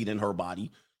that seed in her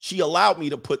body. She allowed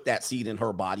me to put that seed in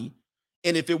her body.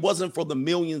 And if it wasn't for the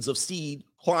millions of seed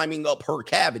climbing up her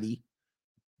cavity,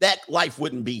 that life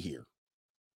wouldn't be here.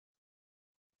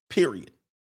 Period.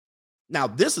 Now,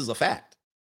 this is a fact,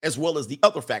 as well as the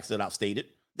other facts that I've stated,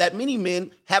 that many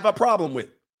men have a problem with.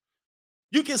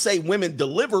 You can say women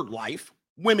delivered life,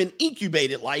 women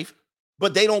incubated life,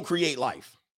 but they don't create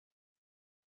life.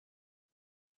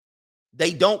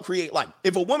 They don't create life.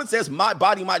 If a woman says my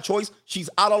body, my choice, she's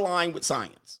out of line with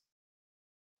science.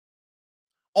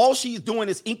 All she's doing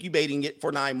is incubating it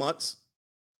for 9 months,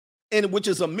 and which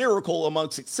is a miracle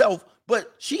amongst itself,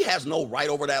 but she has no right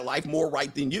over that life, more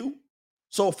right than you.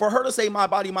 So for her to say my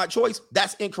body, my choice,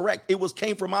 that's incorrect. It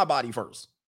came from my body first.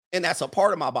 And that's a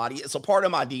part of my body. It's a part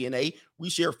of my DNA. We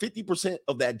share 50%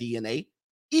 of that DNA,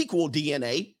 equal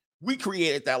DNA. We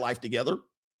created that life together.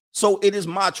 So it is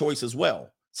my choice as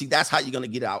well. See, that's how you're going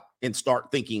to get out and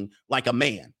start thinking like a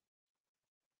man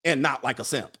and not like a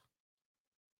simp.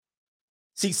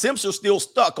 See, simps are still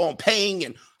stuck on paying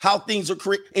and how things are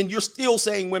created. And you're still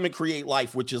saying women create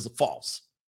life, which is false.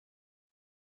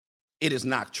 It is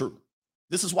not true.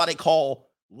 This is why they call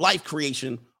life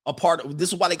creation a part of,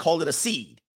 this is why they call it a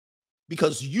seed,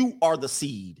 because you are the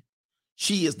seed.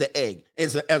 She is the egg.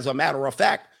 As a matter of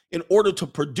fact, in order to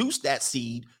produce that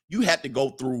seed, you had to go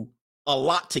through a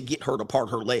lot to get her to part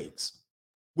her legs,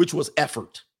 which was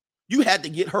effort. You had to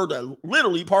get her to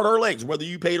literally part her legs, whether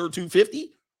you paid her $250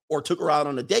 or took her out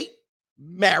on a date,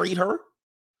 married her,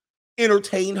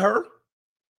 entertained her,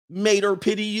 made her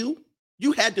pity you.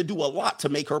 You had to do a lot to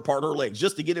make her part her legs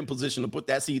just to get in position to put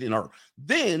that seed in her.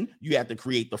 Then you had to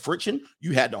create the friction.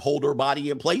 You had to hold her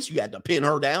body in place. You had to pin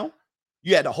her down.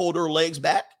 You had to hold her legs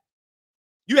back.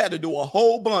 You had to do a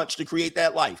whole bunch to create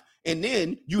that life. And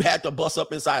then you had to bust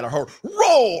up inside of her,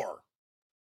 roar.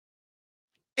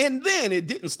 And then it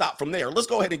didn't stop from there. Let's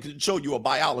go ahead and show you a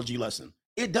biology lesson.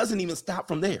 It doesn't even stop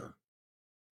from there.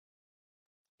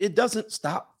 It doesn't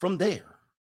stop from there.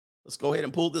 Let's go ahead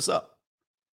and pull this up.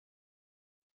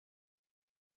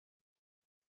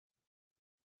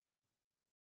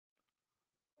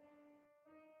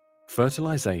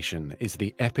 Fertilization is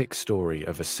the epic story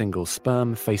of a single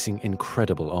sperm facing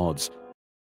incredible odds.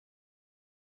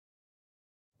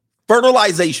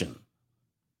 Fertilization.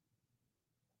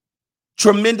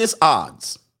 Tremendous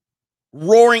odds.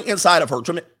 Roaring inside of her.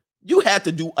 You had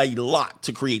to do a lot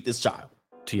to create this child.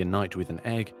 To unite with an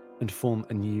egg and form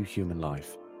a new human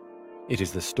life. It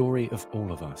is the story of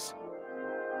all of us.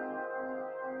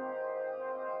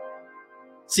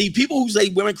 See, people who say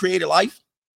women created life,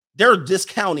 they're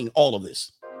discounting all of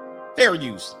this. Fair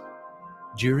use.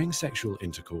 During sexual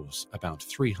intercourse, about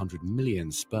 300 million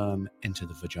sperm enter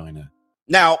the vagina.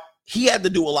 Now, he had to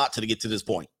do a lot to get to this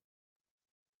point.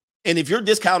 And if you're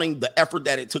discounting the effort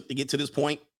that it took to get to this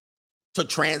point, to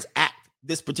transact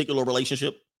this particular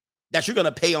relationship, that you're going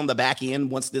to pay on the back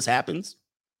end once this happens,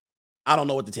 I don't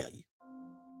know what to tell you.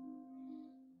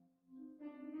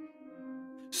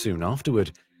 Soon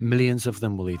afterward, millions of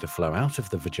them will either flow out of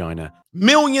the vagina.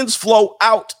 Millions flow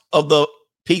out of the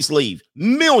peace leave.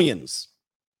 Millions.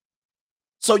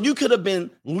 So you could have been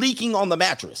leaking on the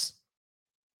mattress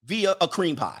via a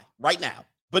cream pie right now.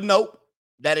 But nope,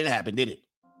 that didn't happen, did it?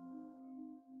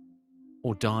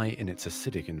 Or die in its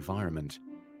acidic environment.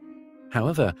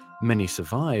 However, many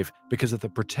survive because of the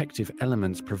protective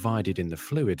elements provided in the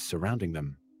fluids surrounding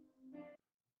them.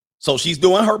 So she's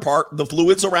doing her part. The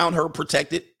fluids around her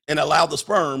protect it and allow the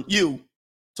sperm, you,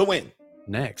 to win.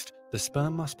 Next, the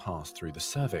sperm must pass through the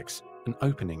cervix, an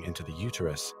opening into the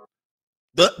uterus.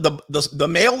 The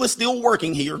male is still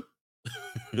working here.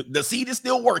 The seed is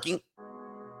still working.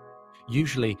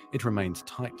 Usually, it remains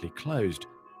tightly closed,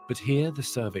 but here the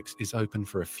cervix is open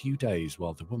for a few days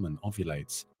while the woman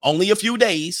ovulates. Only a few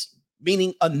days,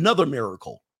 meaning another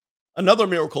miracle. Another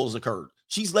miracle has occurred.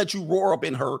 She's let you roar up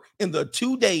in her in the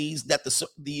 2 days that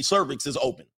the cervix is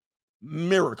open.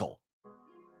 Miracle.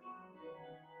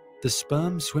 The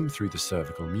sperm swim through the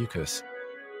cervical mucus,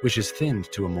 which is thinned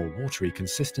to a more watery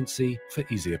consistency for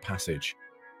easier passage.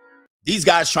 These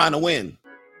guys trying to win.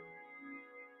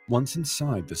 Once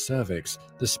inside the cervix,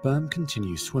 the sperm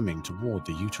continues swimming toward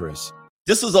the uterus.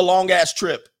 This is a long-ass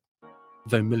trip.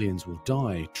 Though millions will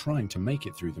die trying to make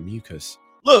it through the mucus.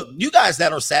 Look, you guys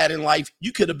that are sad in life,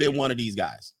 you could have been one of these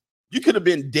guys. You could have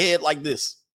been dead like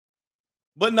this.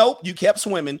 But nope, you kept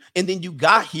swimming, and then you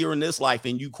got here in this life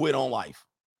and you quit on life.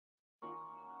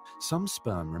 Some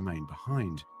sperm remain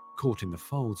behind, caught in the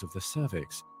folds of the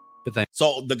cervix. But they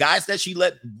So the guys that she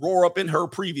let roar up in her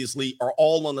previously are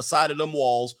all on the side of them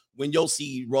walls when your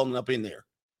seed rolling up in there.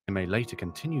 They may later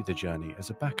continue the journey as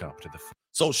a backup to the...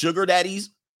 So Sugar Daddy's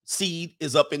seed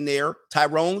is up in there.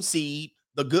 Tyrone's seed,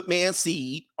 the good man's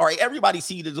seed. All right, everybody's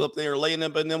seed is up there laying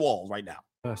up in the walls right now.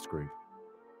 First group.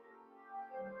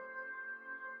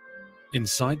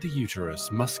 Inside the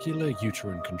uterus, muscular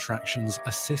uterine contractions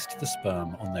assist the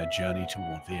sperm on their journey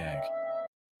toward the egg.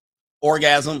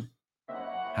 Orgasm.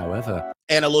 However,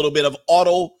 and a little bit of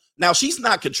auto. Now, she's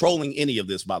not controlling any of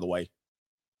this, by the way.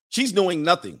 She's doing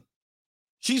nothing.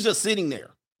 She's just sitting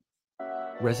there.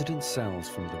 Resident cells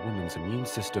from the woman's immune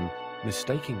system,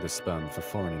 mistaking the sperm for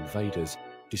foreign invaders,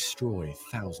 destroy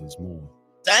thousands more.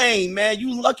 Dang, man,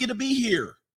 you lucky to be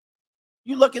here.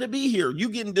 You lucky to be here. You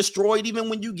getting destroyed even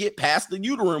when you get past the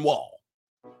uterine wall.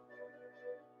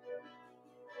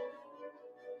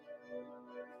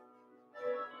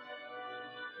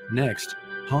 Next,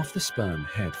 half the sperm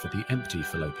head for the empty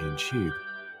fallopian tube,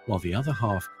 while the other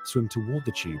half swim toward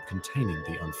the tube containing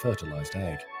the unfertilized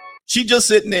egg. She just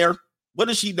sitting there. What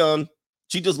has she done?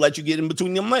 She just let you get in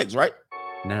between them legs, right?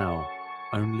 Now,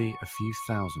 only a few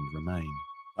thousand remain.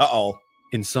 Uh-oh.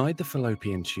 Inside the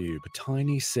fallopian tube,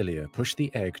 tiny cilia push the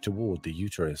egg toward the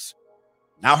uterus.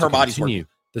 Now her body's working.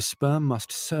 The sperm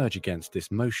must surge against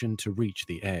this motion to reach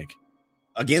the egg.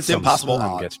 Against Some impossible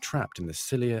sperm odds. get trapped in the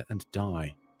cilia and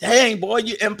die. Dang, boy,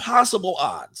 you impossible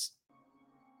odds.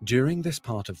 During this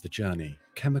part of the journey,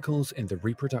 chemicals in the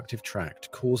reproductive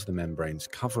tract cause the membranes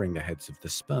covering the heads of the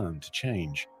sperm to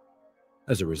change.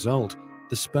 As a result,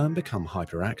 the sperm become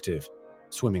hyperactive,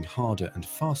 swimming harder and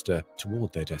faster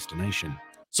toward their destination.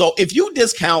 So if you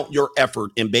discount your effort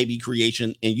in baby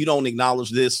creation and you don't acknowledge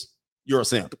this, you're a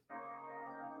simp.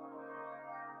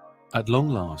 At long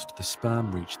last, the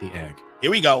sperm reach the egg. Here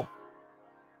we go.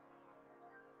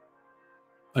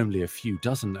 Only a few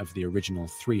dozen of the original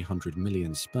 300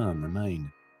 million sperm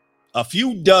remain. A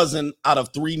few dozen out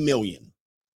of 3 million.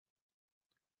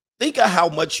 Think of how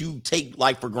much you take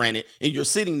life for granted and you're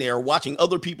sitting there watching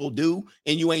other people do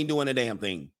and you ain't doing a damn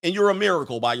thing. And you're a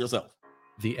miracle by yourself.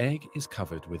 The egg is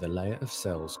covered with a layer of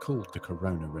cells called the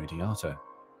corona radiata.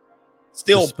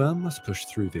 Still, the sperm must push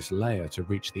through this layer to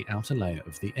reach the outer layer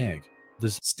of the egg.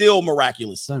 Still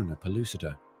miraculous. Zona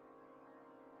pellucida.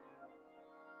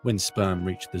 When sperm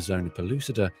reach the zona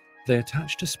pellucida, they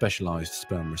attach to specialized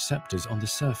sperm receptors on the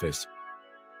surface,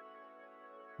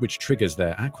 which triggers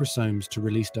their acrosomes to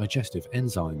release digestive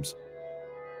enzymes,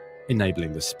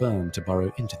 enabling the sperm to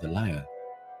burrow into the layer.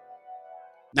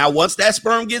 Now, once that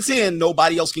sperm gets in,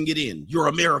 nobody else can get in. You're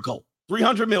a miracle.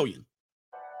 300 million.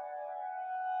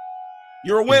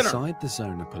 You're a winner. Inside the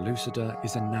zona pellucida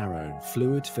is a narrow,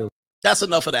 fluid-filled... That's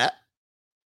enough of that.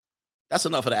 That's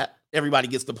enough of that. Everybody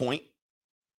gets the point.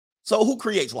 So who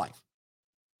creates life?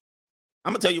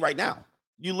 I'm going to tell you right now.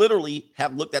 You literally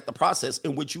have looked at the process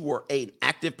in which you were an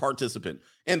active participant.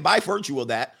 And by virtue of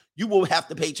that, you will have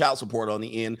to pay child support on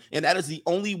the end. And that is the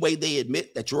only way they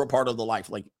admit that you're a part of the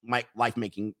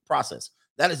life-making process.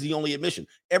 That is the only admission.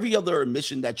 Every other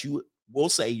admission that you will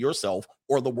say yourself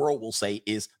or the world will say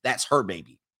is that's her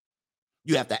baby.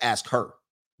 You have to ask her.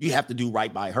 You have to do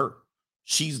right by her.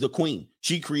 She's the queen.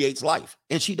 She creates life,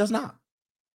 and she does not.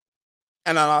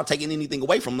 And I'm not taking anything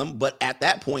away from them, but at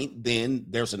that point, then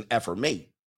there's an effort made.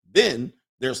 Then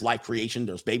there's life creation,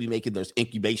 there's baby making, there's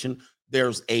incubation,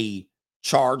 there's a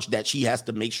charge that she has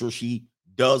to make sure she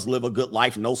does live a good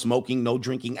life, no smoking, no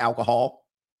drinking alcohol,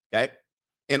 okay?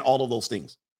 And all of those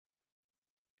things.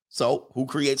 So who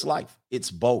creates life?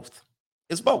 It's both.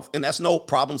 It's both. And that's no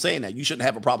problem saying that. You shouldn't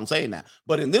have a problem saying that.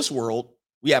 But in this world,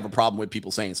 we have a problem with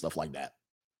people saying stuff like that.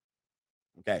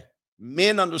 Okay?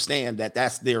 Men understand that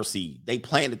that's their seed. They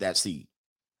planted that seed.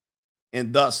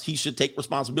 And thus, he should take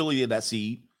responsibility of that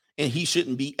seed, and he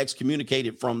shouldn't be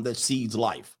excommunicated from the seed's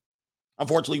life.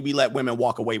 Unfortunately, we let women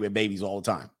walk away with babies all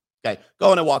the time. Okay?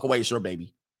 Go on and walk away, it's your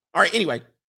baby. All right, anyway.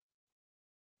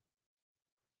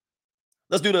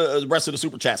 Let's do the rest of the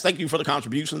super chats. Thank you for the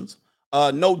contributions.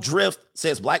 No Drift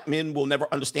says black men will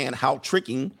never understand how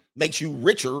tricking makes you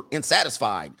richer and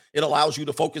satisfied. It allows you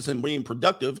to focus on being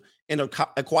productive and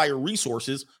acquire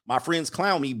resources. My friends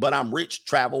clown me, but I'm rich,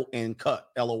 travel, and cut.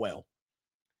 LOL.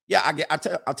 Yeah,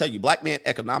 I'll tell you, black men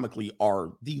economically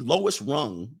are the lowest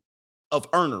rung of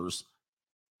earners,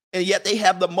 and yet they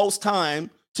have the most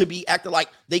time to be acting like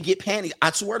they get panicked.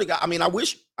 I swear to God. I mean, I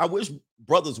wish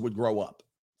brothers would grow up.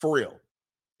 For real.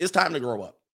 It's time to grow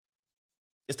up.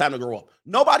 It's time to grow up.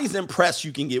 Nobody's impressed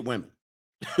you can get women.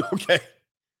 Okay?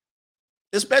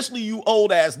 Especially you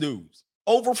old ass dudes.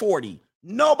 Over 40.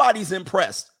 Nobody's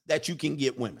impressed that you can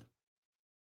get women.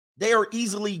 They are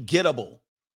easily gettable.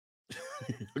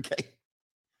 Okay?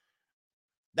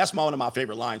 That's one of my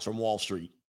favorite lines from Wall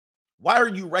Street. Why are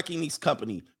you wrecking this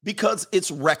company? Because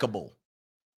it's wreckable.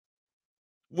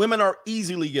 Women are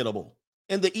easily gettable.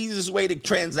 And the easiest way to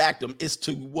transact them is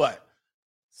to what?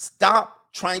 Stop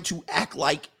trying to act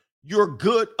like you're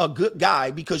a good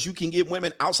guy because you can get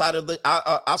women outside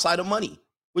of money,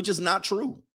 which is not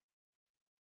true.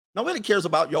 Nobody cares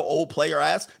about your old player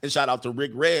ass. And shout out to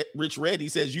Rich Red. He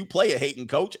says, you play a hating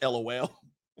coach. LOL.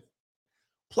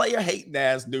 Player hating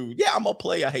ass dude. Yeah, I'm a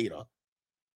player hater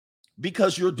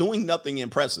because you're doing nothing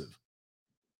impressive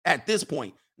at this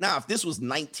point. Now, if this was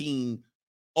 19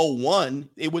 2001,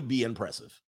 it would be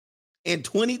impressive. In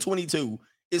 2022,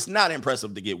 it's not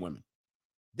impressive to get women.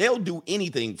 They'll do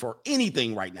anything for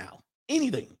anything right now.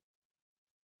 Anything.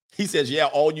 He says, yeah,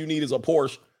 all you need is a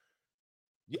Porsche.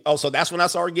 Oh, so that's when I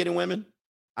started getting women?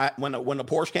 When the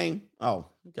Porsche came? Oh,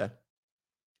 okay.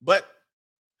 But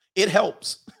it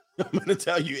helps. I'm going to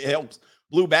tell you, it helps.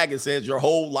 Blue Baggett says your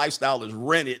whole lifestyle is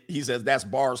rented. He says that's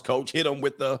bars, coach. Hit him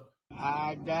with the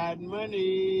I got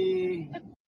money.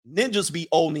 Ninjas be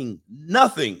owning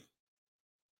nothing.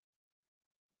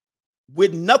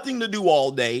 With nothing to do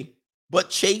all day but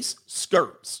chase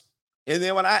skirts. And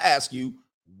then when I ask you,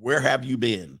 where have you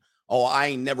been? Oh, I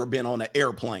ain't never been on an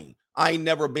airplane. I ain't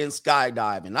never been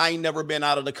skydiving. I ain't never been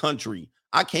out of the country.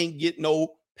 I can't get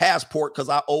no passport because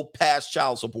I owe past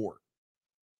child support.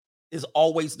 Is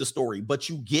always the story, but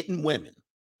you getting women.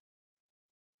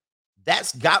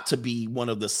 That's got to be one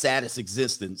of the saddest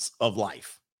existence of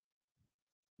life.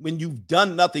 When you've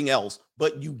done nothing else,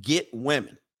 but you get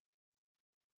women.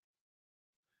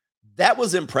 That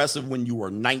was impressive when you were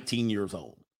 19 years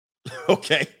old.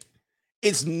 Okay.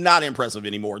 It's not impressive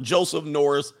anymore. Joseph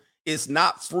Norris is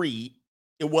not free.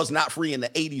 It was not free in the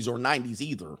 80s or 90s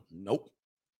either. Nope.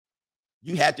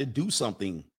 You had to do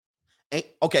something.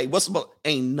 Okay, what's about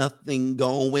ain't nothing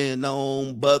going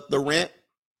on but the rent?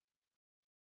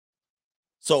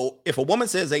 So if a woman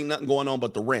says ain't nothing going on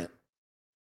but the rent,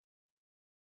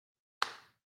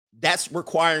 that's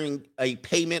requiring a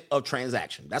payment of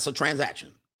transaction. That's a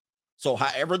transaction. So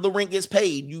however the rent gets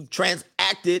paid, you've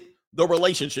transacted the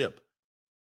relationship.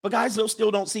 But guys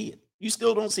still don't see it. You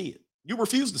still don't see it. You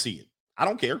refuse to see it. I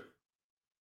don't care.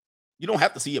 You don't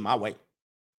have to see it my way.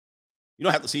 You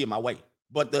don't have to see it my way.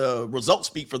 But the results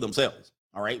speak for themselves.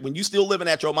 All right. When you still living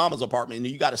at your mama's apartment and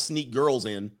you got to sneak girls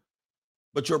in,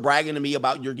 but you're bragging to me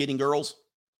about you're getting girls,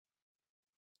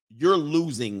 you're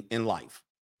losing in life.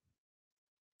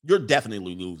 You're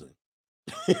definitely losing.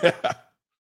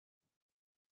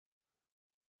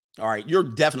 All right.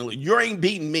 You ain't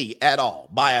beating me at all.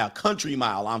 By a country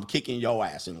mile, I'm kicking your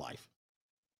ass in life.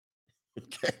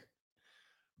 Okay.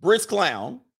 Brisk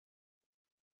Clown.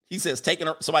 He says,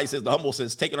 somebody says, the humble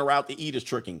says, taking her out to eat is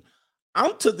tricking.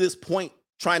 I'm to this point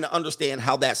trying to understand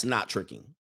how that's not tricking.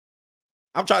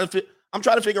 I'm trying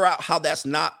to figure out how that's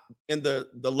not in the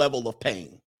level of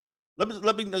pain.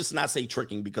 Let me just not say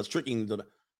tricking, because tricking,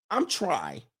 I'm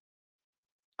trying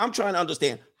to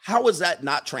understand, how is that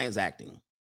not transacting?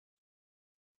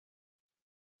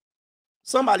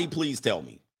 Somebody please tell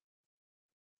me.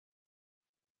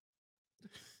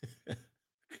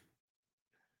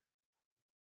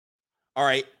 All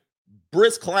right.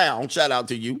 Brisk Clown, shout out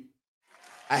to you.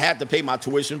 I had to pay my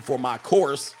tuition for my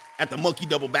course at the Monkey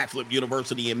Double Backflip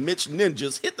University, and Mitch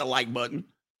Ninjas. Hit the like button.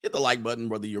 Hit the like button,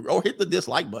 whether you're, or hit the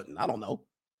dislike button. I don't know.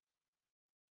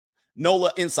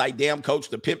 Nola Insight, damn coach,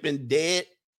 the pimpin'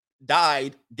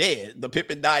 died dead. The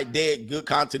pimpin' died dead. Good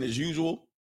content as usual.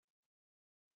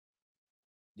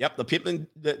 Yep,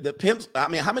 the pimps. I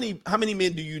mean, how many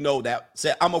men do you know that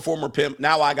said, I'm a former pimp,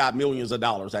 now I got millions of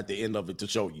dollars at the end of it to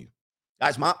show you?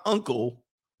 Guys, my uncle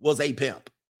was a pimp.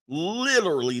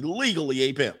 Literally, legally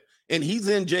a pimp. And he's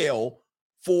in jail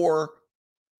for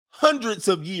hundreds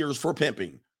of years for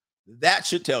pimping. That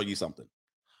should tell you something.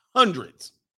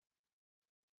 Hundreds.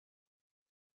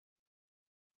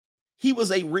 He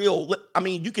was a real, I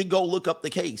mean, you can go look up the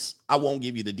case. I won't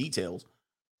give you the details.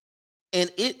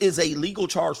 And it is a legal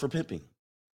charge for pimping.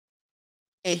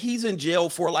 And he's in jail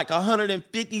for like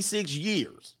 156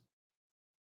 years.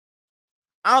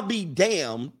 I'll be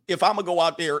damned if I'm going to go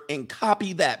out there and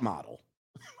copy that model.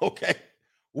 Okay.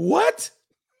 What?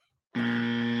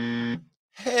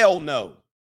 Hell no.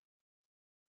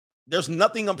 There's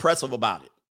nothing impressive about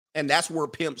it. And that's where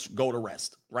pimps go to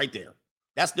rest, right there.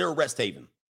 That's their rest haven.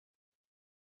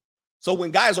 So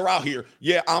when guys are out here,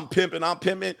 yeah, I'm pimping,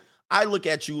 I look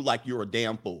at you like you're a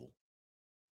damn fool.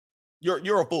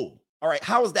 You're a fool. All right.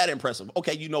 How is that impressive?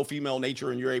 Okay, you know female nature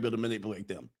and you're able to manipulate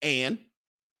them. And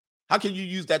how can you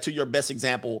use that to your best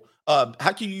example?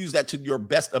 How can you use that to your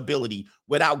best ability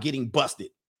without getting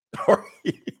busted?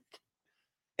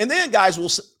 And then guys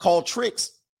will call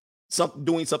tricks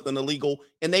doing something illegal,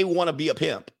 and they want to be a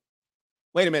pimp.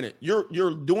 Wait a minute.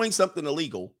 You're doing something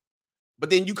illegal, but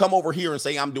then you come over here and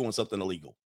say, I'm doing something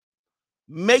illegal.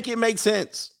 Make it make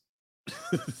sense.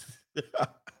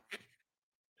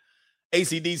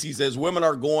 ACDC says women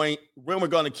are going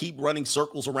to keep running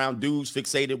circles around dudes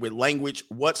fixated with language.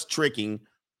 What's tricking?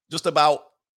 Just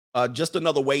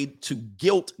another way to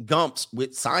guilt gumps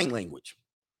with sign language.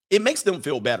 It makes them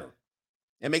feel better.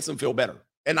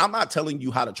 And I'm not telling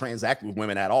you how to transact with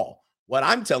women at all. What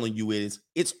I'm telling you is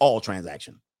it's all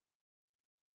transaction.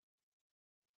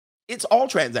 It's all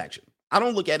transaction. I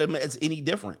don't look at them as any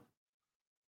different.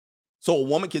 So a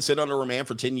woman can sit under a man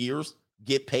for 10 years,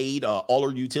 get paid, all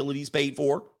her utilities paid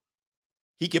for.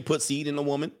 He can put seed in the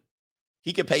woman.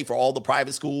 He can pay for all the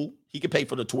private school. He can pay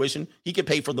for the tuition. He can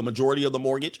pay for the majority of the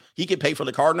mortgage. He can pay for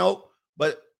the car note,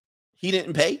 but he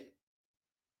didn't pay.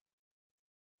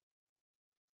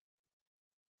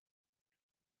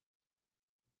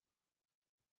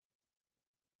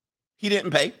 He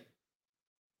didn't pay.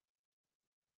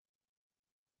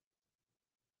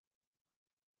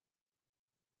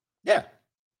 Yeah.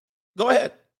 Go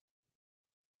ahead.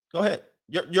 Go ahead.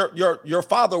 Your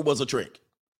father was a trick.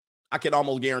 I can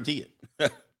almost guarantee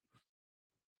it.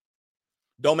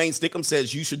 Domain Stickum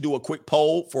says you should do a quick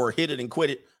poll for hit it and quit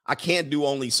it. I can't do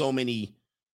only so many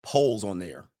polls on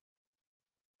there.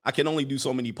 I can only do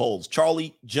so many polls.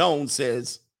 Charlie Jones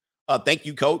says, thank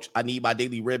you, coach. I need my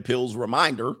daily red pills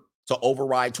reminder to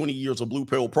override 20 years of blue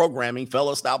pill programming.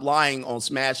 Fellas, stop lying on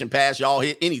smash and pass. Y'all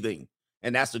hit anything.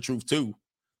 And that's the truth, too.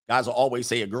 Guys will always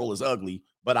say a girl is ugly,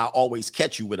 but I always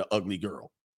catch you with an ugly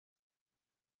girl.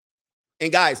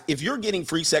 And guys, if you're getting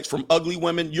free sex from ugly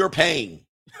women, you're paying.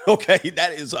 Okay,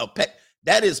 that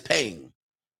is paying.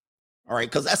 All right,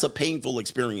 because that's a painful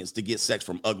experience to get sex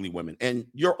from ugly women. And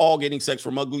you're all getting sex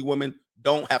from ugly women.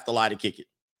 Don't have to lie to kick it.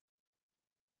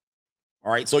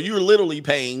 All right, so you're literally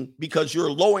paying because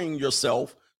you're lowering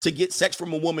yourself to get sex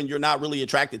from a woman you're not really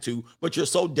attracted to, but you're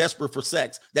so desperate for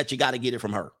sex that you got to get it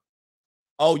from her.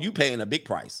 Oh, you paying a big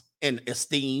price and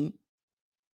esteem.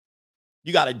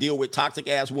 You got to deal with toxic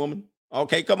ass woman.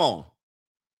 Okay, come on.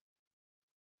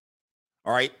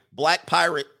 All right, Black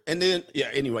Pirate. And then,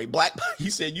 anyway,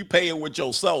 he said you paying with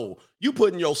your soul. You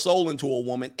putting your soul into a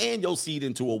woman and your seed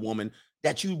into a woman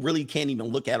that you really can't even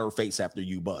look at her face after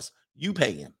you bust. You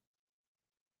paying.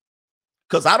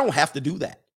 Because I don't have to do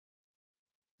that.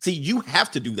 See, you have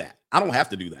to do that. I don't have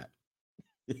to do that.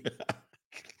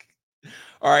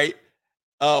 All right.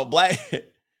 Black,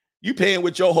 you paying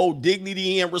with your whole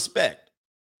dignity and respect.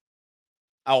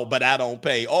 Oh, but I don't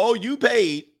pay. Oh, you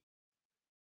paid.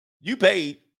 You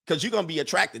paid because you're going to be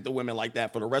attracted to women like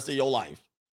that for the rest of your life.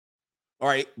 All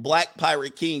right. Black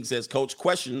Pirate King says, Coach,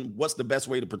 question, what's the best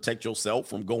way to protect yourself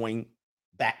from going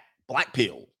back black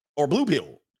pill or blue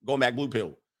pill? Going back blue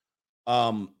pill.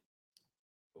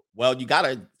 Well, you got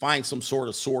to find some sort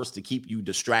of source to keep you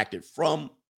distracted from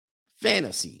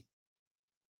fantasy.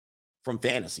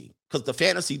 Because the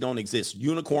fantasy don't exist.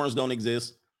 Unicorns don't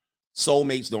exist.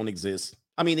 Soulmates don't exist.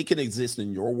 I mean, it can exist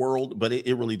in your world, but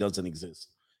it really doesn't exist.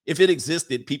 If it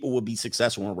existed, people would be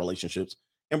successful in relationships.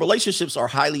 And relationships are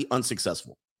highly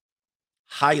unsuccessful.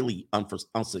 Highly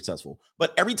unsuccessful.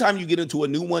 But every time you get into a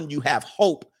new one, you have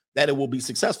hope that it will be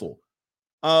successful.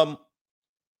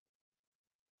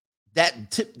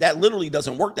 That literally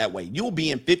doesn't work that way. You'll be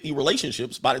in 50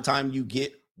 relationships by the time you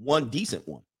get one decent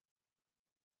one.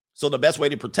 So the best way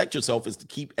to protect yourself is to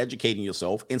keep educating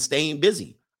yourself and staying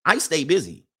busy. I stay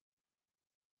busy.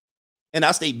 And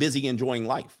I stay busy enjoying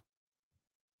life.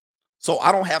 So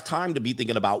I don't have time to be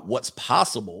thinking about what's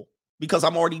possible because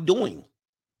I'm already doing.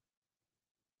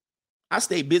 I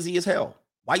stay busy as hell.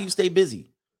 Why you stay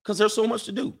busy? Because there's so much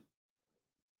to do.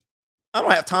 I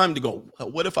don't have time to go,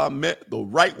 what if I met the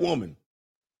right woman?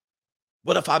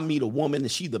 What if I meet a woman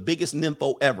and she's the biggest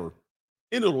nympho ever?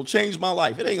 And it'll change my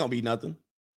life. It ain't going to be nothing.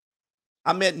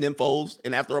 I met nymphos,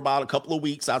 and after about a couple of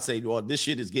weeks, I'd say, well, this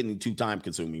shit is getting too time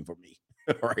consuming for me.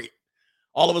 Right?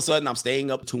 All of a sudden, I'm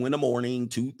staying up 2 in the morning,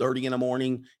 2:30 in the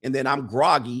morning, and then I'm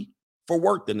groggy for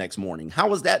work the next morning.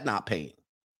 How is that not paying?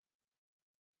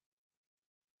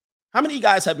 How many of you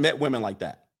guys have met women like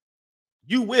that?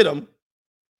 You with them,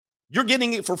 you're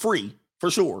getting it for free,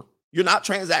 for sure. You're not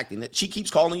transacting it. She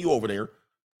keeps calling you over there.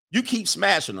 You keep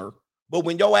smashing her, but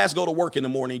when your ass go to work in the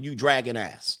morning, you dragging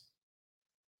ass.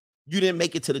 You didn't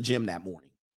make it to the gym that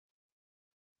morning.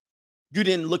 You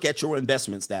didn't look at your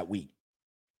investments that week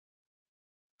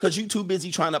because you're too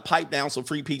busy trying to pipe down some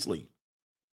free peace league.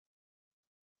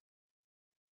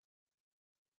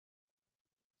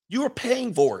 You are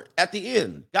paying for it at the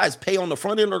end. Guys, pay on the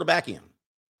front end or the back end.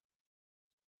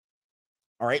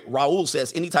 All right. Raul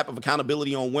says any type of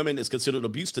accountability on women is considered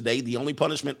abuse today. The only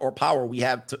punishment or power we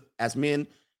have as men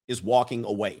is walking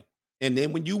away. And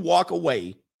then when you walk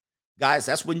away, guys,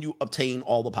 that's when you obtain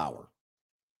all the power.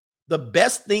 The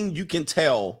best thing you can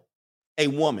tell a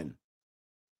woman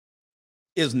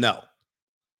is no.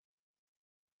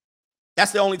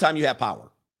 That's the only time you have power.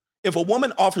 If a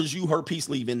woman offers you her peace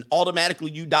leave and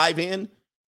automatically you dive in,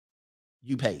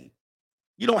 you paid.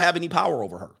 You don't have any power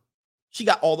over her. She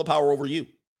got all the power over you.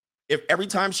 If every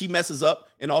time she messes up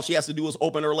and all she has to do is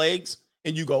open her legs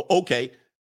and you go, okay,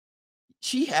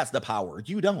 she has the power.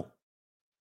 You don't.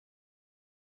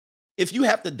 If you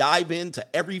have to dive into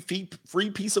every free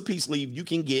piece of peace leave you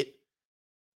can get,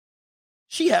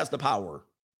 she has the power.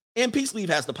 And peace leave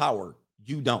has the power.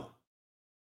 You don't.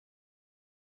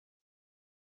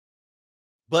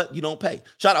 But you don't pay.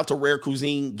 Shout out to Rare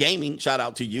Cuisine Gaming. Shout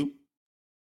out to you.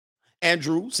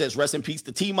 Andrew says, rest in peace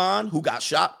to T-Mon, who got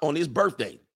shot on his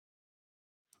birthday.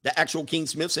 The actual King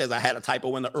Smith says, I had a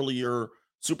typo in the earlier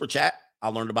super chat. I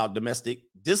learned about domestic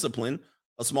discipline.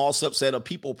 A small subset of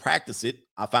people practice it.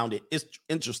 I found it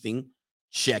interesting.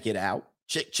 Check it out.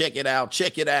 Check it out.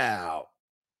 Check it out.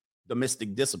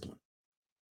 Domestic discipline.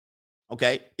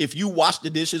 Okay. If you wash the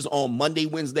dishes on Monday,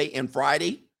 Wednesday, and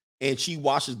Friday, and she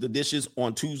washes the dishes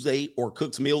on Tuesday or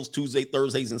cooks meals Tuesday,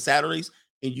 Thursdays, and Saturdays,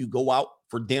 and you go out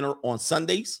for dinner on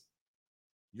Sundays,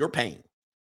 you're paying.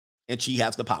 And she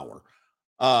has the power.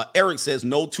 Eric says,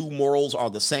 no two morals are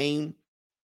the same.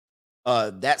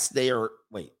 That's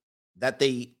the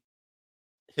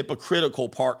hypocritical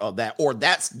part of that. Or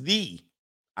that's the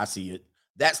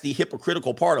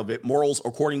hypocritical part of it. Morals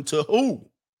according to who?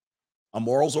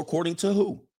 Morals according to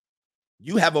who?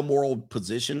 You have a moral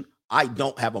position. I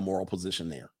don't have a moral position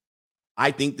there.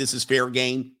 I think this is fair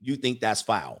game. You think that's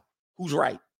foul. Who's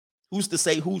right? Who's to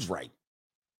say who's right?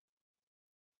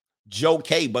 Joe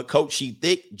K, but Coach, she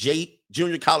thick.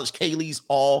 Junior college Kaylee's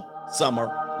all summer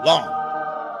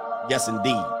long. Yes,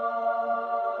 indeed.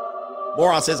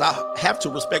 Moron says, I have to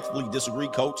respectfully disagree,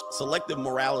 Coach. Selective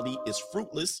morality is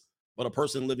fruitless, but a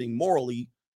person living morally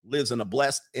lives in a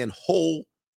blessed and whole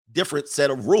different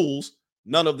set of rules.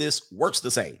 None of this works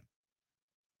the same.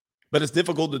 But it's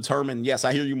difficult to determine. Yes,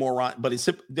 I hear you, Moron, but it's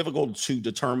difficult to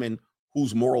determine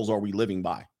whose morals are we living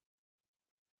by,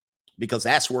 because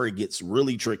that's where it gets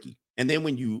really tricky. And then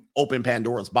when you open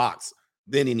Pandora's box,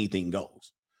 then anything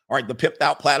goes. All right, the pimped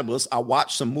out platypus. I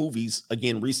watched some movies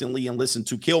again recently and listened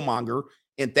to Killmonger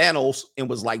and Thanos and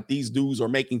was like, these dudes are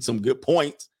making some good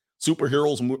points.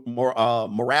 Superheroes'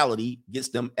 morality gets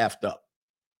them effed up.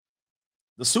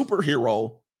 The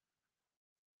superhero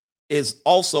is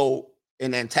also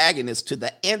an antagonist to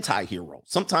the anti-hero.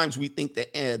 Sometimes we think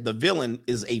that the villain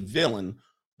is a villain,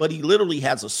 but he literally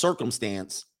has a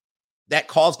circumstance that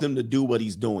caused him to do what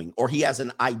he's doing, or he has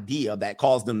an idea that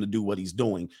caused him to do what he's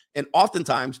doing. And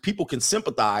oftentimes people can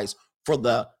sympathize for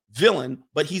the villain,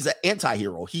 but he's an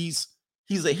anti-hero. He's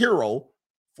a hero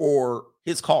for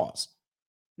his cause.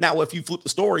 Now, if you flip the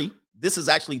story, this is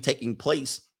actually taking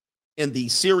place in the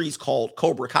series called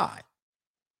Cobra Kai.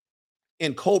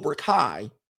 In Cobra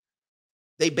Kai,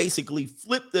 they basically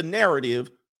flip the narrative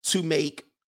to make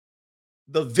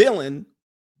the villain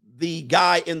the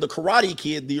guy in the Karate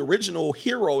Kid. The original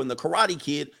hero in the Karate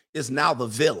Kid is now the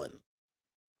villain.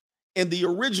 And the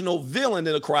original villain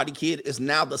in the Karate Kid is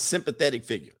now the sympathetic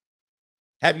figure.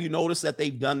 Have you noticed that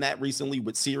they've done that recently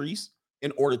with series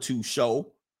in order to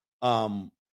show that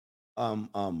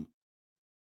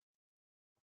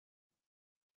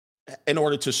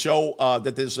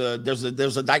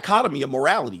there's a dichotomy of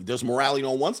morality. There's morality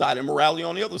on one side and morality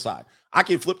on the other side. I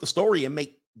can flip the story and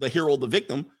make the hero the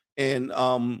victim, and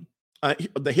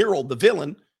the hero the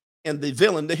villain, and the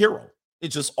villain the hero.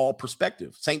 It's just all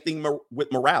perspective. Same thing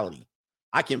with morality.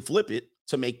 I can flip it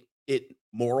to make it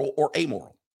moral or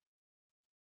amoral.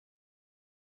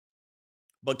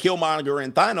 But Killmonger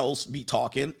and Thanos be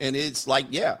talking, and it's like,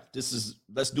 yeah,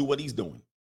 let's do what he's doing.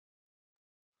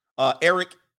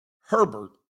 Eric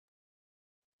Herbert,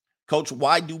 Coach,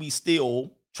 why do we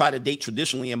still try to date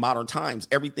traditionally in modern times?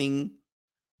 Everything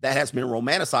that has been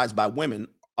romanticized by women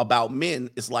about men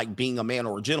is like being a man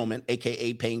or a gentleman,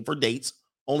 aka paying for dates,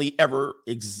 only ever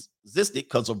existed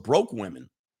because of broke women.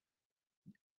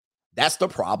 That's the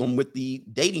problem with the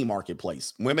dating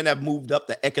marketplace. Women have moved up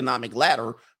the economic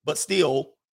ladder, but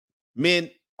still men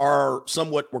are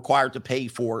somewhat required to pay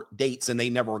for dates, and they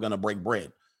never are going to break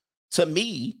bread. To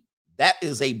me, that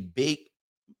is a big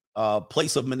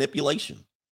place of manipulation.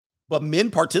 But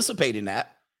men participate in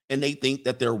that, and they think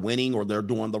that they're winning or they're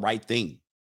doing the right thing,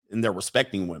 and they're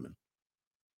respecting women.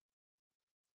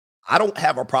 I don't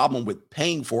have a problem with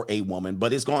paying for a woman,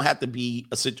 but it's going to have to be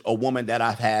a woman that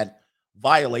I've had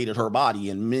violated her body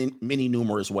in many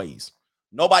numerous ways.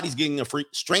 Nobody's getting a free.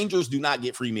 Strangers do not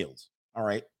get free meals. All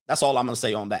right. That's all I'm going to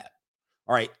say on that.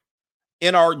 All right.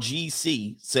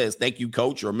 NRGC says, thank you,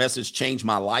 Coach. Your message changed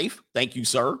my life. Thank you,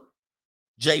 sir.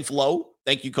 J Flow,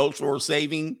 thank you, Coach, for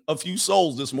saving a few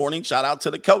souls this morning. Shout out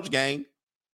to the Coach gang.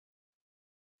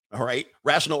 All right.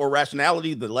 Rational or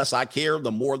rationality, the less I care,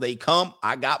 the more they come.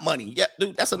 I got money. Yeah,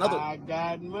 dude, that's another. I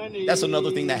got money. That's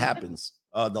another thing that happens.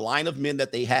 The line of men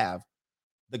that they have,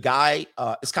 the guy,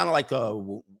 it's kind of like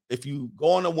if you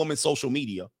go on a woman's social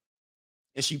media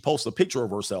and she posts a picture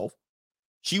of herself,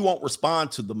 she won't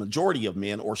respond to the majority of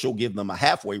men, or she'll give them a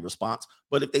halfway response.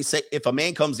 But if a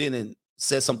man comes in and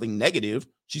says something negative,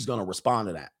 she's going to respond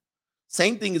to that.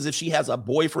 Same thing as if she has a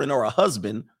boyfriend or a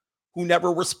husband who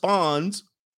never responds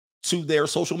to their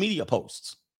social media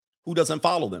posts, who doesn't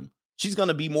follow them. She's going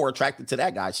to be more attracted to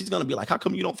that guy. She's going to be like, how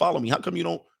come you don't follow me? How come you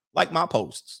don't like my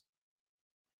posts?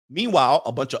 Meanwhile,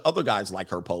 a bunch of other guys like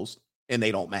her posts and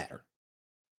they don't matter.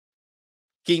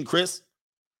 King Chris,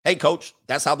 hey, coach,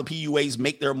 that's how the PUAs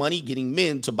make their money, getting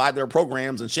men to buy their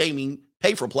programs and shaming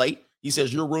pay for play. He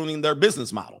says you're ruining their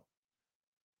business model.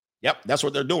 Yep, that's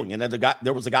what they're doing. And then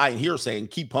there was a guy in here saying,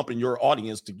 keep pumping your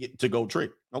audience to go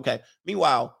trick. Okay.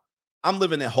 Meanwhile, I'm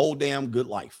living a whole damn good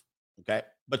life. Okay.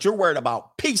 But you're worried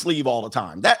about peace leave all the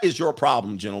time. That is your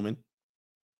problem, gentlemen.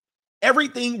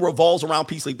 Everything revolves around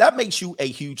peace leave. That makes you a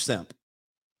huge simp.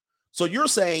 So you're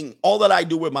saying all that I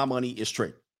do with my money is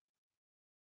trick.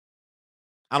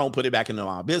 I don't put it back into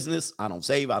my business. I don't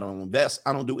save. I don't invest.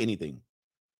 I don't do anything.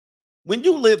 When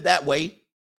you live that way,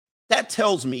 that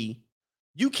tells me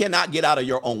you cannot get out of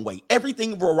your own way.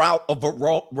 Everything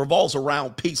revolves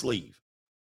around peace leave.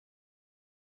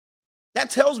 That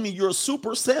tells me you're a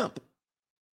super simp.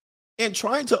 And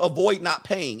trying to avoid not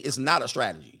paying is not a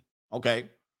strategy, okay?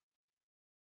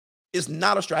 It's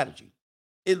not a strategy.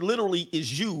 It literally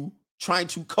is you trying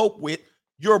to cope with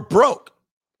you're broke.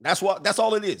 That's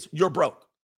all it is. You're broke.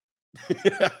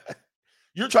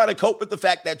 You're trying to cope with the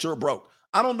fact that you're broke.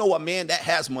 I don't know a man that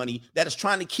has money that is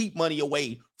trying to keep money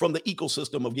away from the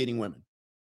ecosystem of getting women.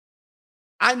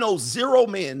 I know zero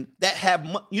men that have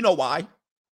money. You know why?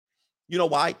 You know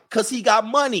why? Because he got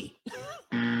money.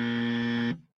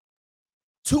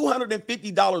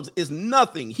 $250 is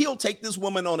nothing. He'll take this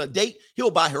woman on a date.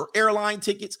 He'll buy her airline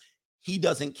tickets. He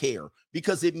doesn't care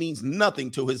because it means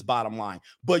nothing to his bottom line.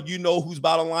 But you know whose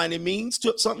bottom line it means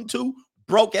something to?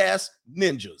 Broke ass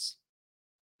ninjas.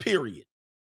 Period.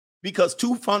 Because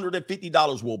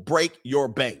 $250 will break your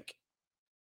bank.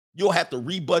 You'll have to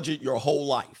rebudget your whole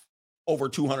life over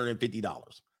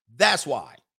 $250. That's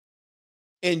why.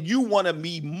 And you want to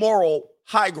be moral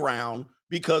high ground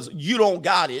because you don't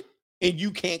got it and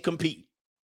you can't compete.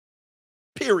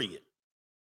 Period.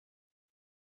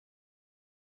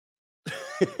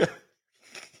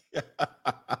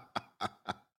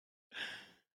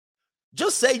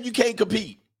 Just say you can't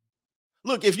compete.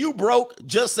 Look, if you broke,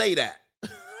 just say that.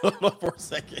 Hold on for a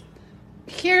second.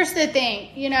 Here's the thing,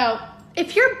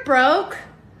 if you're broke,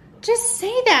 just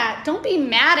say that. Don't be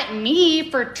mad at me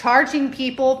for charging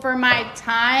people for my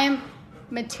time,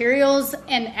 materials,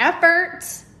 and effort.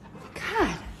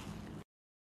 God.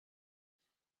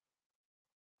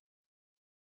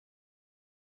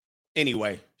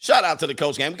 Anyway, shout out to the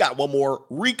Coach Gang. We got one more.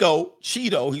 Rico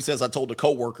Cheeto, he says, I told a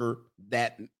coworker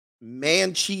that a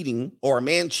man cheating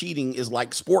is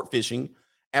like sport fishing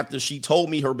after she told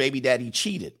me her baby daddy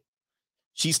cheated.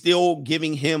 She's still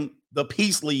giving him the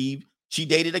peace leave. She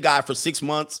dated a guy for 6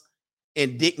 months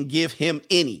and didn't give him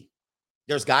any.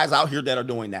 There's guys out here that are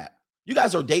doing that. You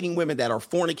guys are dating women that are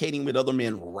fornicating with other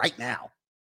men right now.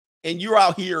 And you're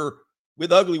out here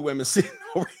with ugly women sitting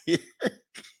over here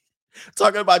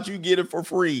talking about you get it for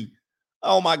free.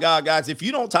 Oh my God, guys, if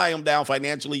you don't tie them down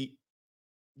financially,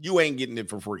 you ain't getting it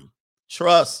for free.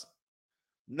 Trust.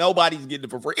 Nobody's getting it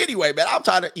for free. Anyway, man, I'm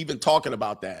tired of even talking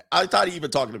about that.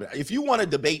 If you want to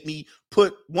debate me,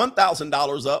 put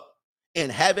 $1,000 up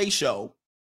and have a show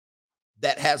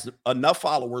that has enough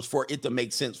followers for it to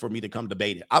make sense for me to come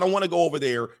debate it. I don't want to go over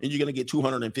there and you're going to get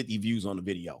 250 views on the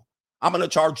video. I'm going to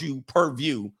charge you per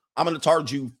view. I'm going to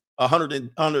charge you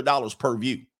 $100 per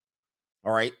view.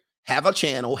 All right. Have a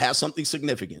channel, have something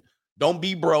significant. Don't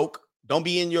be broke. Don't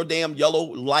be in your damn yellow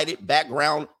lighted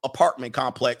background apartment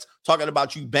complex talking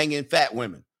about you banging fat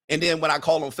women. And then when I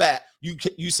call them fat,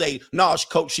 you say, nah,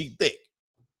 coach, she thick.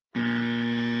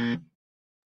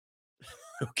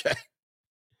 Okay.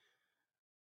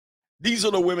 These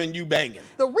are the women you banging.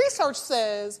 The research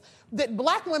says that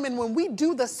black women, when we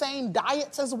do the same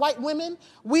diets as white women,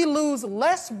 we lose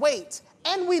less weight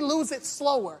and we lose it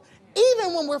slower,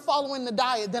 even when we're following the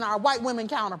diet, than our white women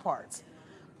counterparts.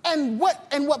 And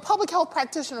what public health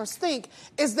practitioners think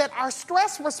is that our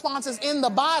stress responses in the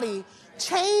body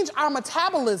change our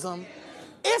metabolism.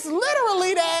 It's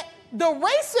literally that the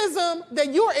racism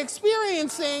that you're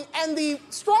experiencing and the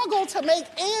struggle to make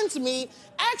ends meet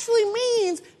actually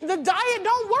means the diet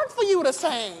don't work for you the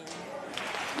same.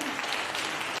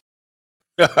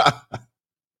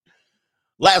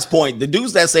 Last point. The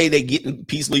dudes that say they get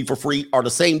peace leave for free are the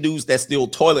same dudes that steal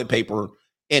toilet paper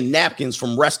and napkins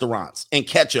from restaurants and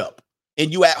ketchup.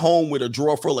 And you at home with a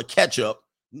drawer full of ketchup,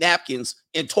 napkins,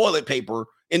 and toilet paper,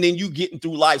 And then you getting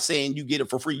through life saying you get it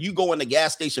for free. You go in the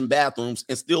gas station bathrooms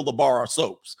and steal the bar of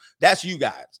soaps. That's you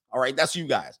guys. All right. That's you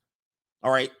guys.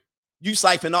 All right. You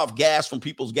siphon off gas from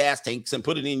people's gas tanks and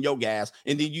put it in your gas.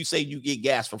 And then you say you get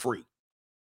gas for free.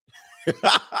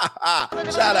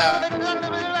 Shout out.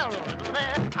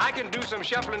 I can do some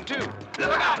shuffling too.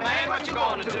 Look out, man. What you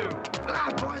going to do? Look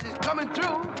out, boys. It's coming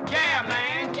through. Yeah,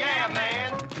 man. Yeah,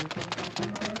 man.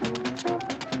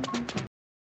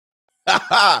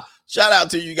 Shout out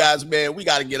to you guys, man. We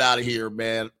got to get out of here,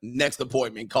 man. Next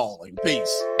appointment calling.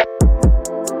 Peace.